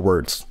going to eat their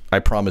words. I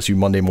promise you,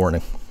 Monday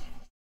morning.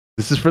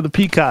 This is for the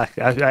Peacock.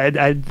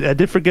 I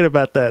did forget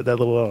about that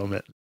little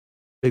element.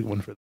 Big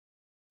one for them.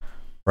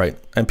 Right.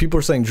 And people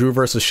are saying Drew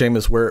versus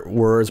Sheamus,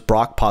 where is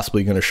Brock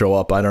possibly going to show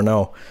up? I don't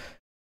know.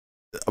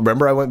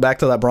 Remember, I went back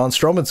to that Braun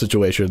Strowman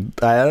situation.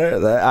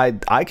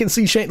 I can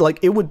see Shane, like,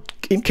 it would,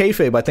 in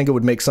kayfabe, I think it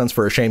would make sense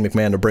for a Shane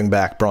McMahon to bring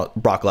back Brock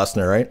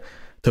Lesnar, right?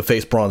 To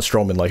face Braun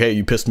Strowman. Like, hey,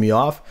 you pissed me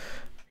off.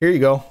 Here you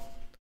go.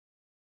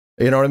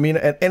 You know what I mean?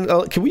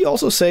 And can we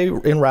also say,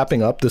 in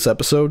wrapping up this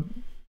episode,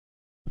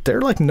 there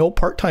are like no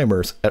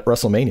part-timers at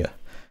WrestleMania.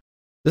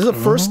 This is the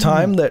first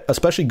time that,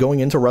 especially going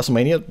into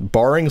WrestleMania,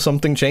 barring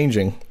something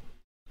changing,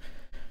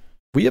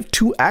 we have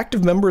 2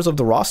 active members of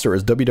the roster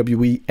as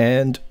WWE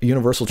and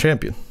Universal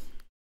Champion.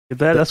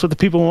 That's what the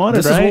people wanted,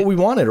 This is what we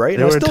wanted, right?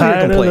 They were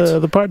tired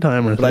of the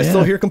part-timers. But I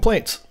still hear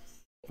complaints.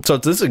 So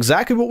this is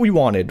exactly what we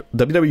wanted.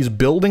 WWE's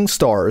building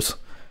stars.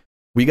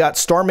 We got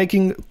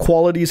star-making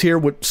qualities here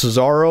with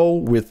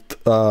Cesaro, with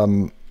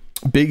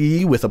Big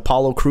E, with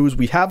Apollo Crews.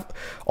 We have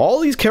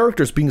all these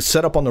characters being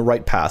set up on the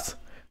right path.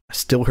 I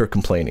still hear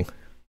complaining.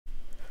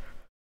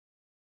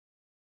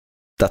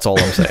 That's all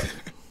I'm saying.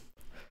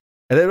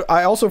 And then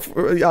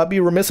I'd be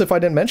remiss if I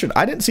didn't mention,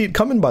 I didn't see it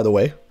coming, by the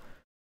way.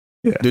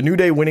 Yeah. The New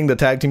Day winning the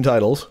tag team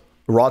titles,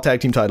 Raw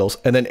tag team titles,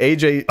 and then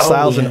AJ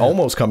Styles and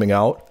Omos coming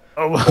out.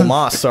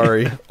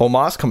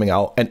 Omos coming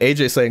out, and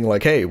AJ saying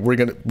like, "Hey, we're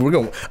gonna.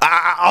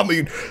 I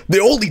mean, the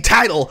only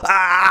title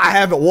I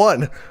haven't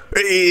won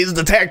is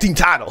the tag team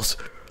titles,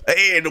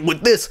 and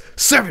with this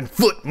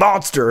 7-foot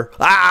monster,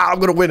 I'm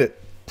gonna win it."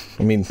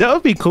 I mean, that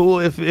would be cool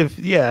if he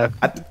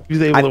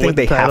was able I think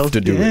they have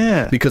to do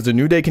it because the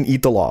New Day can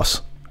eat the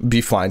loss,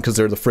 be fine because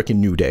they're the freaking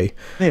New Day.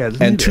 Yeah,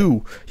 and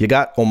 2, you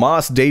got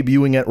Omos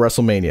debuting at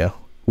WrestleMania,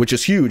 which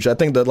is huge. I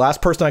think the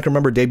last person I can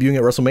remember debuting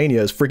at WrestleMania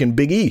is freaking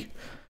Big E.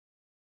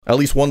 At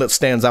least one that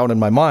stands out in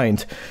my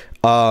mind.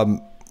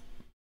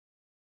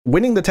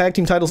 Winning the tag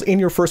team titles in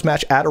your first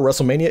match at a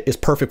WrestleMania is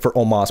perfect for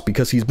Omos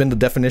because he's been the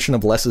definition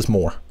of less is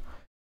more.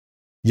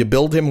 You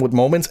build him with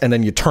moments and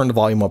then you turn the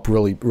volume up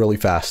really, really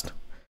fast.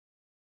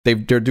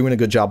 they're doing a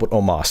good job with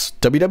Omos.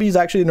 WWE is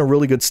actually in a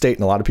really good state,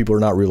 and a lot of people are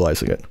not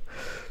realizing it.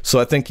 So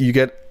I think you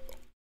get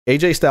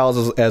AJ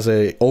Styles as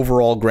a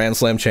overall Grand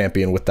Slam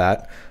champion with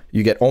that.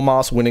 You get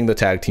Omos winning the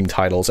tag team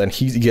titles, and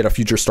you get a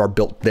future star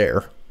built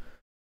there.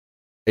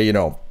 You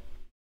know,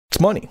 it's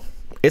money.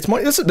 It's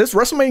money. This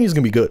WrestleMania is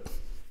going to be good.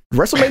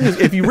 WrestleMania,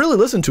 if you really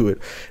listen to it,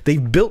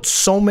 they've built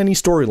so many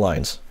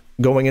storylines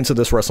going into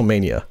this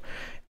WrestleMania.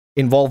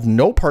 Involve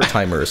no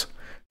part-timers.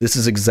 This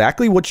is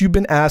exactly what you've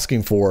been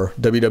asking for,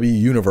 WWE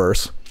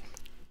Universe.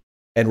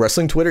 And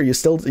Wrestling Twitter, you're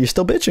still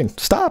bitching.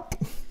 Stop.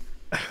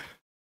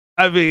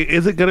 I mean,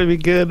 is it going to be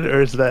good,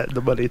 or is that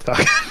the money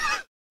talking?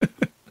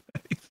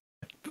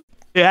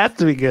 It has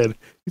to be good.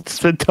 You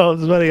spend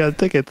tons of money on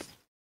tickets.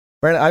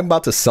 Brandon, I'm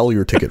about to sell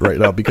your ticket right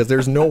now because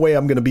there's no way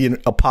I'm going to be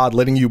in a pod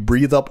letting you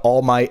breathe up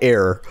all my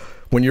air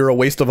when you're a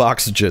waste of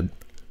oxygen.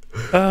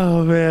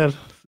 Oh, man.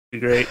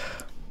 Great.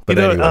 But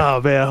anyway.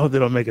 Oh, man, I hope they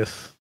don't make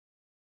us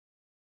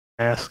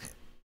mask.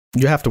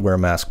 You have to wear a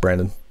mask,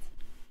 Brandon.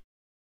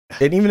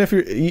 And even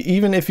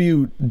if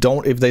you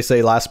don't, if they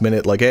say last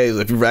minute, like, hey,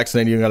 if you're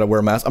vaccinated, you got to wear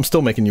a mask, I'm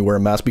still making you wear a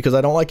mask because I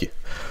don't like you.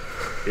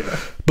 Yeah.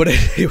 But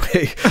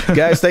anyway,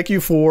 guys, thank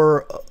you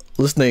for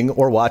listening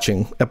or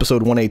watching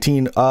episode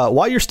 118.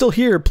 While you're still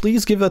here,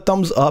 please give a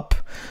thumbs up,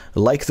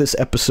 like this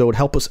episode,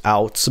 help us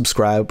out,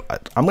 subscribe.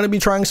 I'm going to be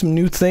trying some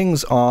new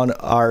things on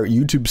our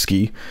YouTube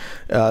ski,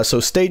 so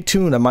stay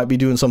tuned. I might be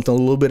doing something a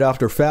little bit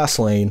after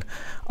Fastlane.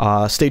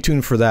 Stay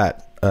tuned for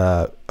that,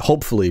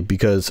 hopefully,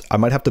 because I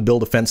might have to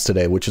build a fence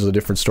today, which is a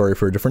different story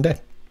for a different day.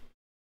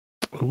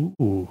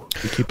 Ooh,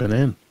 you keep it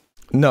in.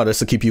 No, that's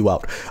to keep you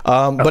out.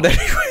 But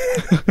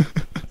anyway...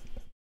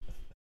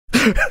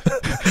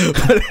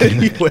 But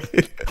anyway,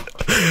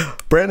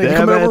 Brandon, you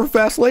come over for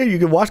Fastlane. You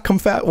can watch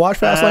Fastlane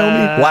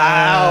with me.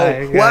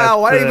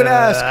 Wow! Why did I even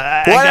ask?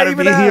 Why did I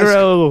even ask?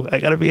 Hero. I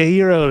gotta be a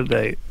hero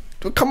tonight.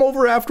 Come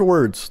over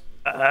afterwards.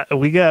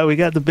 We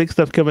got the big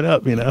stuff coming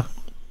up, you know.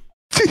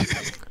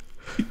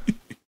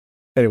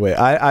 Anyway,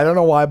 I don't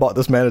know why I bought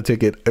this man a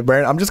ticket,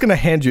 Brandon. I'm just gonna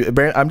hand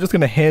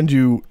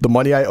you the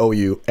money I owe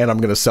you, and I'm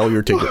gonna sell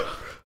your ticket.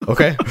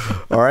 Okay?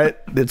 All right?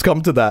 It's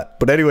come to that.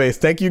 But anyway,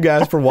 thank you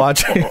guys for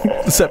watching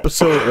this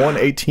episode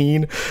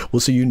 118. We'll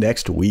see you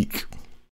next week.